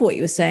I love what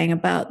you were saying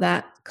about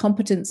that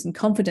competence and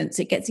confidence.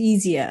 It gets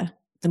easier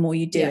the more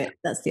you do it.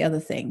 That's the other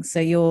thing. So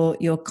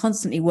you're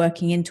constantly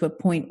working into a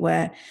point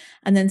where,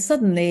 and then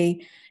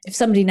suddenly, if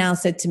somebody now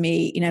said to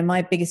me,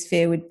 my biggest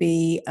fear would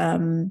be,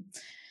 being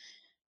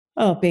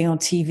on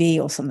TV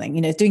or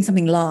something, doing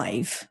something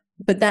live,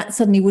 but that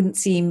suddenly wouldn't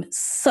seem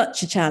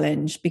such a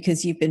challenge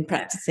because you've been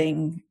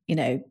practicing,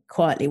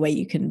 quietly where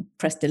you can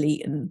press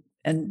delete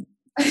and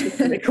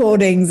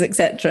recordings,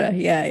 etc.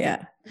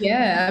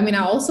 Yeah, I mean,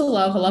 I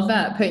love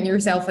that putting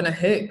yourself in a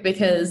hook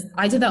because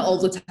I do that all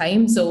the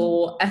time.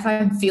 So if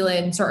I'm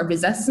feeling sort of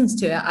resistance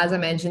to it, as I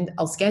mentioned,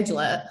 I'll schedule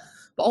it.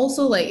 But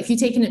also, like, if you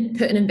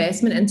put an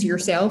investment into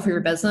yourself or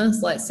your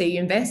business, let's say you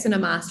invest in a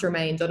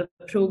mastermind or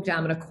a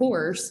program or a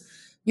course,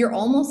 you're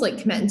almost like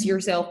committing to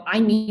yourself, I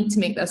need to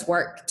make this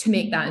work to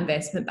make that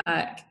investment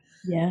back.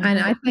 Yeah. And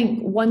I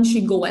think once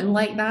you go in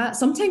like that,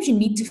 sometimes you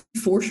need to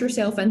force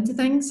yourself into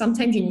things.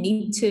 Sometimes you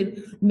need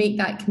to make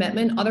that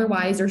commitment.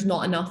 Otherwise, there's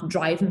not enough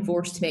driving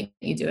force to make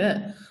you do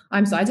it.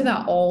 So I do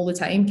that all the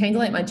time, kind of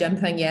like my gym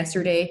thing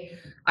yesterday.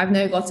 I've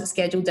now got it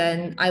scheduled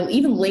in. I'll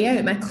even lay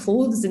out my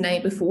clothes the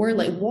night before,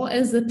 like what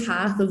is the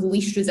path of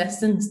least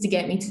resistance to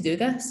get me to do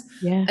this?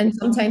 Yeah. And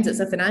sometimes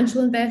it's a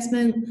financial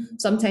investment.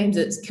 Sometimes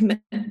it's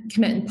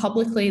committing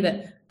publicly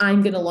that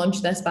I'm going to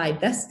launch this by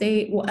this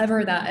date,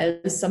 whatever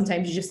that is.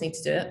 Sometimes you just need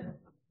to do it.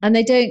 And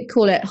they don't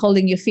call it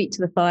holding your feet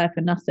to the fire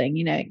for nothing.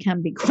 It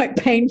can be quite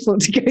painful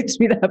to go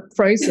through that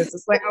process.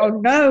 It's like, oh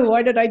no,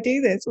 why did I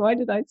do this? Why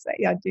did I say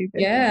I do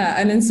this? Yeah.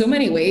 And in so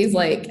many ways,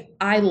 like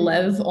I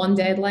live on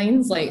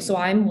deadlines. Like, so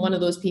I'm one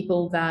of those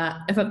people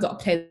that if I've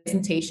got a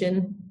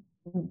presentation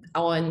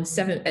at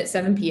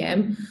 7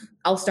 p.m.,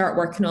 I'll start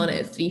working on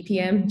it at 3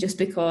 p.m. just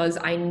because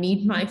I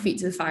need my feet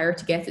to the fire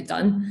to get it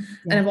done.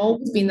 Yeah. And I've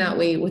always been that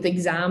way with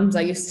exams.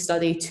 I used to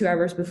study 2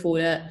 hours before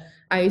it.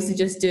 I used to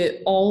just do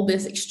all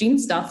this extreme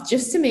stuff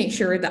just to make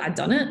sure that I'd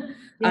done it.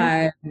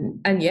 Yeah.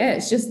 And yeah,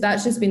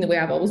 that's just been the way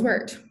I've always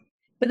worked.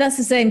 But that's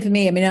the same for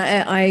me. I mean,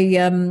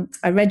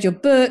 I read your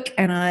book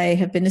and I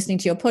have been listening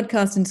to your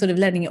podcast and sort of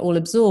letting it all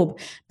absorb.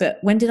 But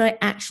when did I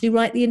actually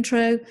write the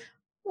intro?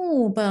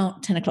 Oh,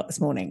 about 10 o'clock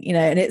this morning,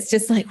 and it's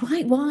just like,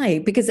 why?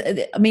 Because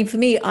I mean, for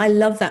me, I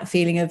love that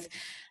feeling of,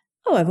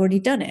 oh, I've already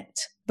done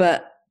it.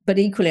 But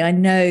equally, I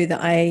know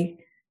that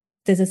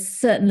there's a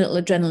certain little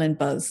adrenaline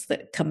buzz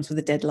that comes with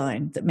a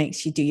deadline that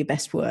makes you do your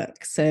best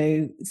work.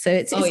 So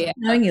it's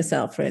knowing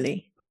yourself,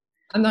 really.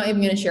 I'm not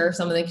even going to share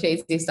some of the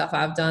crazy stuff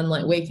I've done,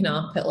 like waking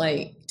up at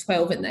like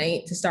 12 at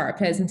night to start a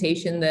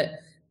presentation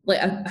that like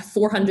a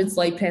 400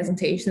 slide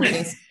presentation that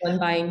needs to be done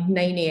by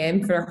 9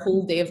 a.m. for a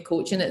whole day of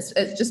coaching. It's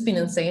just been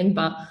insane.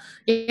 But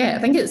yeah, I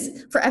think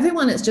it's for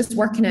everyone, it's just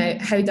working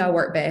out how do I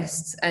work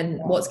best and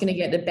what's going to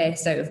get the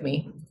best out of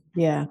me.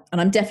 Yeah.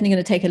 And I'm definitely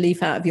going to take a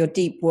leaf out of your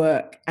deep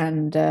work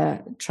and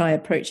try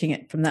approaching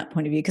it from that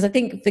point of view. Because I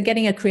think for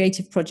getting a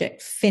creative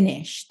project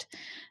finished,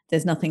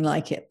 there's nothing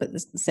like it, but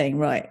saying,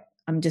 right,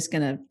 I'm just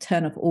going to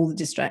turn off all the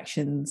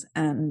distractions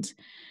and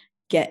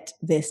get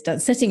this done.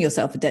 Setting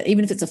yourself a deadline,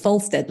 even if it's a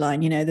false deadline,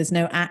 there's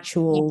no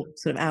actual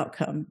sort of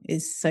outcome,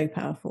 is so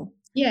powerful.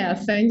 Yeah,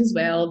 I've found as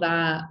well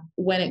that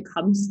when it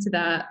comes to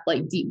that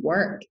like deep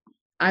work,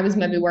 I was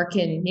maybe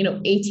working,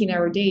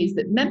 18-hour days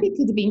that maybe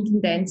could have been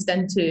condensed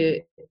into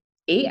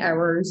 8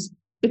 hours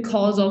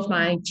because of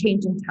my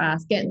changing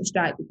task, getting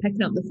distracted,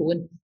 picking up the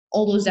phone,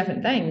 all those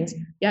different things.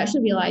 You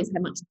actually realize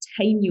how much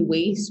time you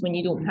waste when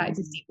you don't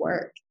practice deep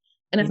work.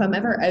 And if I'm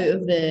ever out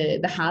of the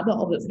habit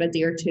of it for a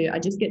day or two, I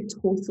just get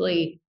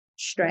totally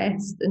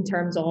stressed in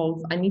terms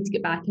of I need to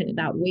get back into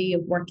that way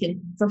of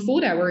working for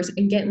 4 hours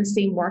and getting the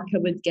same work I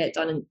would get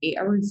done in 8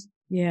 hours.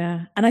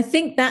 Yeah. And I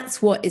think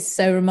that's what is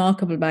so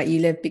remarkable about you,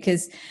 Liv,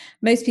 because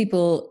most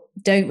people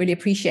don't really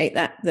appreciate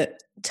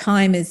that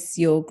time is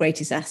your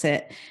greatest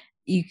asset.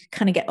 You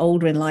kind of get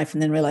older in life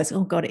and then realize,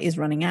 oh God, it is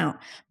running out.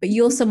 But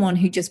you're someone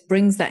who just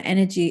brings that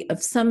energy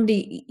of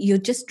somebody, you're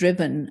just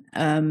driven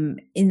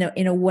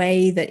in a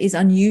way that is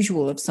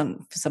unusual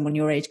for someone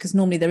your age, because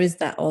normally there is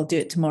that, I'll do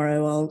it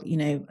tomorrow,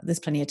 there's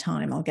plenty of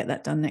time, I'll get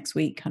that done next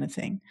week kind of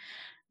thing,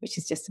 which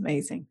is just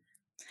amazing.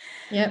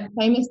 Yep,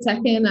 time is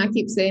ticking. I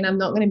keep saying I'm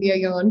not going to be a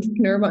young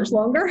entrepreneur much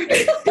longer.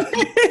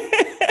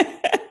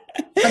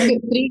 I've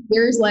got 3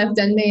 years left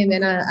in me, and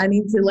then I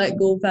need to let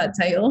go of that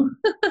title.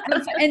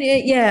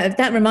 Yeah,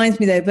 that reminds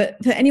me though,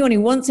 but for anyone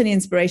who wants any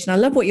inspiration, I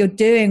love what you're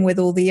doing with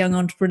all the young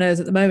entrepreneurs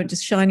at the moment,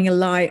 just shining a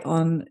light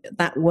on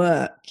that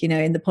work,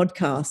 in the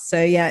podcast.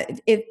 So yeah,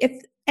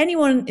 if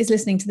anyone is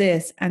listening to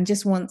this and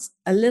just wants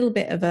a little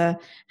bit of a,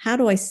 how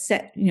do I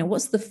set,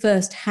 what's the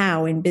first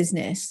how in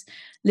business?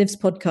 Liv's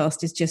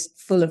podcast is just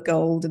full of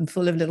gold and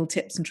full of little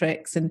tips and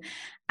tricks. And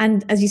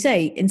as you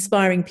say,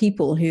 inspiring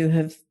people who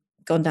have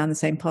gone down the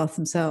same path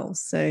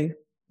themselves. So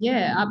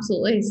yeah,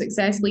 absolutely.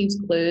 Success leaves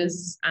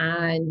clues,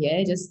 and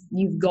yeah, just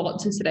you've got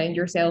to surround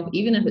yourself,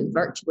 even if it's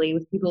virtually,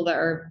 with people that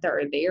are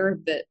there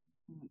that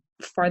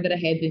further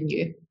ahead than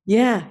you.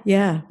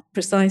 Yeah,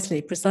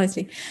 precisely.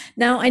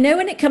 Now, I know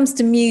when it comes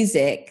to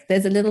music,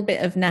 there's a little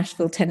bit of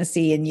Nashville,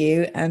 Tennessee in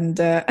you, and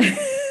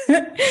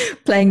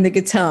playing the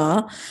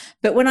guitar.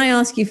 But when I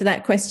ask you for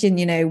that question,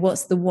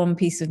 what's the one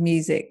piece of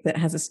music that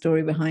has a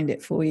story behind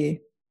it for you?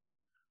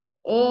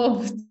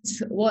 Oh,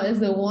 what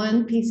is the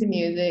one piece of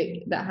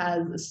music that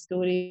has a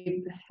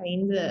story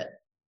behind it?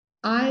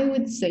 I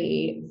would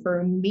say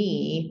for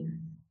me,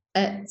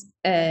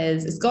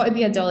 it's got to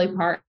be a Dolly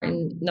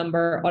Parton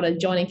number or a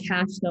Johnny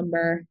Cash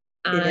number,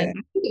 and I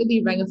think it would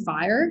be Ring of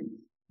Fire.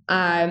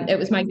 It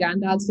was my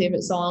granddad's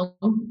favorite song,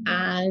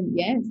 and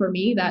yeah, for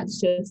me, that's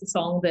just a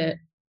song that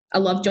I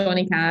love.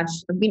 Johnny Cash.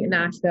 I've been to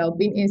Nashville,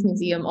 been to his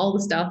museum, all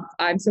the stuff.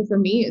 So for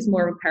me, it's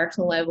more of a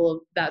personal level of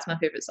that's my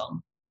favorite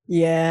song.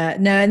 Yeah,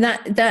 no, and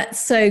that's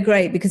so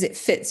great because it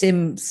fits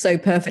in so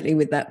perfectly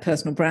with that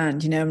personal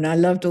brand, and I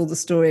loved all the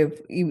story of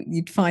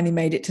you'd finally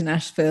made it to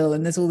Nashville,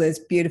 and there's all those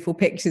beautiful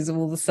pictures of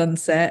all the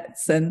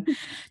sunsets and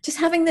just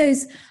having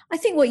those. I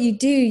think what you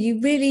do, you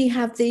really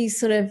have these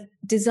sort of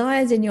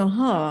desires in your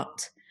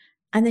heart,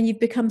 and then you've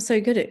become so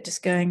good at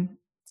just going,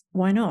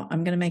 why not?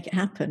 I'm going to make it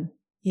happen.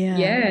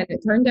 Yeah,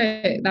 it turned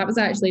out that was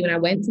actually when I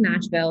went to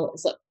Nashville.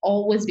 It's like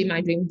always been my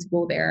dream to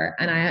go there,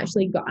 and I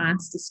actually got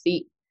asked to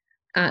speak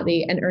at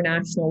the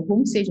International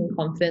Homestaging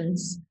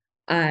Conference,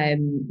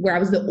 where I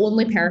was the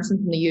only person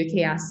from the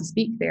UK asked to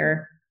speak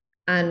there.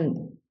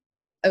 And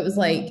it was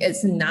like,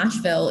 it's in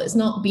Nashville. It's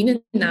not been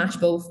in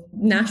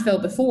Nashville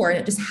before, and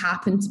it just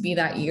happened to be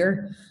that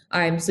year.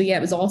 So yeah,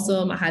 it was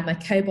awesome. I had my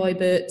cowboy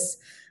boots.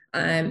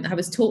 I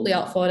was totally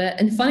up for it.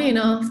 And funny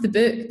enough, the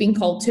book being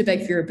called Too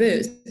Big for Your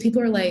Boots,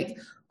 people are like,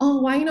 oh,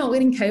 why are you not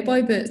wearing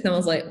cowboy boots? And I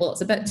was like, well, it's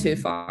a bit too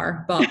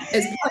far, but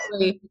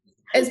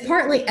it's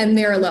partly in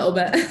there a little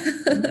bit.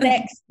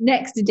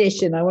 next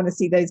edition, I want to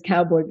see those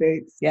cowboy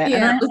boots. Yeah.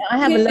 And I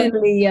have a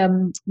lovely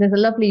there's a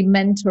lovely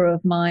mentor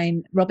of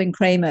mine, Robin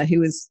Kramer, who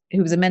was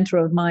a mentor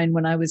of mine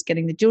when I was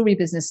getting the jewelry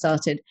business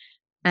started.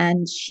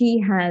 And she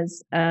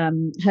has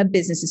her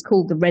business is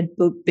called the Red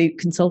Boot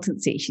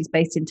Consultancy. She's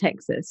based in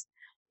Texas.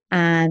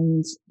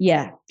 And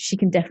yeah, she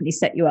can definitely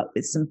set you up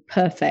with some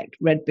perfect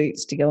red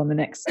boots to go on the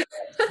next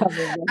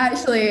cover.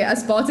 Actually, I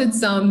spotted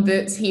some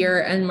boots here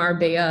in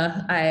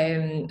Marbella,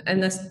 in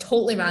this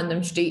totally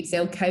random street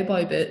sale,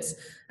 cowboy boots.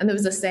 And there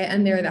was a set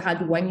in there that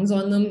had wings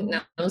on them. And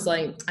I was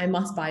like, I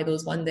must buy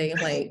those one day.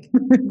 Like,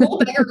 go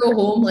big or go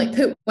home. Like,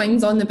 put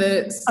wings on the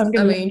boots.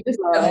 Just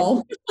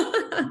all.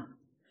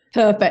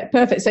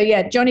 Perfect. So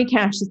yeah, Johnny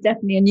Cash is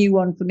definitely a new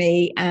one for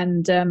me,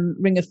 and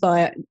Ring of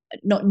Fire,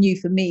 not new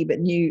for me, but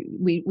new.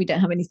 We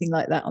don't have anything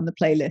like that on the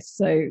playlist,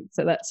 so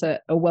that's a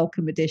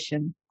welcome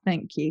addition.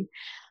 Thank you.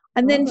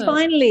 And then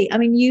finally, I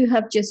mean, you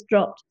have just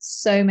dropped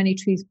so many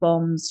truth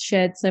bombs,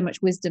 shared so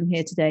much wisdom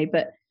here today,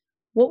 but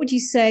what would you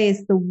say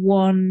is the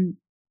one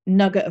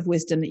nugget of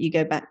wisdom that you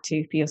go back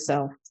to for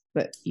yourself,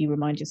 that you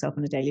remind yourself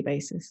on a daily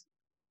basis?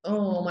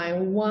 Oh, my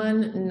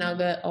one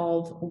nugget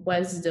of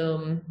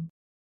wisdom.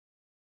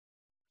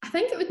 I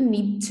think it would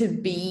need to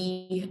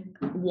be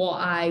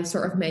what I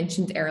sort of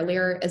mentioned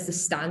earlier as the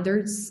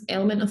standards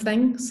element of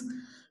things.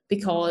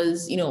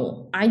 Because,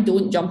 I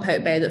don't jump out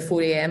of bed at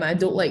 4 a.m. I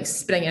don't like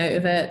spring out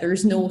of it.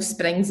 There's no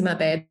springs in my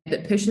bed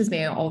that pushes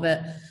me out of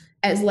it.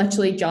 It's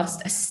literally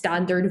just a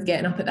standard of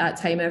getting up at that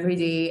time every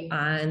day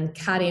and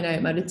carrying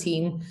out my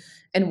routine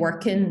and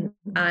working.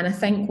 And I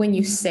think when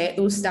you set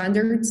those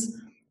standards,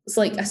 it's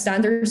like a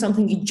standard or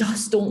something you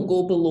just don't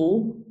go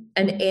below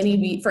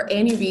for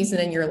any reason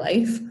in your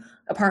life,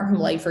 apart from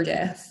life or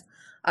death.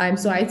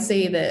 So I'd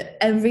say that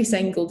every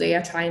single day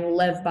I try and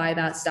live by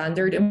that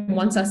standard. And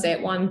once I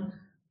set one,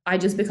 I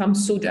just become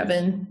so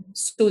driven,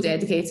 so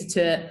dedicated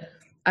to it.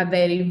 I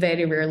very,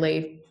 very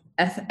rarely,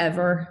 if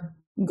ever,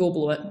 go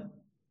below it.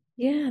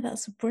 Yeah,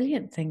 that's a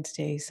brilliant thing to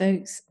do.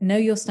 So know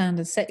your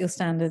standards, set your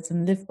standards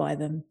and live by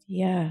them.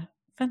 Yeah,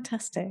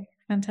 fantastic.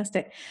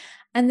 Fantastic.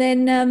 And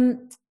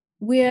then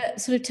we're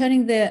sort of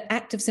turning the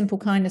act of simple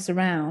kindness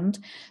around.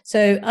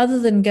 So other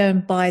than go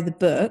and buy the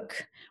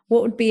book,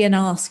 what would be an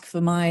ask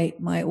for my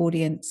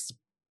audience?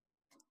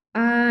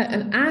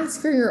 An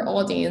ask for your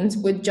audience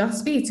would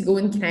just be to go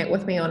and connect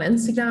with me on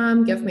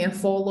Instagram, give me a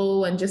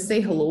follow, and just say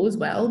hello as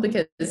well.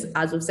 Because,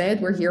 as we've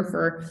said, we're here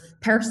for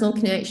personal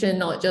connection,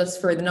 not just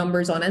for the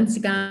numbers on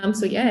Instagram.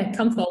 So, yeah,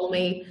 come follow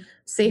me,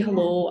 say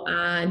hello,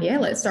 and yeah,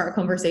 let's start a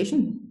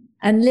conversation.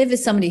 And Liv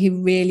is somebody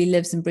who really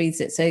lives and breathes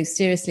it. So,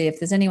 seriously, if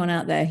there's anyone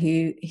out there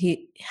who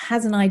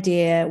has an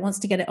idea, wants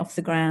to get it off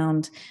the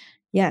ground,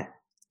 yeah,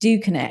 do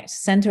connect,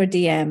 send her a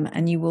DM,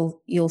 and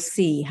you'll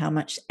see how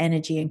much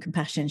energy and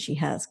compassion she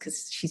has,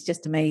 because she's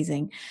just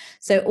amazing.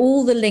 So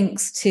all the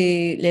links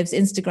to Liv's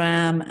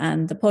Instagram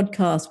and the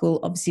podcast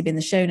will obviously be in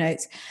the show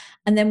notes.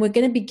 And then we're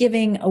going to be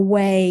giving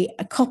away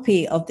a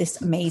copy of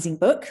this amazing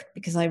book,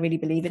 because I really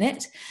believe in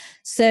it.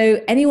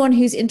 So anyone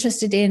who's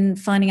interested in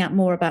finding out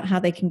more about how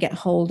they can get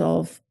hold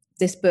of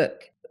this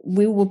book,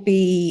 we will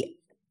be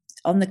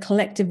on the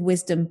Collective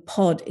Wisdom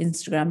Pod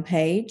Instagram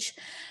page.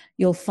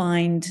 You'll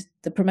find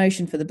the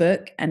promotion for the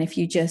book. And if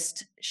you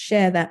just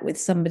share that with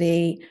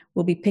somebody,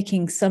 we'll be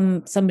picking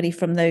somebody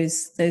from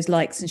those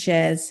likes and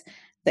shares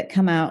that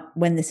come out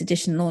when this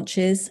edition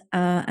launches,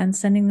 and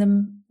sending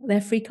them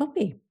their free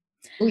copy.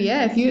 Oh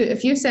yeah,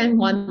 if you send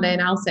one,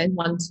 then I'll send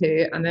one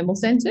too, and then we'll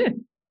send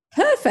two.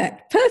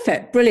 Perfect.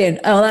 Brilliant.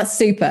 Oh, that's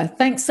super.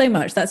 Thanks so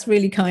much. That's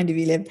really kind of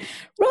you, Liv.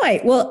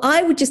 Right. Well,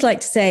 I would just like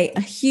to say a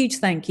huge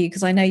thank you,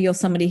 because I know you're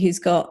somebody who's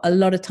got a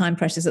lot of time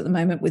pressures at the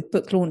moment with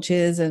book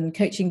launches and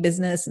coaching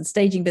business and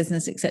staging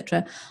business,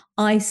 etc.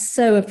 I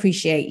so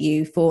appreciate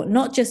you for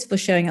not just for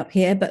showing up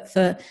here, but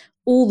for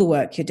all the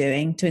work you're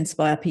doing to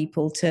inspire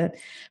people to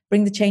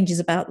bring the changes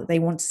about that they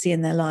want to see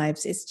in their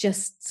lives. It's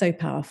just so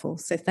powerful.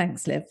 So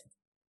thanks, Liv.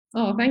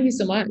 Oh, thank you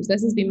so much.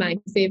 This has been my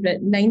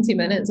favorite 90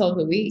 minutes of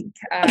the week.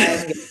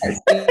 It's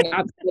been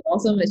absolutely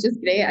awesome. It's just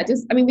great.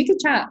 We could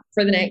chat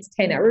for the next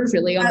 10 hours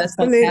really on this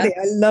podcast.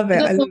 Absolutely. I love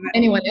it. I don't know if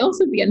anyone else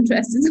would be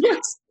interested in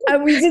this.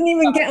 And we didn't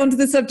even get onto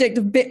the subject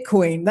of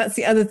Bitcoin. That's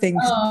the other thing.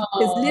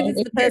 Because Liv is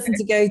the person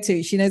to go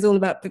to. She knows all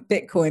about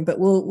Bitcoin, but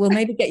we'll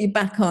maybe get you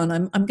back on.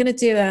 I'm going to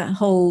do a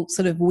whole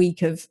sort of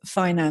week of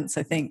finance,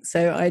 I think.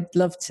 So I'd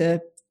love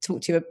to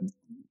talk to you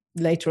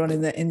later on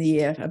in the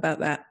year about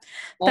that.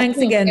 Awesome. Thanks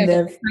again,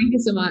 Liv. Thank you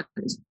so much.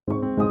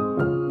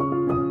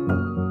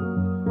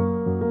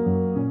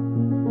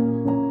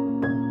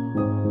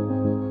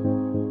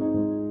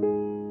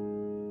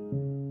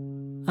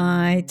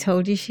 I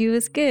told you she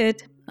was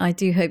good. I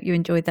do hope you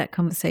enjoyed that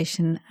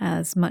conversation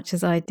as much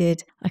as I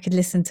did. I could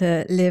listen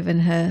to Liv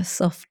and her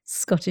soft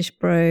Scottish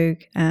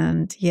brogue,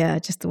 and yeah,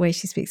 just the way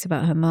she speaks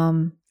about her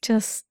mum,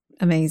 just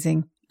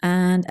amazing.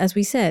 And as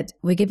we said,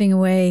 we're giving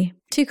away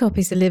 2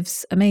 copies of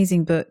Liv's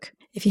amazing book.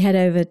 If you head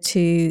over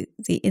to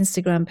the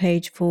Instagram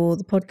page for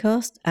the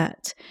podcast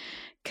at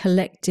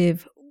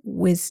Collective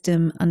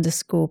Wisdom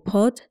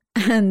 _pod.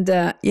 And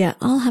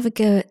I'll have a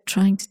go at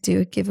trying to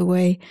do a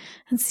giveaway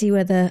and see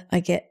whether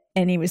I get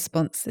any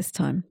response this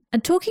time.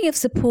 And talking of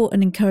support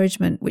and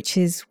encouragement, which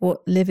is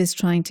what Liv is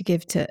trying to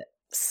give to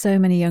so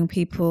many young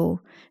people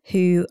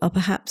who are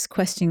perhaps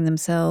questioning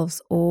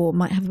themselves or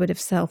might have a bit of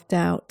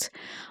self-doubt,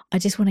 I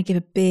just want to give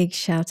a big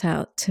shout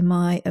out to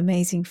my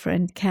amazing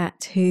friend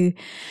Kat, who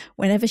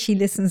whenever she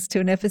listens to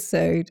an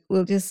episode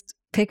will just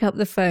pick up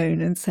the phone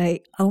and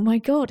say, oh my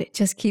God, it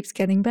just keeps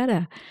getting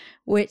better,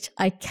 which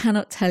I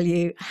cannot tell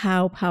you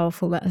how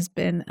powerful that has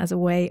been as a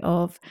way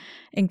of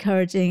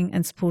encouraging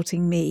and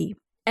supporting me.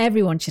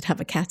 Everyone should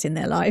have a cat in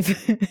their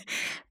life,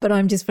 but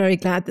I'm just very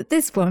glad that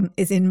this one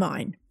is in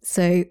mine.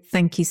 So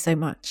thank you so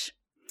much.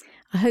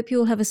 I hope you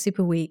all have a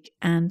super week,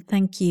 and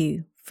thank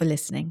you for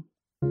listening.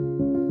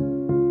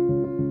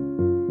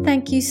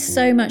 Thank you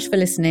so much for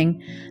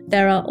listening.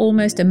 There are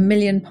almost 1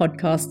 million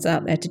podcasts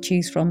out there to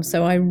choose from,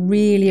 so I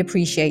really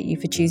appreciate you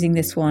for choosing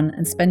this one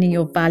and spending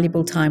your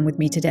valuable time with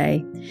me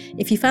today.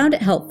 If you found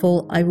it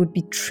helpful, I would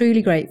be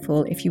truly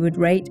grateful if you would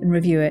rate and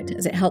review it,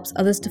 as it helps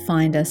others to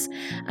find us.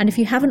 And if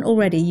you haven't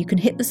already, you can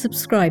hit the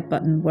subscribe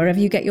button wherever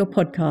you get your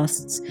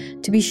podcasts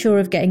to be sure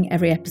of getting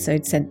every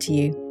episode sent to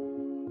you.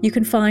 You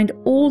can find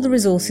all the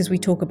resources we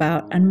talk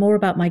about and more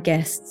about my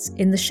guests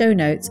in the show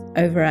notes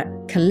over at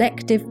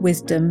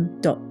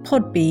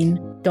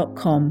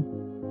collectivewisdom.podbean.com,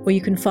 or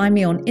you can find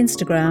me on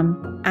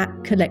Instagram at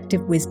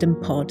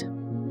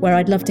collectivewisdompod, where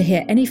I'd love to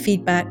hear any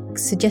feedback,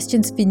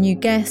 suggestions for new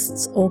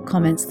guests, or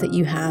comments that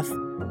you have.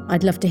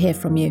 I'd love to hear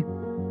from you.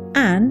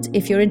 And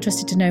if you're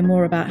interested to know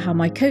more about how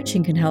my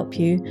coaching can help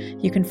you,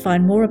 you can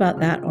find more about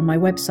that on my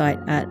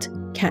website at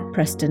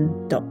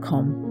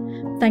katpreston.com.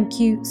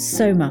 Thank you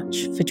so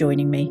much for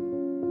joining me.